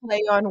something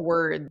play on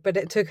word. But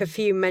it took a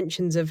few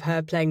mentions of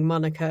her playing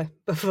Monica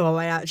before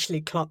I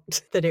actually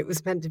clocked that it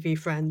was meant to be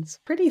Friends.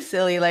 Pretty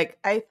silly. Like,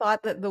 I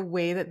thought that the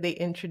way that they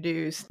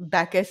introduced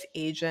Becca's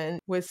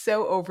agent was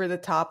so over the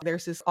top.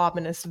 There's this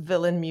ominous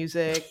villain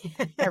music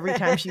every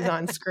time she's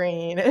on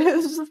screen. It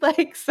was just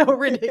like so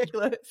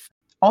ridiculous.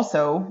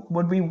 Also,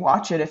 would we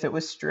watch it if it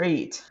was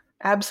straight?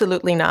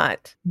 Absolutely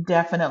not.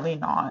 Definitely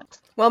not.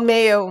 Well,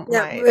 Mayo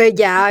might.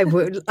 Yeah, I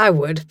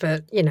would,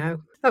 but you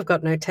know, I've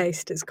got no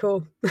taste. It's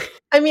cool.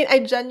 I mean, I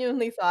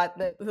genuinely thought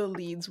that the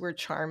leads were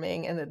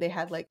charming and that they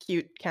had like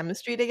cute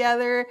chemistry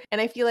together. And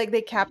I feel like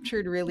they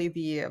captured really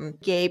the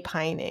gay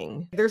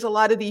pining. There's a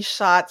lot of these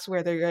shots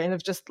where they're kind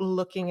of just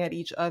looking at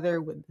each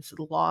other with this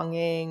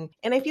longing.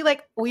 And I feel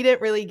like we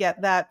didn't really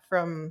get that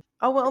from...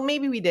 Oh, well,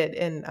 maybe we did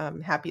in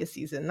Happiest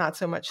season, not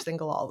so much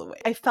Single All the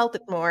Way. I felt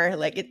it more,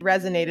 like it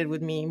resonated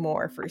with me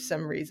more for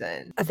some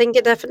reason. I think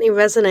it definitely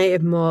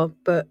resonated more,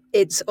 but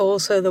it's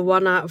also the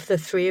one out of the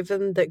three of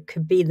them that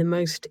could be the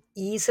most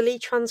easily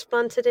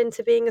transplanted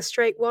into being a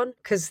straight one,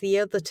 because the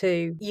other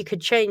two, you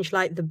could change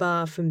like the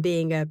bar from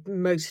being a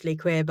mostly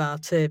queer bar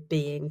to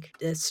being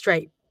a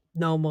straight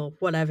normal,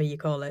 whatever you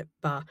call it,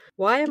 bar.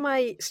 Why am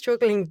I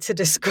struggling to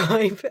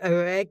describe a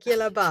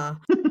regular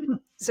bar?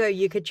 So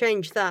you could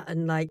change that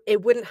and like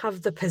it wouldn't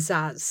have the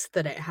pizzazz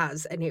that it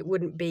has and it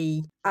wouldn't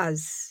be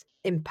as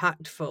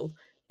impactful,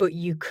 but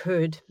you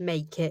could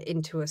make it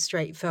into a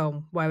straight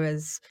film.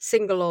 Whereas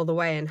Single All the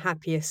Way and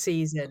Happiest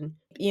season,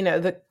 you know,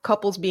 the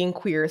couples being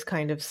queer is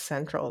kind of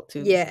central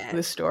to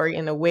the story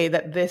in a way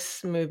that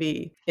this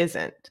movie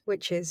isn't.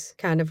 Which is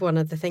kind of one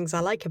of the things I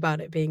like about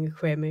it being a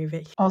queer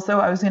movie. Also,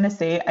 I was going to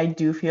say, I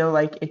do feel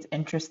like it's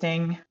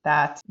interesting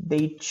that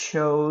they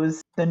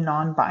chose the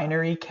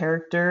non-binary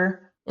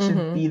character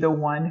to be the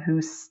one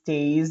who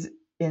stays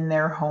in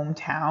their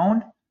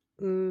hometown.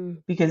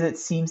 Because it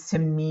seems to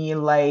me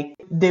like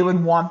they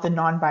would want the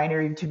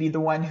non-binary to be the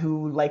one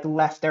who like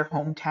left their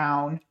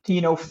hometown to,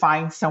 you know,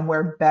 find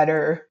somewhere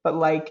better. But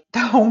like the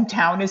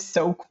hometown is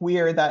so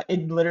queer that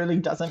it literally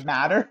doesn't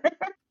matter.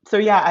 So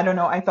yeah, I don't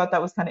know. I thought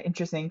that was kind of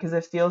interesting because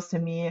it feels to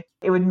me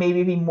it would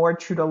maybe be more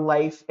true to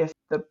life if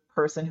the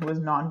person who was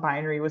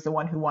non-binary was the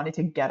one who wanted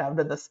to get out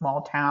of the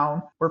small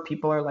town where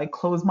people are like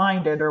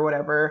closed-minded or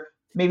whatever.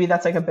 Maybe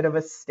that's like a bit of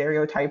a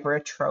stereotype or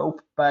a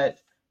trope, but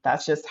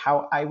that's just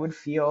how I would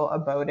feel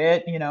about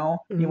it. You know,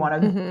 you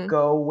want to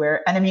go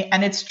where, and I mean,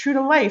 and it's true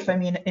to life. I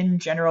mean, in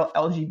general,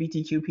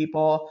 LGBTQ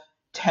people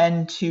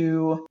tend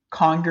to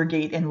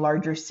congregate in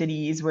larger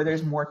cities where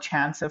there's more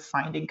chance of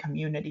finding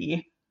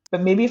community.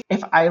 But maybe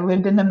if I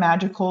lived in the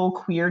magical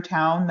queer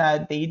town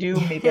that they do,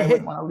 maybe I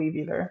wouldn't want to leave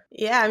either.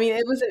 Yeah, I mean,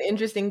 it was an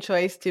interesting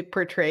choice to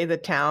portray the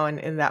town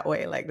in that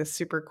way, like the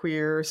super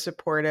queer,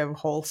 supportive,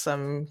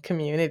 wholesome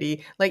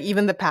community. Like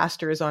even the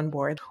pastor is on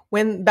board.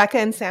 When Becca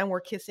and Sam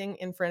were kissing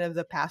in front of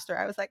the pastor,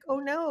 I was like, oh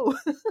no.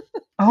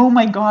 Oh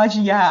my gosh,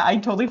 yeah, I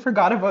totally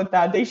forgot about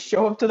that. They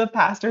show up to the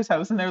pastor's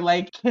house and they're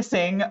like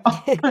kissing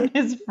on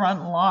his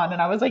front lawn.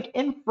 And I was like,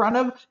 in front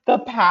of the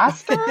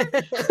pastor?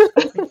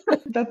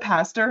 The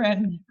pastor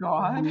and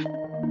God.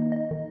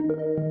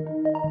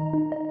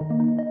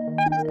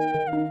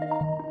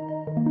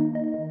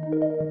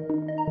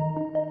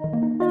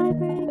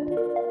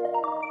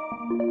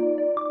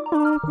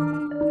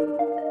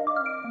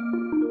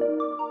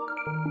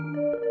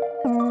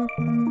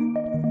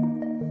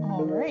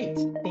 All right.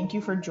 Thank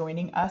you for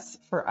joining us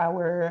for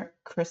our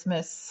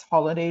Christmas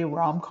holiday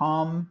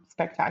rom-com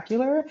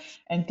spectacular.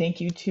 And thank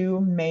you to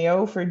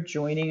Mayo for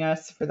joining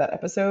us for that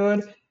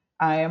episode.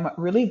 I'm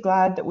really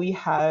glad that we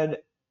had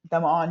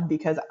them on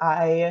because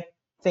I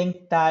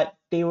think that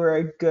they were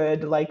a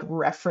good like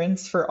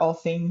reference for all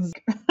things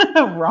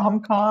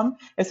rom-com,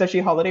 especially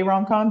holiday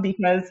rom-com,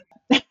 because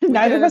We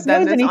neither could of us have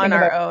done knows this anything on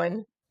our about.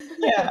 own.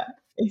 Yeah,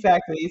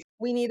 exactly.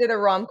 We needed a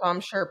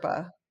rom-com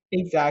Sherpa.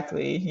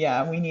 Exactly.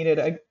 Yeah, we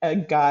needed a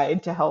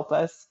guide to help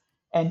us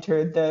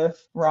enter the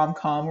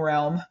rom-com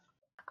realm.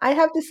 I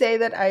have to say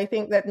that I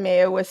think that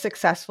Mayo was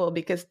successful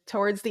because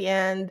towards the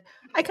end,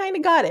 I kind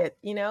of got it.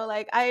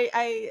 Like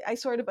I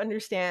sort of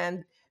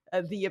understand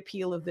the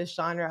appeal of this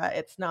genre.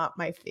 It's not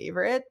my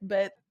favorite,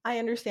 but I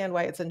understand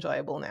why it's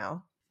enjoyable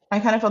now. I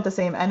kind of felt the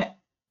same. And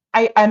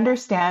I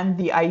understand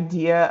the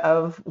idea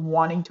of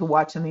wanting to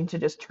watch something to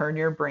just turn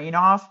your brain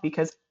off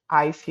because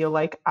I feel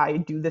like I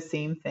do the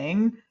same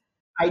thing.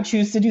 I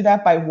choose to do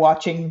that by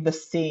watching the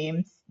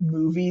same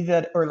movie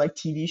that or like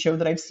TV show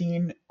that I've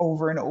seen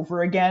over and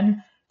over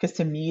again because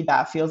to me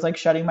that feels like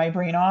shutting my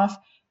brain off.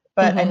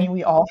 But I mean,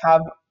 we all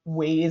have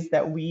ways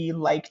that we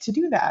like to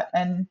do that.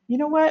 And you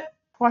know what?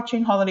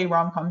 Watching holiday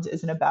rom-coms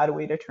isn't a bad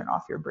way to turn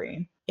off your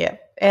brain. Yeah,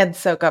 and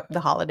soak up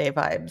the holiday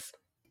vibes.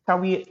 Shall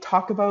we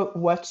talk about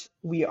what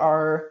we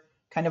are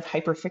kind of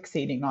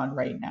hyperfixating on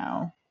right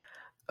now?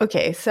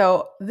 Okay,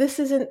 so this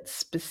isn't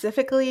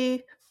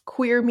specifically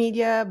queer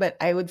media, but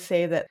I would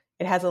say that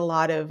it has a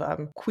lot of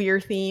queer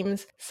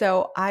themes.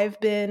 So I've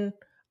been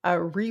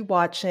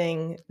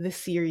rewatching the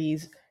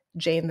series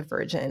Jane the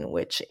Virgin,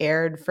 which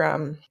aired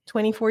from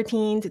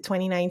 2014 to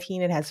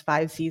 2019. It has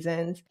 5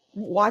 seasons.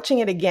 Watching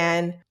it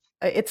again,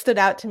 it stood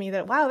out to me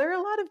that, wow, there are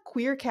a lot of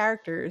queer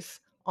characters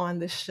on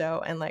this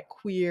show and like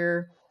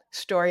queer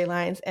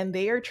storylines, and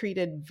they are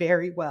treated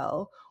very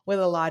well with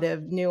a lot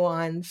of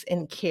nuance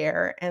and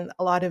care and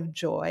a lot of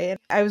joy. And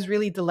I was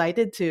really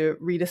delighted to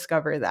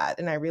rediscover that,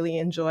 and I really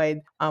enjoyed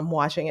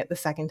watching it the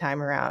second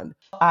time around.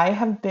 I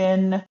have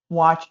been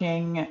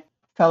watching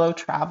Fellow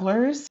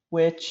Travelers,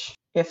 which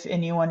if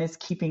anyone is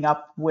keeping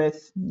up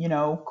with,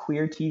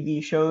 queer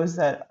TV shows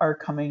that are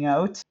coming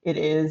out, it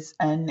is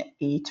an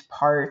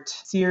 8-part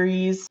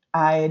series.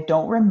 I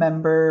don't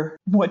remember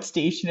what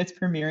station it's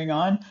premiering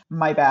on.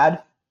 My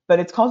bad. But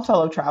it's called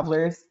Fellow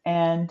Travelers.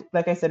 And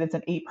like I said, it's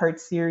an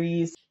 8-part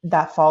series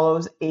that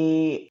follows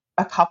a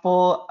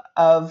couple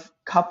of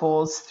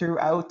couples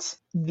throughout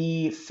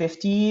the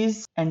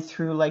 50s and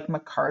through like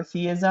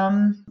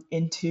McCarthyism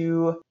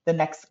into the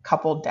next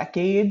couple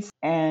decades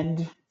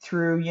and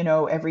through,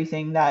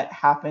 everything that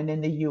happened in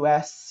the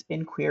US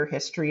in queer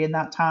history in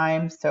that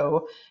time.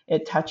 So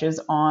it touches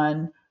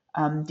on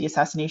the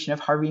assassination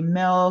of Harvey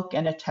Milk,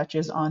 and it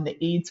touches on the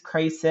AIDS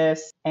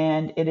crisis,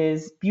 and it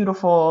is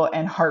beautiful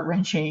and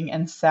heart-wrenching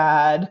and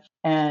sad.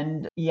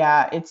 And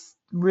yeah, it's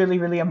really,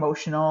 really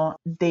emotional.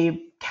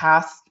 They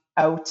cast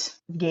out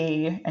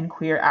gay and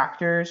queer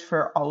actors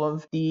for all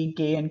of the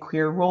gay and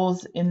queer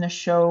roles in the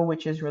show,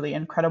 which is really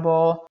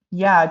incredible.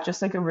 Yeah,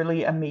 just like a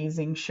really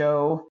amazing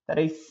show that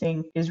I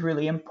think is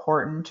really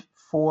important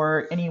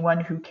for anyone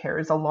who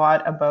cares a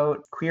lot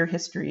about queer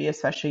history,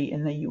 especially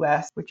in the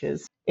US, which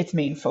is its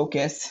main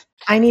focus.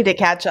 I need to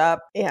catch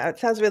up. Yeah, it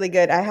sounds really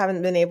good. I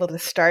haven't been able to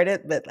start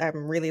it, but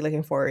I'm really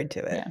looking forward to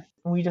it. Yeah.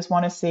 We just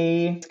want to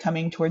say it's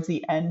coming towards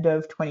the end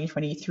of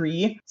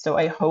 2023. So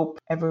I hope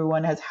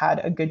everyone has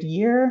had a good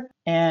year,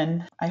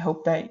 and I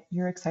hope that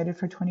you're excited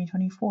for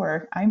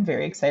 2024. I'm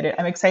very excited.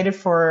 I'm excited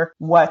for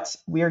what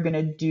we are going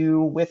to do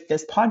with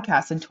this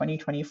podcast in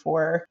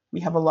 2024.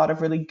 We have a lot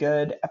of really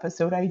good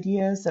episode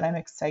ideas that I'm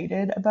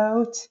excited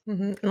about.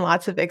 And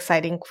lots of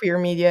exciting queer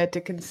media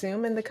to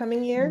consume in the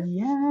coming year.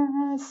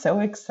 Yeah, so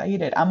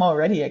excited. I'm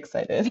already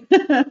excited.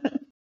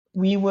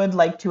 We would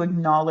like to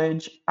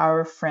acknowledge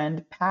our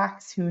friend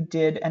Pax, who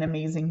did an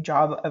amazing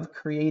job of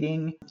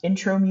creating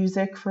intro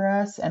music for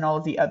us and all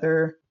of the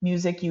other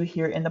music you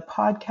hear in the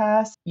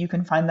podcast. You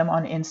can find them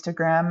on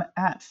Instagram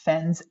at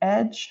Fens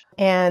Edge.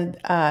 And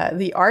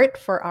the art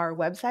for our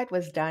website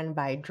was done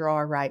by Draw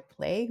Right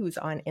Play, who's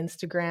on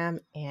Instagram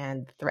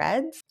and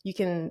Threads. You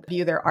can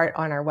view their art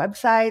on our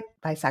website,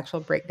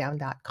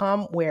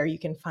 bisexualbreakdown.com, where you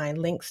can find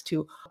links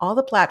to all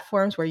the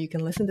platforms where you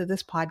can listen to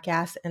this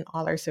podcast and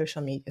all our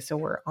social media. So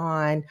we're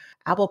on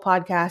Apple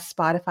Podcasts,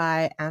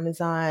 Spotify,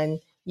 Amazon,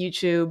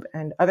 YouTube,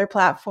 and other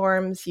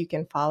platforms. You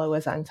can follow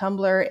us on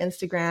Tumblr,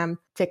 Instagram,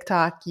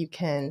 TikTok. You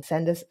can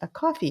send us a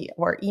coffee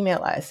or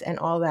email us, and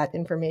all that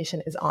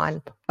information is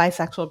on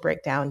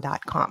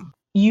bisexualbreakdown.com.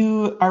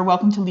 You are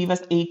welcome to leave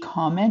us a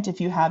comment if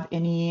you have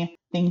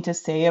anything to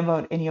say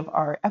about any of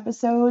our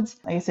episodes.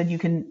 Like I said, you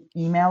can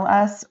email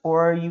us,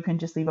 or you can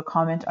just leave a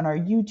comment on our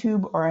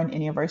YouTube or on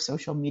any of our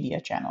social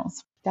media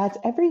channels. That's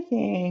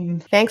everything.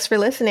 Thanks for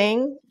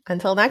listening.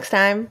 Until next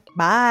time,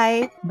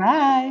 bye.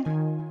 Bye.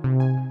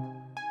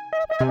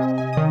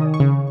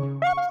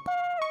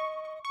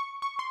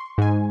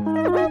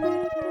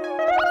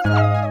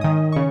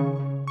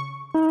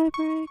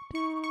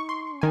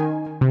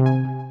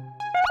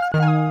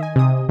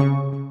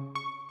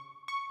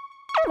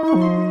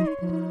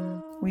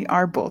 We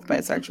are both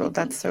bisexual.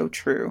 That's so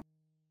true.